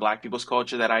from Black people's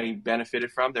culture that I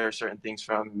benefited from. There are certain things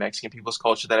from Mexican people's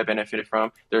culture that I benefited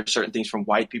from. There are certain things from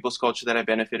white people's culture that I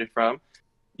benefited from.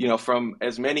 You know, from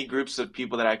as many groups of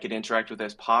people that I could interact with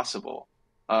as possible.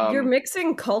 You're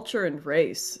mixing culture and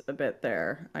race a bit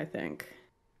there, I think.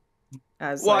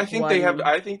 Well, like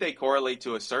I think they correlate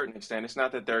to a certain extent. It's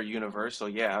not that they're universal,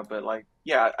 yeah, but like,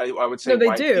 yeah, I would say no,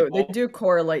 they do. They do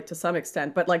correlate to some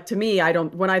extent, but like to me, I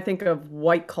don't. When I think of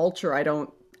white culture,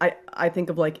 I think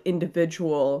of like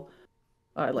individual,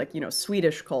 like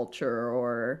Swedish culture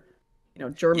or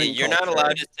German. You're culture. not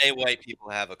allowed to say white people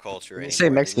have a culture anymore. You say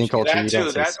Mexican culture, that you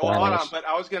too. don't say Hold on, Spanish. but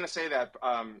I was gonna say that.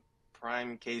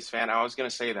 Primecayes fan, I was gonna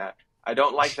say that. I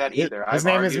don't like that either. His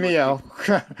name is Miyo.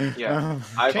 Yeah,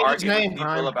 I've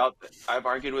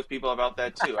argued with people about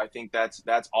that too. I think that's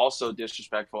also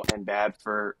disrespectful and bad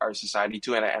for our society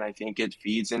too, and I think it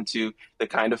feeds into the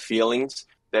kind of feelings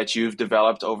that you've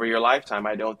developed over your lifetime.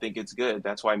 I don't think it's good.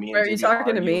 That's why me and Are you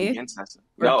talking to me?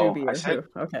 No, I said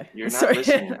okay. You're not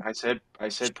listening. I said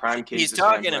Primecayes. He's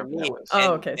talking to me.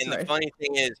 Oh, okay. And sorry. the funny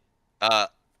thing is,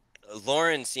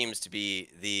 Lauren seems to be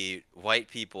the white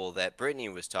people that Brittany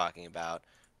was talking about,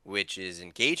 which is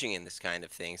engaging in this kind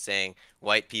of thing, saying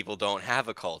white people don't have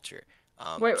a culture.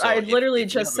 Wait, so I literally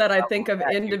just said I think of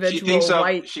individual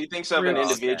white. She thinks of an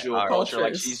individual culture.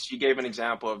 Like she gave an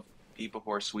example of people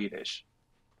who are Swedish.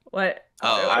 What?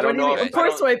 I don't know. Of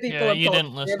course, white people have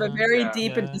culture. They have a very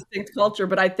deep and distinct culture,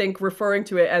 but I think referring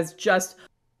to it as just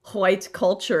white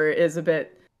culture is a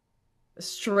bit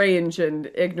strange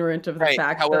and ignorant of the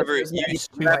fact However, that it's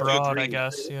too broad, I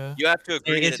guess. Yeah, you have to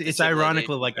agree. It's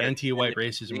ironically like anti-white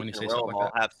racism when you say stuff like that.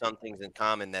 All have some things in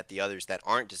common that the others that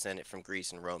aren't descended from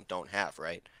Greece and Rome don't have,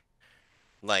 right?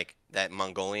 Like that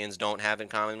Mongolians don't have in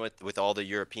common with all the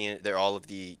European. They're all of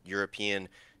the European,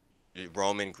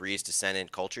 Roman, Greece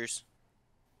descendant cultures.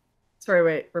 Sorry,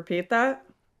 wait. Repeat that.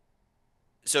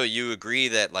 So you agree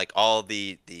that like all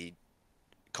the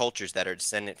cultures that are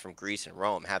descendant from Greece and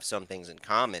Rome have some things in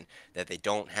common that they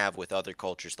don't have with other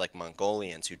cultures like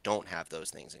Mongolians who don't have those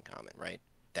things in common, right?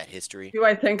 that history. Do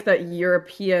I think that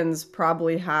Europeans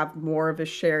probably have more of a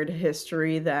shared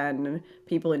history than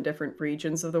people in different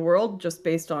regions of the world, just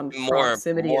based on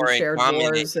proximity and shared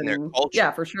wars and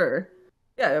yeah, for sure.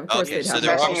 Yeah, of course they'd have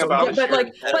more culture.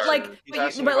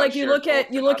 But you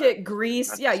look at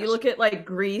Greece. Yeah, you look at like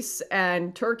Greece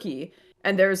and Turkey,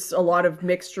 and there's a lot of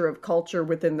mixture of culture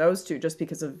within those two, just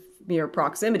because of mere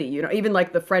proximity. You know, even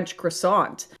like the French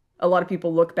croissant. A lot of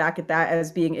people look back at that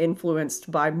as being influenced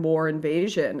by Moor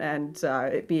invasion and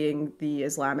it being the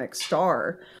Islamic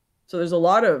star. So there's a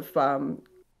lot of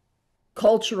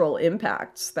cultural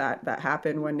impacts that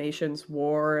happen when nations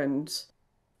war and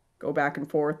go back and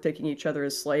forth, taking each other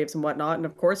as slaves and whatnot. And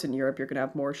of course, in Europe, you're going to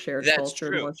have more shared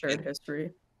culture and more shared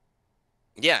history.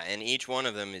 Yeah, and each one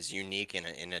of them is unique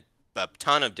in a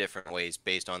ton of different ways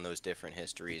based on those different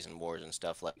histories and wars and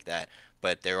stuff like that.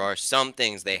 But there are some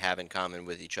things they have in common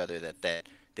with each other that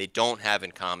they don't have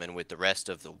in common with the rest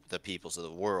of the peoples of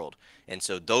the world. And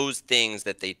so those things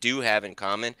that they do have in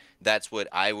common, that's what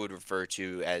I would refer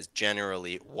to as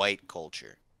generally white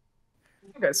culture.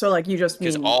 Okay, so like you just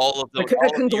mean all of a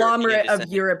conglomerate of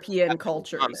European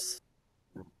cultures.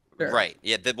 Sure. Right.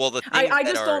 Yeah. I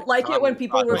just don't like it when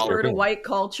people refer to white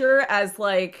culture as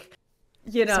like,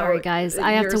 you know. Sorry guys,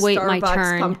 I have to wait my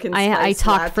turn. I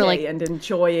talked for like and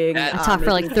enjoying. I talked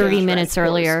for like 30 minutes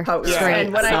earlier. Straight.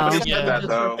 And when I just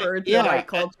referred to white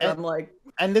culture, I'm like.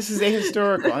 And this is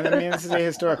ahistorical. I mean, this is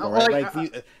ahistorical, right?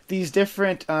 Like these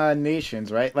different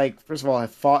nations, right? Like, first of all,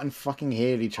 have fought and fucking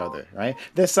hated each other, right?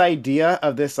 This idea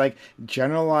of this like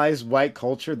generalized white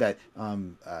culture that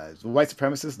white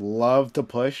supremacists love to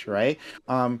push, right?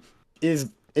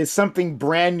 Is something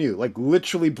brand new, like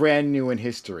literally brand new in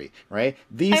history, right?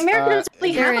 These there is.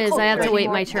 I have to wait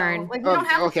my turn. Like,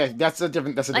 okay, that's a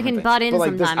different. I can butt in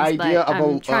sometimes, but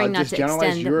I'm trying not to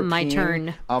extend my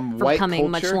turn for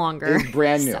coming much longer. Is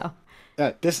brand new. So.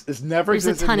 This is never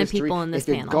existed. There's a ton of people in this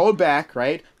panel. If you go back,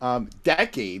 right,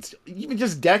 decades, even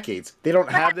just decades, they don't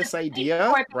have this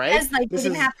idea, right? Like, they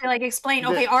didn't have to like explain.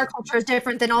 Okay, our culture is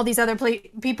different than all these other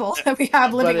people that we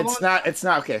have living. But it's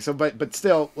not okay. So, but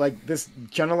still, like this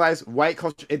generalized white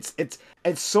culture, it's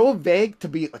so vague to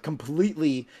be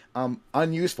completely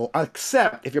unuseful,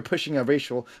 except if you're pushing a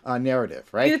racial narrative,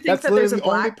 right? Do you think that there's a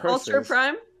black culture,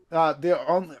 Prime?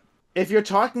 If you're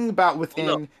talking about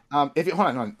within, hold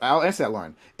on, I'll answer that,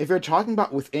 Lauren. If you're talking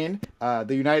about within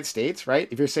the United States, right?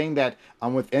 If you're saying that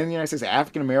within the United States,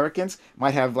 African Americans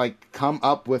might have like come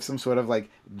up with some sort of like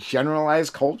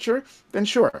generalized culture, then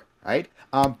sure, right?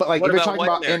 But like if you're talking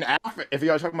about if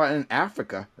you're talking about in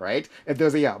Africa, right? If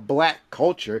there's a black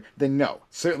culture, then no,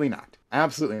 certainly not,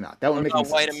 absolutely not. That would make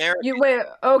white sense. America.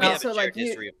 So like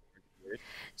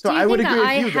So do you I would think agree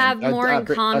I with you, have more in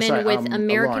common with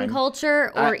American Lauren,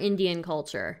 culture or Indian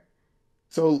culture?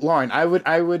 So Lauren, I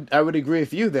would agree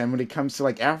with you then when it comes to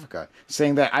like Africa,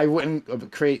 saying that I wouldn't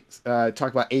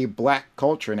talk about a black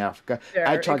culture in Africa.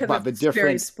 I'd talk about the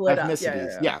different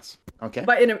ethnicities. Yes. Okay.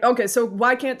 But so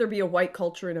why can't there be a white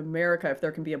culture in America if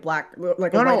there can be a black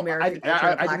white American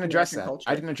culture? I didn't address that.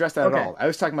 I didn't address that at all. I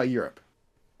was talking about Europe.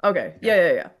 Okay.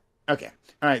 Yeah. Okay.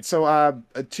 All right. So,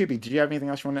 Tubi, did you have anything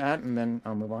else you want to add, and then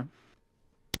I'll move on?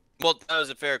 Well, that was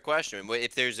a fair question.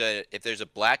 If there's a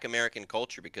Black American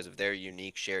culture because of their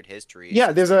unique shared history.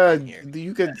 Yeah,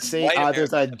 you could say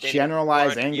there's a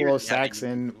generalized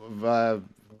Anglo-Saxon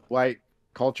white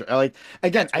culture. Like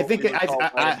again, I think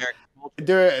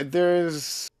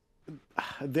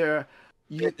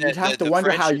You'd have to wonder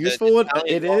how useful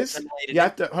it is. You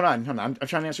have to hold on. I'm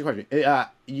trying to answer your question.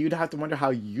 You'd have to wonder how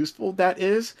useful that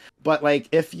is. But like,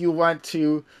 if you want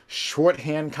to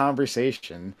shorthand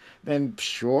conversation, then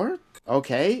sure,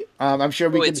 okay. I'm sure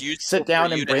we could sit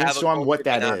down and brainstorm what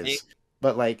that is.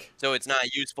 But like, so it's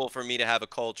not useful for me to have a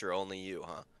culture. Only you,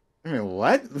 huh? I mean,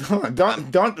 what?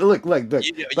 Don't look,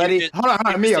 buddy. Hold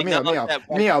on,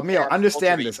 Miyo,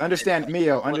 understand this.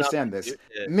 Miyo, understand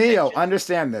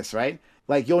this, right?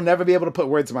 Like, you'll never be able to put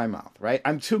words in my mouth, right?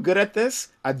 I'm too good at this.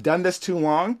 I've done this too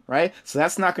long, right? So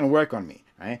that's not going to work on me,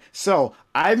 right? So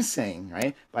I'm saying,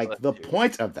 right, like the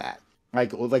point of that,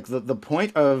 like the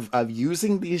point of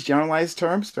using these generalized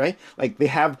terms, right? Like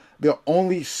they're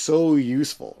only so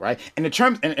useful, right? And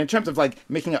in terms of like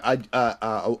making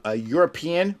a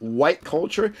European white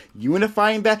culture,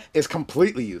 unifying that is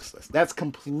completely useless. That's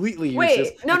completely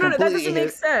useless. Wait, no, that doesn't make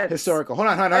sense. Historical. Hold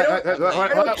on.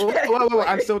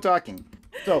 I'm still talking.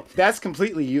 So that's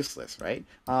completely useless, right?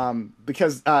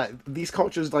 Because these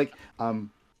cultures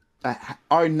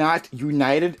are not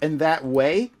united in that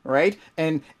way, right?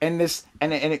 And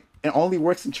it only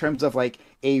works in terms of like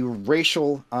a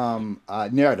racial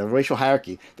narrative, racial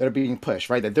hierarchy that are being pushed,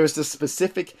 right? That there's this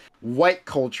specific white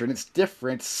culture and it's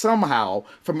different somehow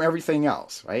from everything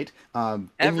else, right?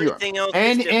 Everything else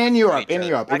and is in Europe, in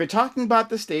Europe. If you're talking about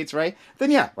the States, right?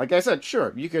 Then yeah, like I said,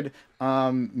 sure, you could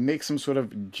make some sort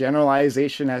of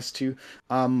generalization as to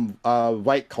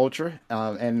white culture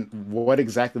and what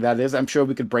exactly that is. I'm sure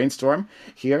we could brainstorm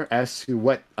here as to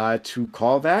what to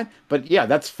call that. But yeah,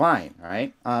 that's fine,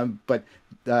 right? But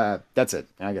that's it,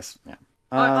 I guess. Yeah.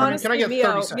 Honestly, can I get 30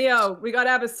 Miyo, seconds? Miyo, we gotta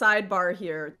have a sidebar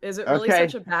here. Is it really Okay.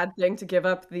 such a bad thing to give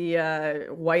up the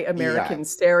white American Yeah.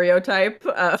 stereotype?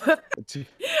 To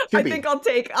I be. think I'll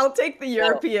take the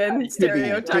European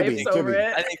stereotypes over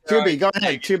it. Tubi, go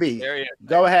ahead. Tubi,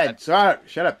 go ahead. Sorry,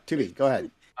 shut up. Tubi, go ahead.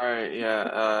 All right,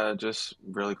 yeah, just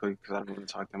really quick because I don't want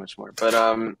to talk that much more. But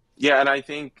yeah, and I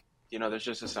think there's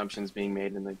just assumptions being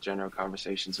made in the general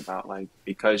conversations about like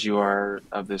because you are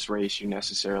of this race, you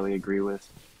necessarily agree with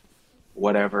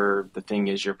whatever the thing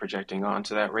is you're projecting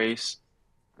onto that race.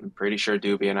 I'm pretty sure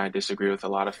Doobie and I disagree with a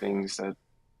lot of things that,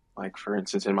 like for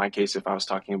instance, in my case, if I was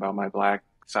talking about my black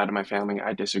side of my family,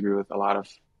 I disagree with a lot of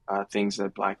things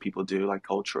that black people do, like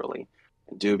culturally.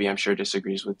 And Doobie, I'm sure,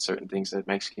 disagrees with certain things that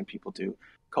Mexican people do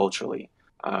culturally.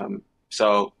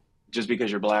 So just because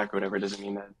you're black or whatever doesn't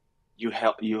mean that you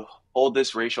hold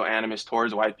this racial animus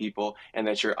towards white people and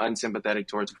that you're unsympathetic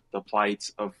towards the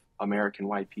plights of American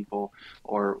white people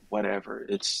or whatever.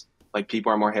 It's like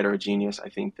people are more heterogeneous, I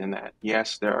think, than that.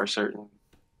 Yes, there are certain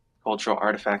cultural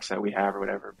artifacts that we have or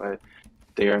whatever, but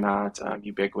they are not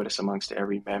ubiquitous amongst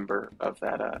every member of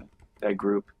that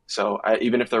group. So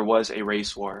even if there was a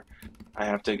race war, I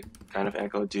have to kind of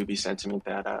echo Doobie's sentiment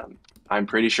that I'm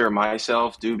pretty sure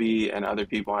myself, Doobie, and other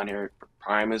people on here,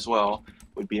 Prime as well,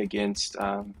 would be against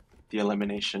the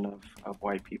elimination of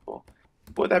white people.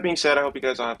 But with that being said, I hope you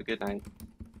guys all have a good night.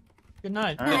 Good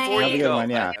night. All right, have a good one,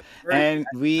 yeah. And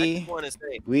we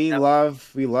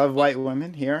love white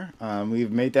women here.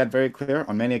 We've made that very clear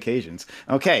on many occasions.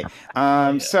 Okay,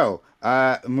 so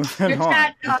moving Your on.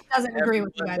 chat doesn't agree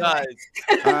with you, by the way.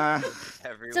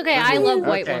 It's okay. I love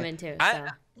white women too. So.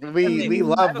 We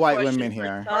love white women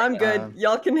here. I'm good.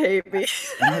 Y'all can hate me.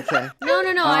 Okay. No.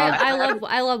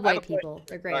 I love white people.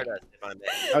 They're great.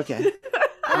 Okay.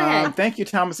 Thank you,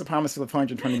 Thomas the Promise, for the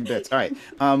 420 bits. All right.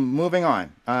 Moving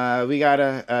on. We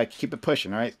gotta keep it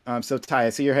pushing. All right. So Ty, I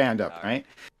see your hand up. All right.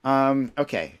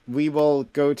 Okay. We will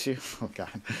go to. Oh God.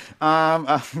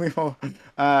 We will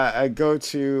go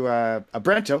to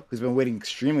Brento, who's been waiting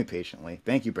extremely patiently.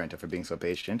 Thank you, Brento, for being so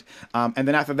patient. And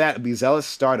then after that, it'll be Zealous,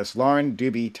 Stardust, Lauren,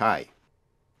 Doobie, Ty,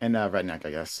 and Redneck,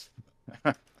 I guess.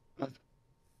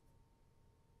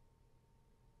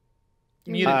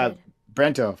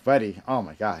 Brento, buddy. Oh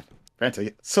my God,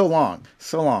 Brento, so long,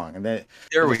 and then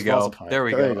there we go. There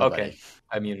we go. Okay, buddy.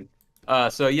 I muted.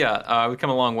 So yeah, we've come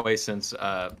a long way since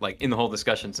like in the whole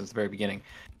discussion since the very beginning.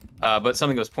 But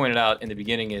something that was pointed out in the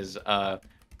beginning is kind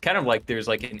of like there's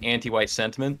like an anti-white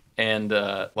sentiment, and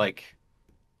like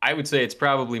I would say it's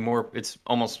probably more, it's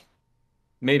almost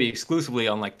maybe exclusively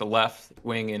on like the left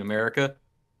wing in America,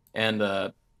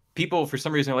 and people for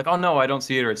some reason are like, oh no, I don't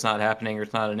see it, or it's not happening, or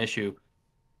it's not an issue.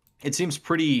 It seems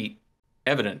pretty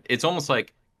evident. It's almost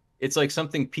like it's like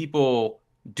something people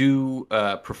do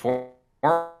performatively.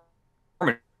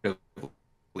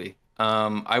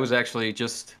 I was actually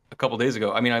just a couple days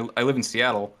ago. I mean, I live in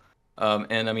Seattle,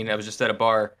 and I mean, I was just at a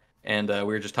bar, and we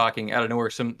were just talking out of nowhere.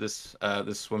 This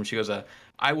woman, she goes,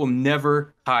 "I will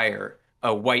never hire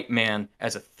a white man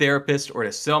as a therapist or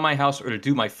to sell my house or to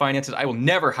do my finances. I will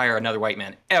never hire another white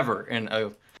man ever." And I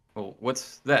go, "Well,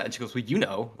 what's that?" And she goes, "Well, you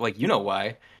know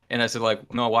why." And I said,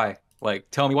 like, "No, why?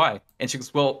 Like, tell me why." And she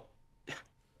goes, "Well,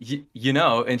 you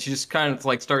know," and she just kind of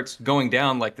like starts going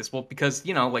down like this. Well, because,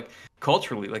 like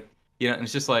culturally, like, and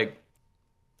it's just like,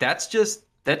 that just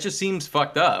seems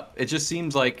fucked up. It just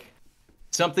seems like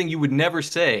something you would never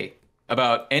say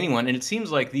about anyone. And it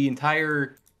seems like the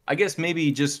entire, I guess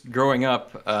maybe just growing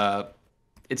up,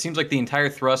 it seems like the entire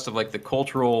thrust of like the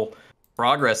cultural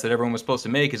progress that everyone was supposed to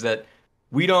make is that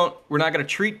we're not going to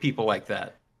treat people like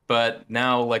that. But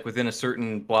now, like within a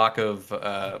certain block of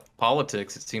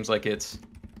politics, it seems like it's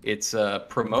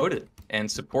promoted and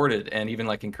supported and even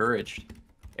like encouraged,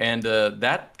 and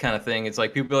that kind of thing. It's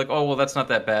like people be like, "Oh, well, that's not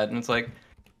that bad," and it's like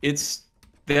it's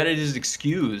that it is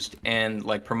excused and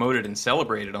like promoted and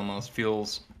celebrated almost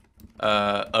feels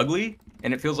ugly,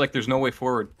 and it feels like there's no way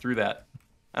forward through that.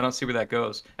 I don't see where that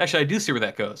goes. Actually, I do see where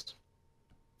that goes,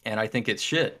 and I think it's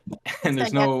shit. And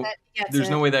there's no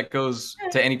way that goes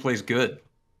to any place good.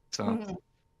 So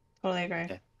Totally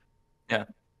agree. Yeah.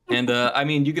 And I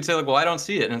mean, you could say like, well, I don't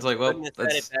see it, and it's like, well,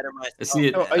 that's I see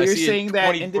it. So are I you see saying it that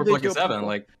 24 fucking individual 7. people?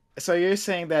 Like, So you're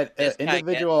saying that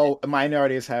individual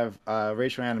minorities have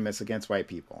racial animus against white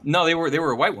people? no, they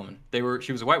were a white woman.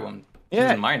 She was a white woman. She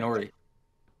was a minority.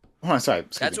 Oh, sorry.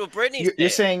 That's what Brittany's You're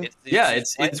saying.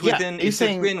 It's within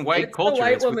within white culture.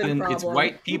 It's within it's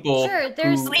white people Sure,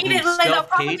 there's who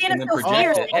self-hate and then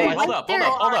project it. Hey, hold up.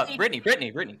 Brittany,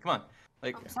 come on.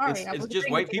 Like it's just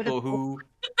white people who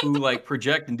like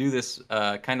project and do this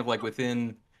kind of like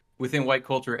within white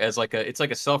culture as like it's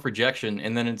like a self-rejection,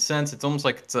 and then in a sense it's almost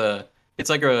like it's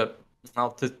like a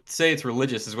to say it's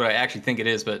religious is what I actually think it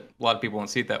is, but a lot of people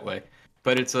won't see it that way.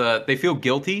 But it's they feel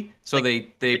guilty, so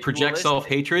they project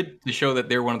self-hatred to show that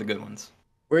they're one of the good ones.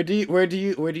 Where do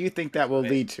you think that will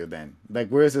lead to then? Like,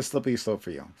 where is the slippery slope for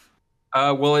you?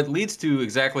 Well, it leads to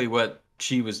exactly what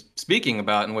she was speaking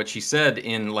about and what she said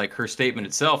in like her statement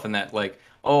itself, and that like,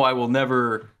 oh, I will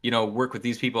never, work with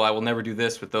these people. I will never do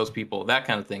this with those people. That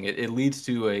kind of thing. It leads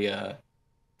to a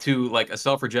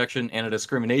self-rejection and a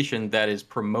discrimination that is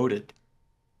promoted.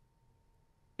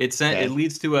 It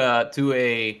leads to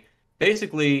a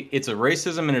basically, it's a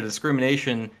racism and a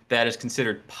discrimination that is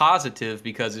considered positive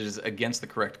because it is against the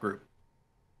correct group.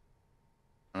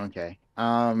 Okay.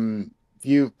 All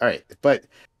right, but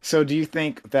so do you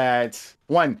think that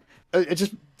it's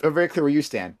just very clear where you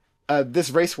stand. This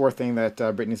race war thing that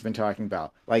Brittany's been talking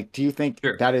about, like, do you think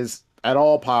that is at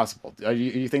all possible?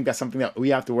 You think that's something that we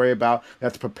have to worry about, we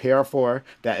have to prepare for,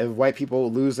 that if white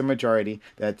people lose the majority,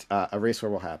 that a race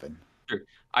war will happen? Sure.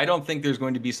 I don't think there's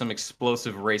going to be some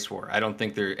explosive race war. I don't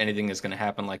think anything is going to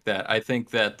happen like that. I think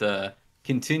that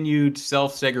continued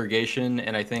self-segregation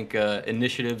and I think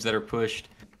initiatives that are pushed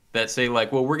that say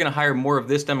like, well, we're going to hire more of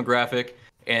this demographic,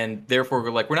 and therefore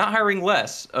we're not hiring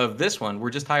less of this one. We're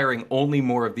just hiring only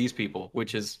more of these people,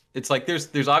 which is, it's like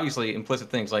there's obviously implicit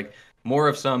things like more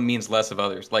of some means less of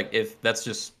others. Like if that's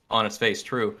just on its face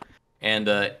true, and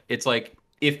it's like,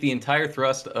 if the entire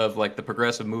thrust of like the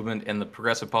progressive movement and the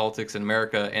progressive politics in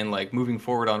America and like moving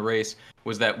forward on race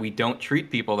was that we don't treat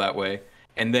people that way,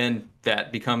 and then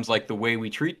that becomes like the way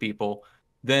we treat people,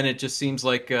 then it just seems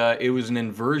like it was an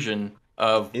inversion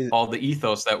of all the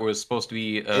ethos that was supposed to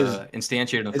be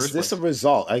instantiated in the first place. Is this a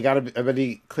result? I gotta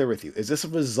be clear with you. Is this a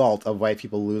result of white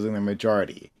people losing their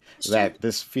majority? That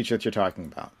this feature that you're talking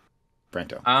about,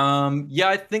 Brento? Yeah,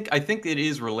 I think it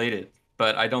is related.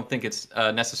 But I don't think it's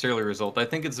necessarily a result. I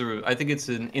think it's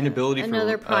an inability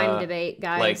another for prime debate,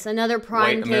 guys. Like another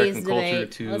prime white American culture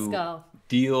debate. Let's go.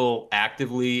 Deal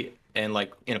actively and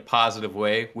like in a positive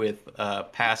way with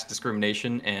past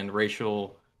discrimination and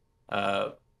racial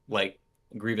like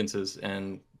grievances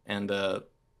and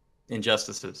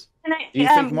injustices. Do you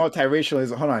think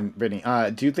multiracialism? Hold on, Brittany.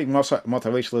 Do you think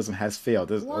multiracialism has failed?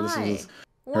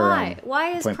 Why?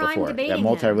 Why is Prime debating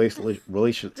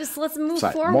that Just let's move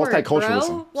forward, multiculturalism,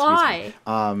 bro. Why?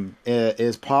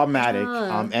 Is problematic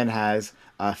and has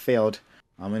failed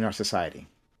in our society.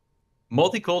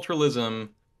 Multiculturalism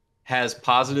has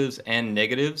positives and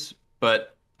negatives,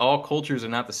 but all cultures are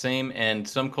not the same, and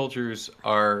some cultures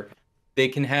they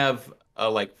can have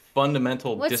like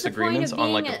fundamental disagreements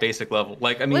on like a basic level.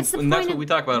 Like I mean, and that's what we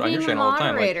talk about on your channel all the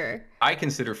time. Like, I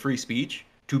consider free speech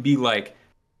to be like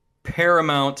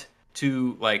paramount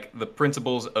to like the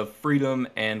principles of freedom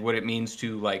and what it means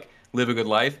to like live a good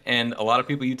life, and a lot of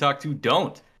people you talk to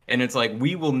don't, and it's like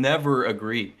we will never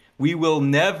agree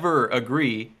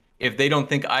if they don't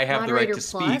think I have the right to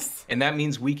speak, and that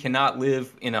means we cannot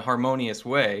live in a harmonious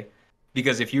way,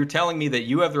 because if you're telling me that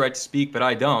you have the right to speak but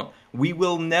I don't, we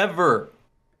will never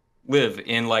live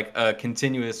in like a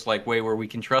continuous like way where we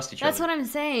can trust each other. That's what I'm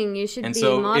saying. You should and be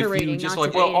so moderating. If you just not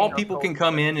like, well, all people can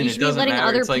come in and it doesn't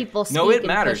matter. It's like, no, it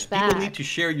matters. People need to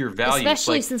share your values.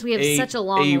 Especially like, since we have such a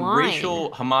long line. A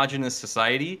racial homogenous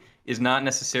society is not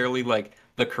necessarily like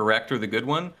the correct or the good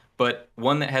one, but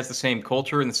one that has the same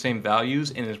culture and the same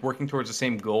values and is working towards the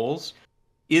same goals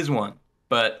is one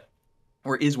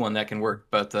that can work.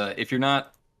 But if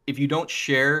you don't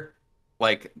share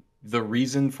like the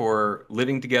reason for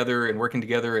living together and working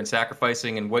together and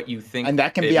sacrificing and what you think, and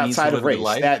that can be outside of race.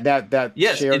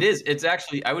 Yes, shared... it is. It's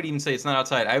actually, I would even say it's not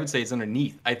outside. I would say it's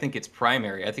underneath. I think it's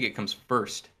primary. I think it comes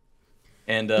first.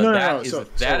 And that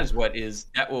is what is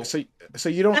that will. So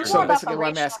you don't. So basically, what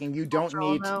I'm asking, you don't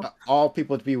need all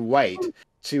people to be white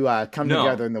to come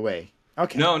together in the way.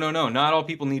 Okay. No. Not all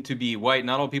people need to be white.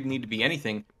 Not all people need to be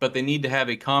anything. But they need to have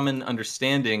a common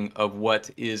understanding of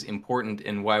what is important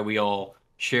and why we all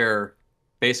share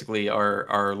basically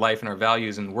our life and our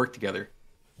values and work together.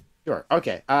 Sure.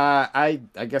 Okay. I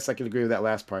guess I could agree with that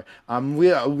last part.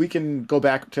 We can go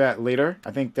back to that later.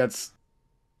 I think that's.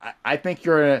 I think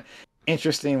you're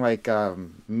interesting like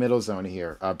middle zone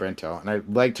here, Brento, and I'd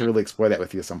like to really explore that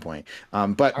with you at some point.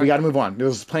 But we got to move on.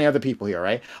 There's plenty of other people here,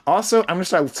 right? Also, I'm gonna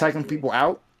start cycling people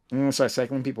out.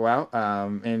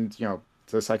 And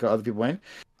to cycle other people in.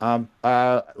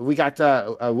 We got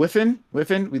Whiffin.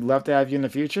 We'd love to have you in the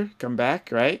future. Come back,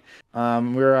 right?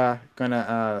 We're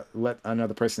gonna let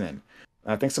another person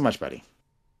in. Thanks so much, buddy.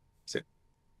 Sit.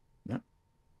 Yeah.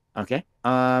 Okay.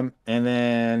 And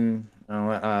then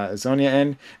Zonia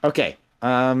in. Okay.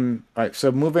 All right.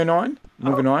 So moving on.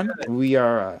 We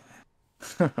are.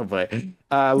 Oh boy.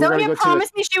 Zonia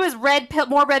promised me she was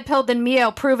more red pilled than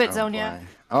Miyo. Prove it, Zonia. Boy.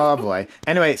 Oh boy.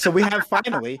 Anyway, so we have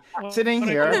finally sitting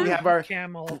here. We have our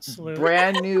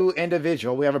brand new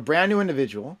individual. We have a brand new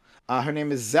individual. Her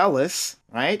name is Zealous.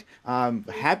 Right.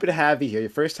 Happy to have you here. Your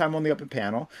first time on the open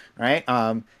panel. Right.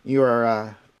 You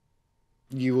are.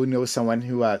 You will know someone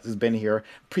who has been here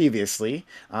previously.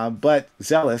 But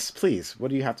Zealous, please,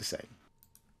 what do you have to say?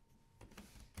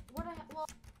 Well,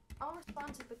 I'll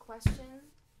respond to the question.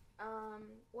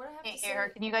 What I have to say.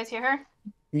 Can you guys hear her?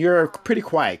 You're pretty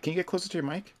quiet. Can you get closer to your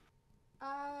mic?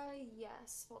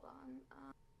 Yes. Hold on.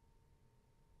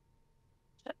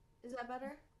 Is that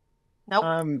better?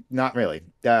 Nope. Not really.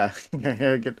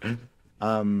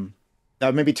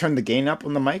 Maybe turn the gain up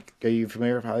on the mic. Are you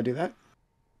familiar with how to do that?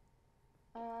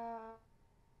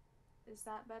 Is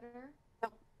that better?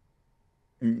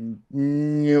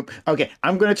 Nope. Okay,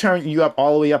 I'm gonna turn you up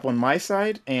all the way up on my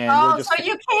side, and we'll just... so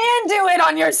you can do it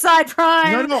on your side,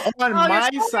 Prime. No, on my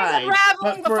side.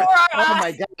 Oh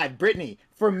my God, Brittany,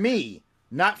 for me,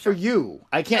 not for you.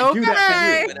 I can't do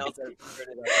that for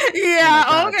you.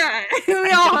 Yeah. Okay. We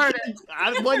all heard it.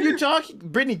 What are you talking,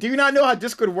 Brittany? Do you not know how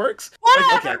Discord works?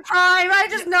 Whatever, Prime. I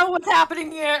just know what's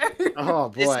happening here. Oh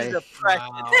boy. This is oppression.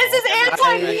 This is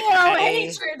anti-Miyo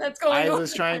hatred that's going on. I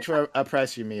was trying to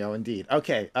oppress you, Miyo. Indeed.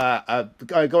 Okay.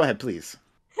 Go ahead, please.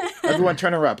 Everyone,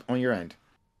 turn her up on your end.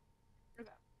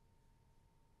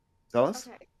 Zealous?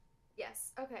 Okay.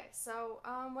 Yes. Okay. So,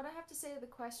 what I have to say to the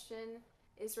question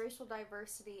is racial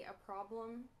diversity a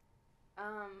problem?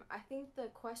 I think the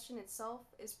question itself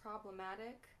is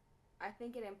problematic. I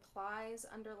think it implies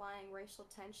underlying racial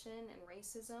tension and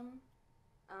racism.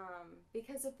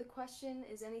 Because if the question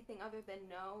is anything other than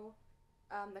no,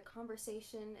 the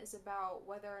conversation is about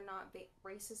whether or not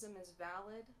racism is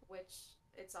valid, which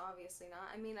it's obviously not.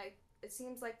 I mean, it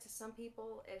seems like to some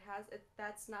people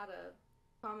that's not a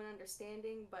common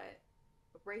understanding, but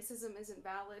racism isn't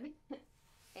valid.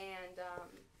 And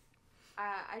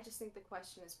I just think the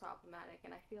question is problematic,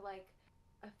 and I feel like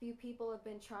a few people have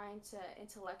been trying to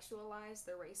intellectualize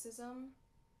the racism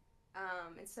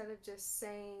instead of just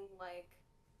saying like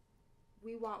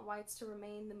we want whites to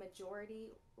remain the majority,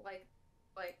 like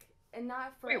and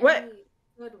not for any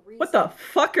good reason. What the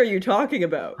fuck are you talking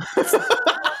about?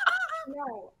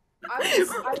 No,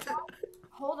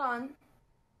 hold on.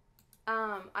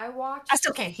 I watched. I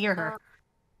still can't hear her.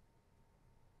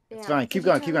 It's fine. Keep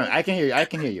going. I can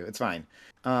hear you. It's fine.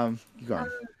 Keep going.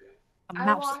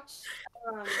 I watched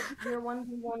your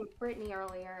 1v1 with Brittany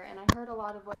earlier, and I heard a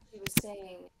lot of what she was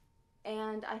saying.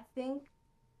 And I think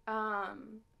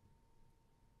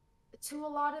to a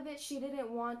lot of it, she didn't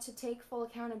want to take full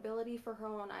accountability for her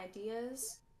own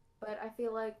ideas. But I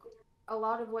feel like a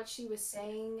lot of what she was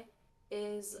saying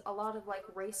is a lot of like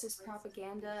racist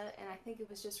propaganda, and I think it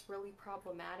was just really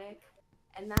problematic.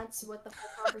 And that's what the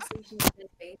whole conversation has been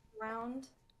based around.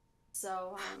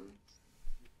 So,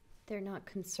 they're not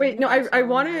concerned. Wait, no, I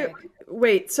want to...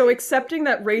 Wait, so accepting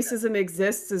that racism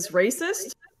exists is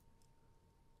racist?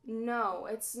 No,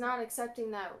 it's not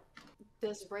accepting that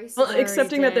there's racism. Well,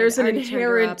 accepting that there's an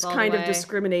inherent kind of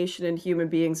discrimination in human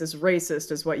beings is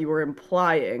racist is what you were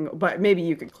implying, but maybe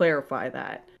you could clarify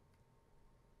that.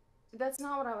 That's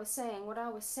not what I was saying. What I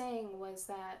was saying was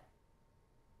that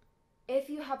if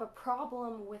you have a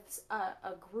problem with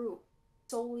a group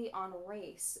solely on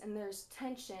race, and there's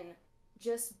tension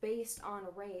just based on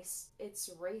race, it's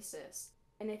racist.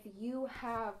 And if you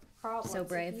have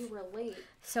problems, if you relate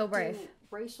to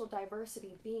racial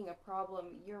diversity being a problem,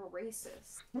 you're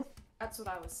racist. That's what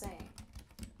I was saying.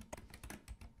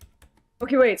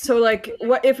 Okay, wait, so like,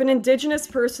 what if an indigenous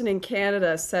person in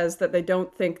Canada says that they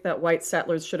don't think that white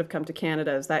settlers should have come to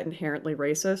Canada, is that inherently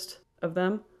racist of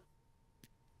them?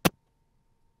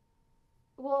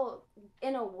 Well,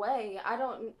 in a way, I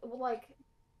don't, like...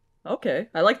 Okay,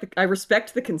 I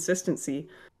respect the consistency.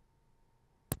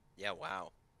 Yeah,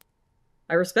 wow.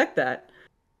 I respect that.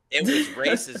 It was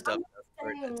racist of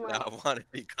her to not want to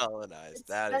be colonized.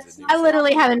 That is a new I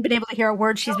literally haven't been able to hear a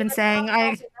word she's been saying.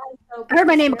 I heard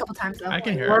my name a couple times though. I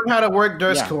can hear Learn how to work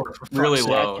Discord. Really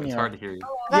low. It's hard to hear you.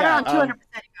 Around 200%.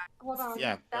 hold on.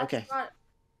 Yeah. That's Okay.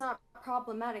 not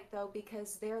problematic though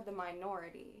because they're the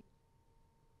minority.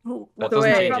 That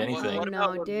doesn't change anything. What about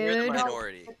when we're the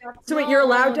minority? So wait, you're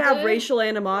allowed to have racial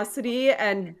animosity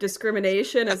and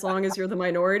discrimination as long as you're the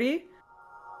minority?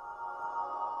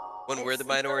 When we're the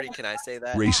minority, can I say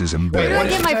that? Racism We're gonna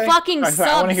get my fucking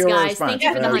subs, guys. Thank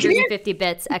you for the Yeah. 150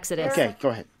 bits, Exodus. Okay, go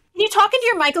ahead. Can you talk into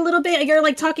your mic a little bit? You're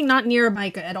like talking not near a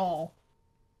mic at all.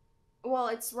 Well,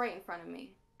 it's right in front of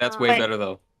me. That's way better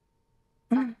though.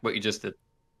 What you just did.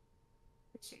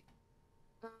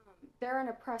 They're an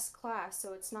oppressed class,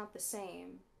 so it's not the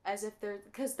same as if they're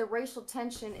because the racial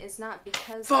tension is not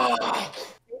because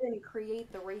they didn't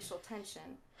create the racial tension.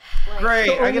 Like,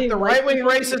 Great, I get the right-wing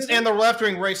racist and the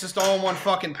left-wing racist all in one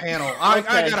fucking panel. I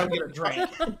gotta get a drink.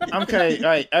 Okay, all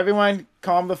right, everyone,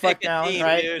 calm the fuck down,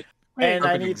 right? Dude. And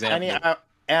Perfect I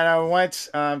want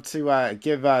to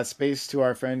give space to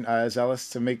our friend Zealous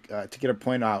to get her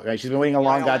point out. Right, she's been waiting a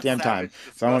long goddamn time,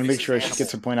 so I want to make sure she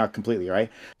gets her point out completely.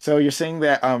 Right. So you're saying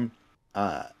that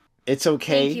it's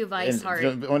okay. Thank you, Vice Heart, I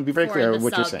want to be very for clear the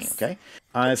what you're subs. saying.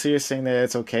 Okay. So you're saying that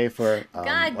it's okay for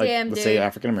let's say dude.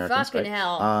 African Americans, Fucking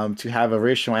hell. to have a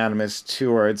racial animus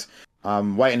towards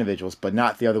white individuals, but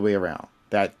not the other way around.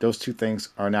 That those two things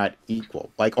are not equal,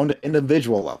 like on the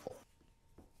individual level.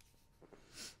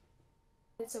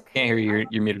 It's okay. Can't hear you.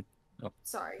 You're muted. Oh.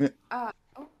 Sorry.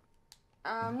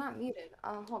 I'm not muted.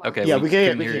 Hold on. Okay. Yeah, we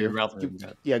can hear hear your mouth.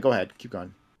 Yeah, go ahead. Keep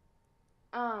going.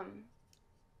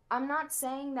 I'm not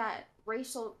saying that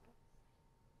racial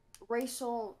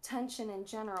tension in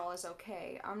general is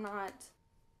okay. I'm not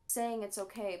saying it's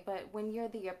okay, but when you're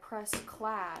the oppressed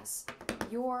class,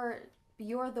 you're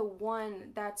the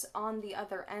one that's on the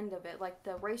other end of it. Like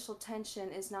the racial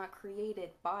tension is not created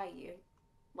by you.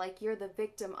 Like you're the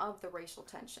victim of the racial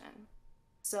tension.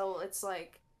 So it's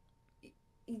like,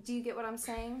 do you get what I'm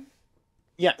saying?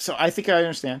 Yeah, so I think I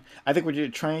understand. I think what you're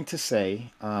trying to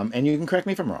say, and you can correct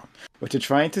me if I'm wrong, what you're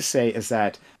trying to say is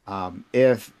that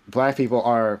if black people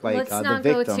are like Let's the not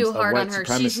go victims too of hard white on her.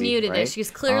 supremacy, She's muted right? it. She's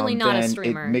clearly not a then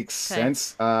streamer. It makes Okay.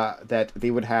 sense that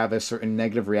they would have a certain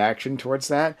negative reaction towards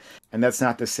that, and that's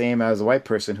not the same as a white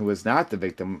person who is not the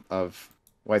victim of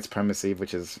white supremacy,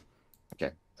 which is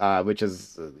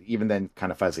even then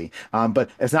kind of fuzzy. But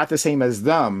it's not the same as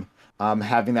them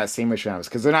having that same racial animus,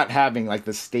 because they're not having like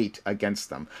the state against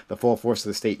them, the full force of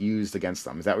the state used against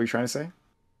them. Is that what you're trying to say?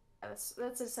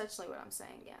 That's essentially what I'm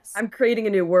saying. Yes. I'm creating a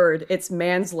new word. It's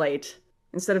manslate.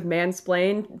 Instead of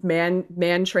mansplain,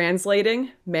 man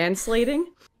translating, manslating.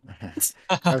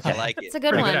 Okay. I like it. It's a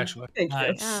good one. actually. Thank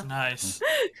you. Nice.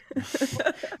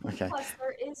 Okay. Plus,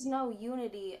 there is no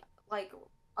unity like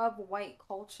of white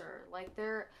culture. Like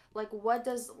what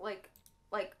does like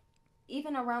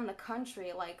even around the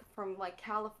country, like from like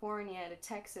California to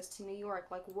Texas to New York,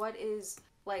 like what is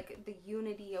like the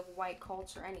unity of white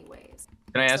culture anyways?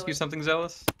 Can I ask you something,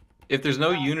 Zealous? If there's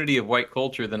no unity of white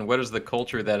culture, then what is the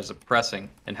culture that is oppressing?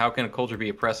 And how can a culture be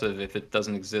oppressive if it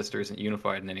doesn't exist or isn't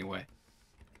unified in any way?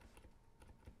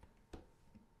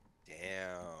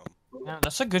 Damn. Yeah,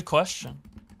 that's a good question.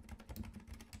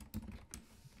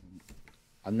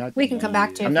 I'm not. We can come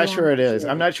back to it. I'm not sure it is.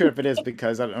 I'm not sure if it is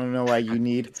because I don't know why you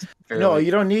need. No, you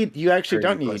don't need. You actually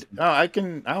don't need. Oh,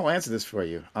 I'll answer this for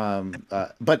you.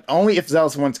 But only if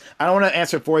Zealous wants. I don't want to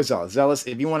answer for Zealous. Zealous,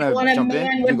 if you want to jump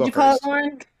in, you go first.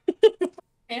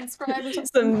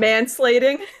 Some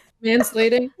manslating.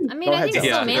 Manslating. I mean, I think it's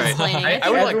still mansplaining.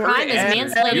 I think crime is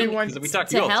manslaining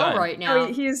to hell right now.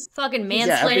 He's fucking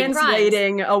manslaining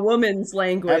translating a woman's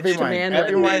language to man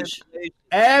language.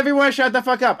 Everyone shut the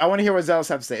fuck up. I want to hear what Zealous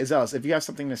have to say. Zealous, if you have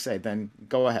something to say, then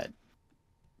go ahead.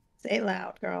 Say it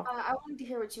loud, girl. I wanted to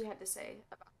hear what you had to say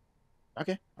about.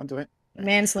 Okay, I'll do it.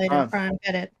 Manslater crime,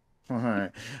 get it. All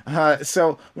right.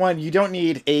 So one, you don't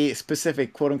need a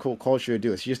specific quote unquote culture to do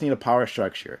this. You just need a power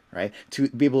structure, right, to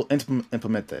be able to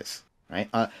implement this, right?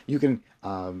 You can.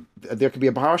 There could be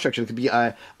a power structure. There could be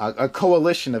a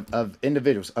coalition of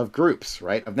individuals, of groups,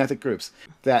 right, of ethnic groups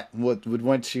that would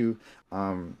want to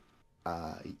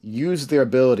use their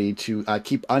ability to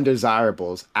keep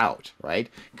undesirables out, right?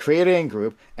 Create a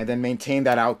group and then maintain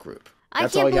that out group. I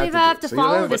can't believe I have to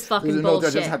follow this fucking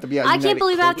bullshit. I can't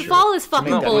believe I have to follow this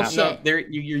fucking bullshit. No, you're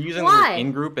using the word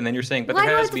in group, and then you're saying, but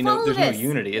there has to be no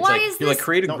unity. It's like you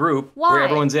create a group where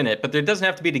everyone's in it, but there doesn't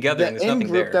have to be together, and there's nothing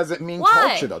there. In-group doesn't mean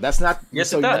culture, though. That's not.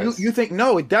 Yes, it does. You think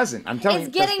no, it doesn't. I'm telling you,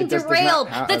 it's getting derailed.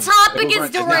 The topic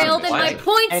is derailed, and my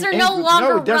points are no longer relevant.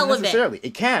 No, it doesn't necessarily.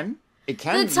 It can. It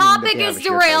can. The topic is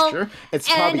derailed. It's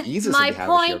probably easiest to have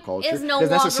a shared culture. Is no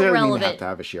doesn't longer relevant. have to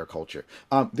have a shared culture.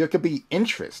 There could be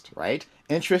interest, right?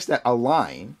 Interests that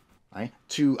align, right,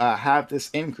 to have this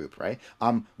in group, right?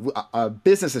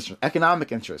 Business interests,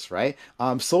 economic interests, right?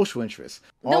 Social interests.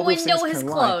 All The those things window is can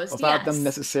lie closed. without them Yes.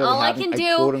 necessarily All I having can a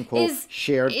do quote unquote is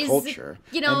shared culture,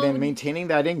 you know, and then maintaining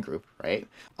that in group, right?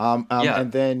 Yeah.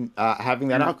 And then having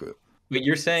that out group. But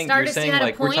you're saying Stardust, you had a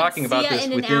like we're point. talking about See ya this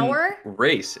in an within hour.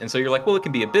 race, and so you're like, well, it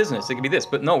can be a business, it can be this,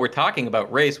 but no, we're talking about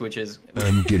race, which is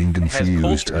I'm getting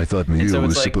confused. I thought Miyo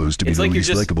was supposed to be the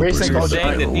least likable person on the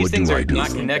panel. What do I do?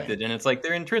 Not connected, and it's like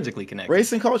they're intrinsically connected.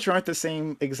 Race and culture aren't the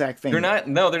same exact thing. They're not.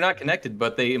 No, they're not connected,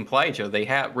 but they imply each other. They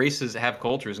have races have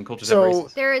cultures, and cultures have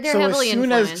races. They're heavily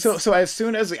influenced. So as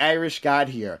soon as the Irish got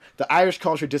here, the Irish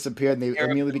culture disappeared, and they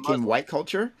immediately became white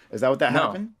culture. Is that what that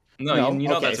happened? No, you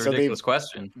know that's a ridiculous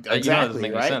question. Exactly, you know, it doesn't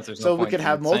make any right? sense. There's no So we point could in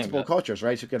have saying multiple that. cultures,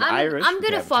 right? So you could have Irish. I'm you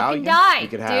could gonna have fucking Italian, die, you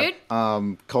could have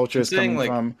dude. cultures coming like,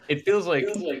 from. It feels like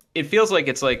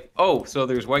it's like, oh, so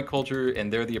there's white culture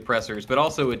and they're the oppressors, but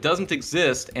also it doesn't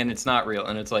exist and it's not real,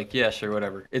 and it's like, yeah, sure,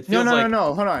 whatever. It feels No, like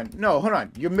hold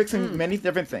on. You're mixing many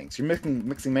different things. You're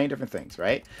mixing many different things,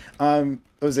 right?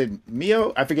 Was it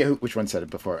Miyo? I forget which one said it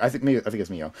before. I think it's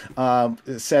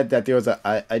Miyo. Said that there was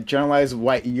a generalized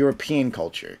white European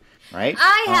culture. Right?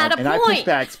 I had a and point. I pushed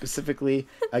back specifically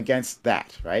against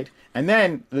that, right? And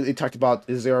then they talked about,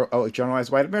 is there a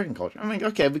generalized white American culture? I'm like,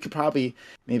 okay, we could probably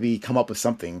maybe come up with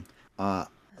something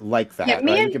like that. Yeah,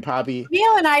 right? We could probably.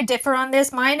 Mio and I differ on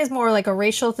this. Mine is more like a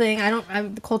racial thing.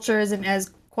 The culture isn't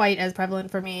as quite as prevalent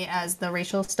for me as the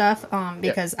racial stuff.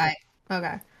 Because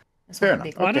okay. Fair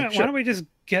enough. Why don't we just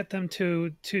get them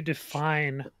to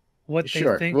define what they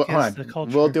think is the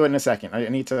culture? We'll do it in a second. I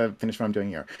need to finish what I'm doing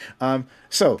here.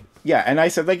 So yeah, and I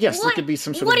said like, yes, there could be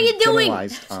some sort of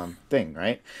generalized thing,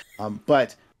 right?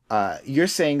 But you're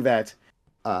saying that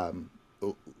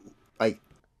like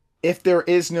if there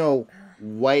is no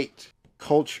white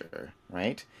culture,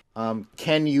 right?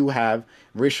 Can you have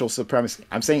racial supremacy?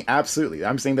 I'm saying absolutely.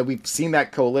 I'm saying that we've seen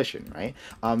that coalition, right?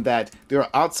 That there are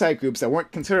outside groups that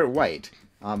weren't considered white,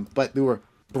 but they were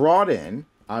brought in.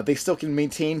 They still can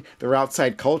maintain their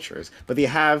outside cultures, but they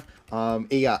have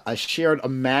a shared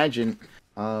imagined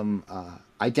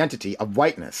identity of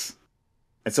whiteness.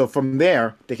 And so from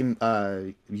there, they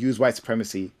can use white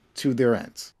supremacy to their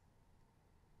ends.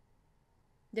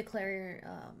 Declare,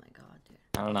 oh my god, dude.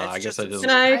 I don't know. I guess I just.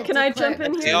 Can I jump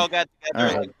in here? They all got together.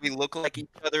 All right. Like, we look like each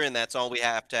other, and that's all we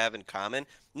have to have in common.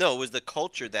 No, it was the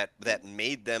culture that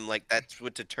made them like. That's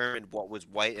what determined what was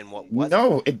white and what wasn't.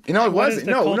 No, it wasn't.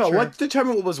 No. What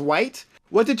determined what was white?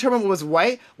 What determined what was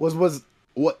white was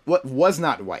what was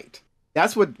not white.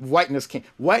 That's what whiteness came.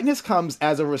 Whiteness comes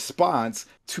as a response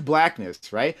to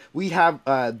blackness, right? We have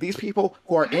these people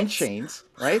who are in chains,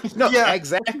 right? No,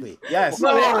 exactly. Yes.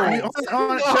 No.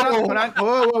 Hold on.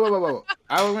 Whoa.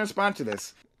 I will respond to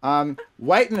this.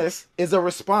 Whiteness is a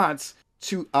response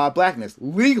to blackness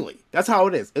legally. That's how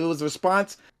it is. It was a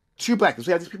response to blackness.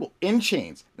 We have these people in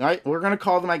chains, right? We're going to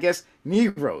call them, I guess,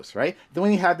 Negroes, right? Then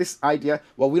when you have this idea,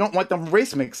 well, we don't want them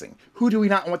race mixing. Who do we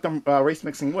not want them race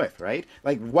mixing with, right?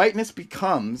 Like whiteness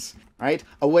becomes, right,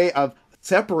 a way of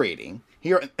separating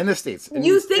here in the States. And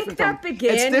you think that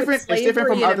began with slavery it's different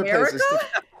from in other America? places.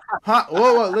 Huh?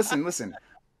 Whoa, listen.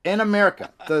 In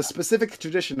America, the specific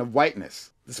tradition of whiteness,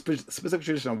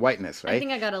 right? I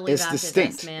think I gotta leave is after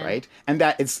distinct, this, man. right? And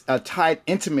that it's tied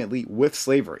intimately with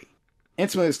slavery.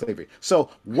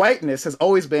 So whiteness has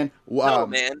always been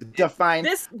defined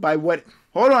by what?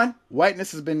 Hold on.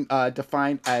 Whiteness has been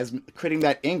defined as creating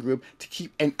that in-group to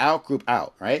keep an out-group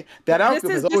out, right? That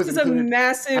out-group has always This is a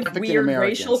massive weird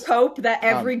racial cope that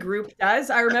every group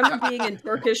does. I remember being in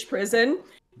Turkish prison.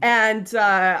 And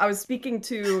I was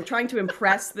trying to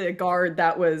impress the guard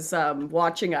that was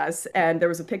watching us, and there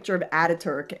was a picture of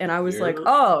Ataturk, and I was like,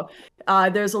 oh,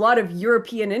 there's a lot of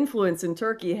European influence in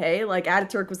Turkey, hey? Like,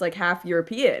 Ataturk was like half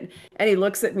European. And he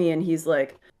looks at me and he's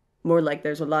like, more like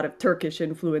there's a lot of Turkish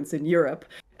influence in Europe.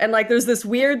 And like there's this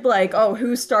weird like, oh,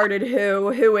 who started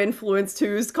who influenced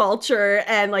whose culture,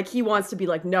 and like he wants to be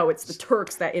like, no, it's the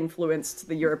Turks that influenced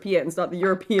the Europeans, not the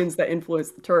Europeans that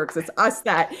influenced the Turks. It's us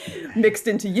that mixed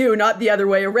into you, not the other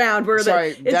way around.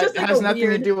 Sorry, it's that just like has nothing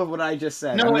weird... to do with what I just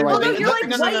said. No, you're like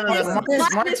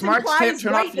Marks,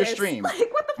 turn off your stream.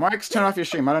 Marks, turn off your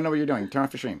stream. I don't know what you're doing. Turn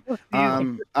off your stream.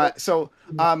 Why?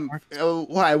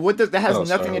 That has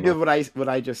nothing to do with what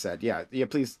I just said. Yeah.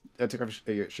 Please take off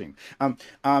your stream.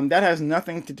 That has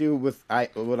nothing to do with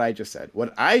what I just said.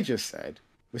 What I just said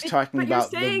was talking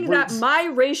about. But you're saying that my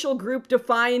racial group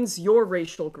defines your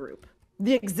racial group.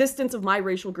 The existence of my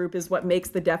racial group is what makes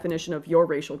the definition of your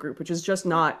racial group, which is just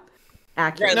not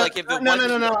accurate. No.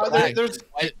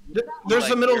 There's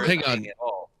a middle. Hang on.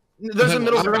 there's a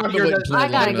middle ground here. I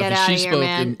gotta get out of here,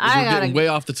 man. We're getting way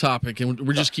off the topic, and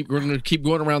we're going to keep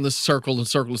going around this circle and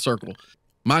circle and circle.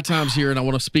 My time's here, and I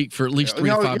want to speak for at least 3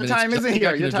 to 5 minutes. Your time isn't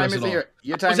here. Your time isn't here.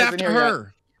 Your time isn't after here.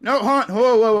 her. No, hold on.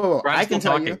 Whoa. I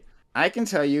can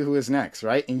tell you who is next,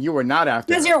 right? And you were not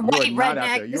after. Because you're white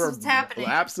redneck. This is what's happening.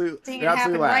 Absolutely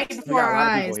right before our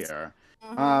eyes.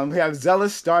 We have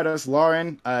Zealous, Stardust,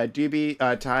 Lauren, DB,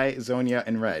 Ty, Zonia,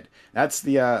 and Red. That's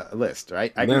the list,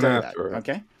 right? I can tell you that.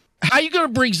 Okay. How you gonna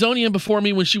bring Zonia in before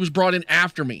me when she was brought in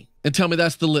after me and tell me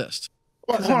that's the list?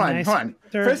 Well, hold on.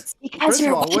 First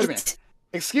of all, wait a minute.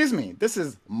 Excuse me. This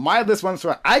is my list once.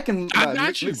 I can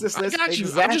mix this list. I got you.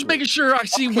 I'm just making sure I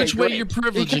see which way you're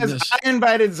privileging this. I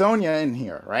invited Zonia in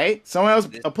here, right? Someone else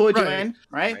pulled you in,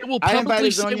 right? I will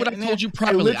publicly say what I told you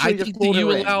privately. I think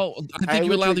that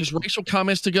you allow these racial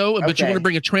comments to go, but you want to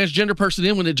bring a transgender person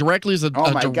in when it directly is a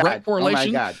direct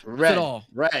correlation. Oh my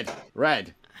God.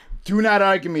 Red. Do not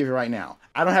argue with me right now.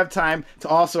 I don't have time to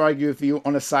also argue with you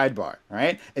on a sidebar, all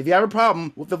right? If you have a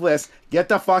problem with the list, get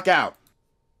the fuck out.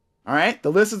 All right?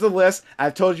 The list is the list.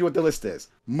 I've told you what the list is.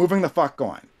 Moving the fuck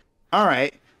on. All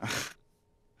right.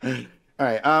 All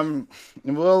right.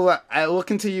 We'll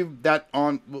continue that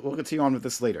on. We'll continue on with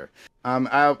this later. I'm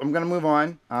gonna move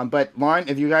on. But Lauren,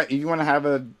 if you want to have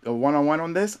a one-on-one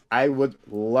on this, I would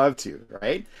love to.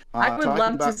 Right? I would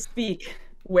love to speak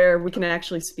where we can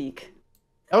actually speak.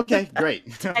 Okay, great.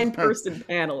 In-person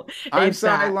panel. I'm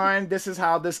sorry, Lauren. This is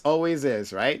how this always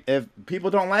is, right? If people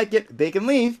don't like it, they can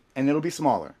leave, and it'll be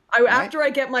smaller. After I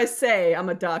get my say, I'm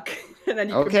a duck, and then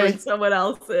you can bring someone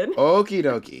else in. Okie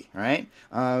dokie, right?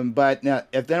 But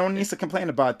if anyone needs to complain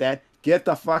about that, get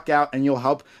the fuck out, and you'll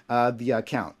help the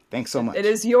account. Thanks so much. It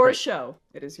is your show.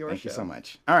 It is your show. Thank you so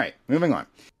much. All right, moving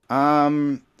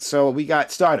on. So we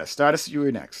got Stardust. Stardust, you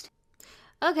were next.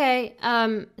 Okay.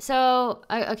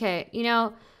 Okay. You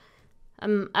know,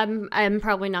 I'm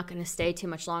probably not going to stay too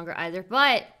much longer either.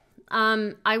 But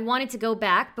I wanted to go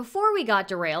back before we got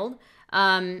derailed.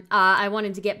 I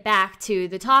wanted to get back to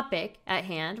the topic at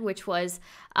hand, which was,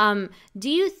 do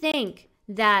you think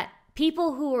that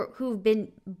people who've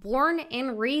been born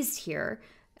and raised here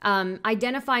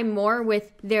identify more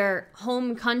with their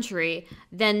home country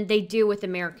than they do with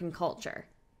American culture?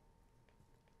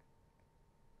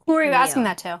 Who are you asking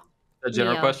that to? A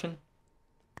general question?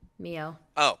 Miyo.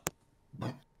 Oh.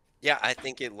 Yeah, I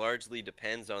think it largely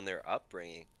depends on their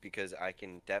upbringing, because I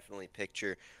can definitely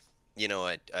picture, you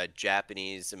know, a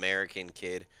Japanese American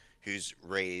kid who's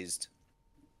raised,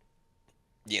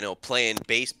 you know, playing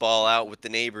baseball out with the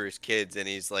neighbors' kids, and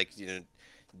he's like, you know,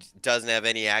 doesn't have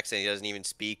any accent. He doesn't even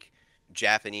speak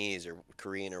Japanese or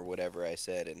Korean or whatever I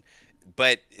said.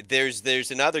 But there's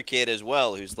another kid as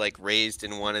well who's like raised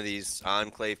in one of these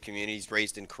enclave communities,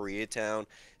 raised in Koreatown,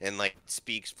 and like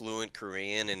speaks fluent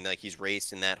Korean, and like he's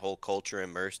raised in that whole culture,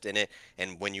 immersed in it.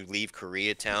 And when you leave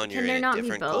Koreatown, you're in a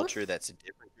different culture. That's a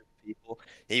different group of people.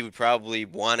 He would probably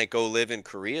want to go live in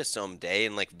Korea someday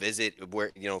and like visit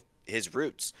where, you know, his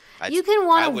roots. You can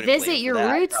want to visit your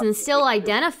roots and still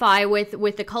identify with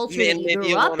the culture that you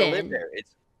grew up in.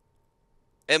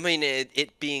 I mean,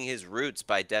 it being his roots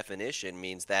by definition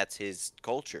means that's his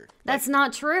culture. That's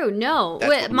not true. No,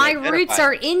 my roots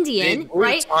are Indian,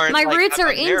 right? My roots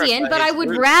are Indian, but I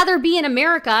would rather be in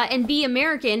America and be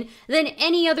American than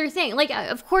any other thing. Like,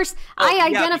 of course, I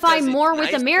identify more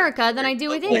with America than I do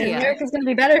with India. America's gonna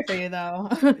be better for you, though.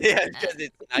 Yeah, because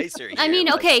it's nicer here. I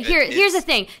mean, okay, here's the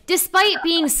thing. Despite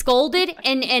being scolded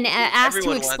and asked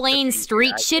to explain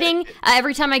street shitting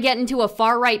every time I get into a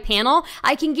far right panel,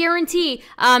 I can guarantee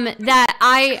that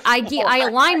I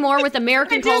align more with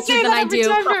American culture than I do.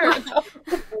 Every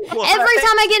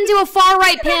time I get into a far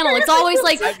right panel, it's always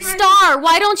like, Star,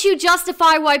 why don't you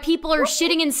justify why people are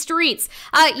shitting in streets?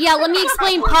 Yeah, let me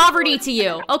explain poverty to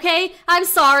you, okay? I'm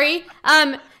sorry.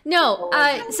 No,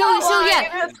 so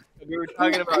yeah. We were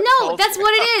talking about culture. That's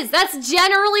what it is. That's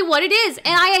generally what it is.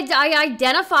 And I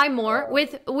identify more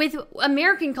with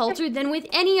American culture than with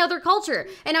any other culture.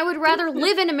 And I would rather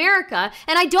live in America.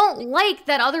 And I don't like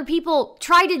that other people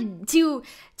try to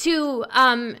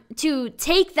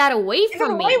take that away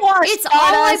from me. It's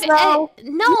all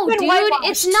no, dude,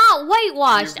 it's not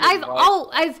whitewashed.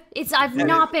 I've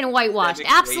not been whitewashed.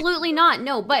 Absolutely not.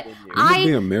 No, but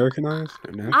being Americanized?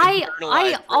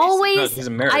 I always he's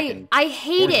American. I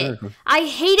hate it. I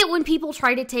hate it when people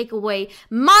try to take away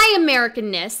my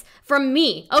Americanness from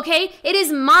me. Okay? It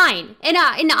is mine. And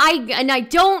I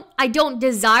don't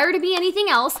desire to be anything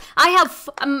else. I have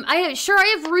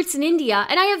roots in India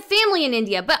and I have family in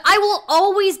India, but I will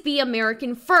always be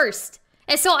American first.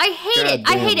 And so I hate it.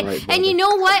 I hate it. Right, and you know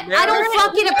what? I don't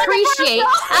fucking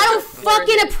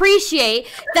appreciate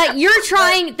that you're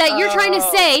trying to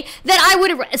say that I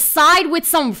would side with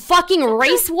some fucking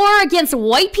race war against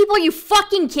white people. Are you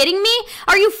fucking kidding me?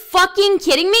 Are you fucking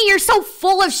kidding me? You're so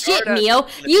full of shit, Miyo.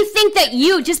 You think that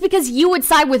just because you would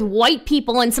side with white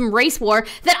people in some race war,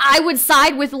 that I would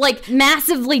side with like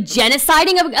massively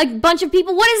genociding a bunch of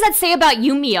people? What does that say about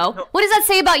you, Miyo? What does that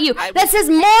say about you? That says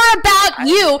more about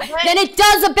you than it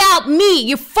does about me,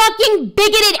 you fucking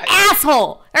bigoted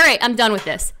asshole. All right, I'm done with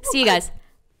this. See you guys.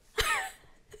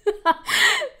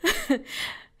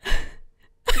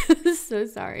 So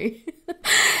sorry.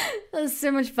 That was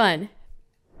so much fun.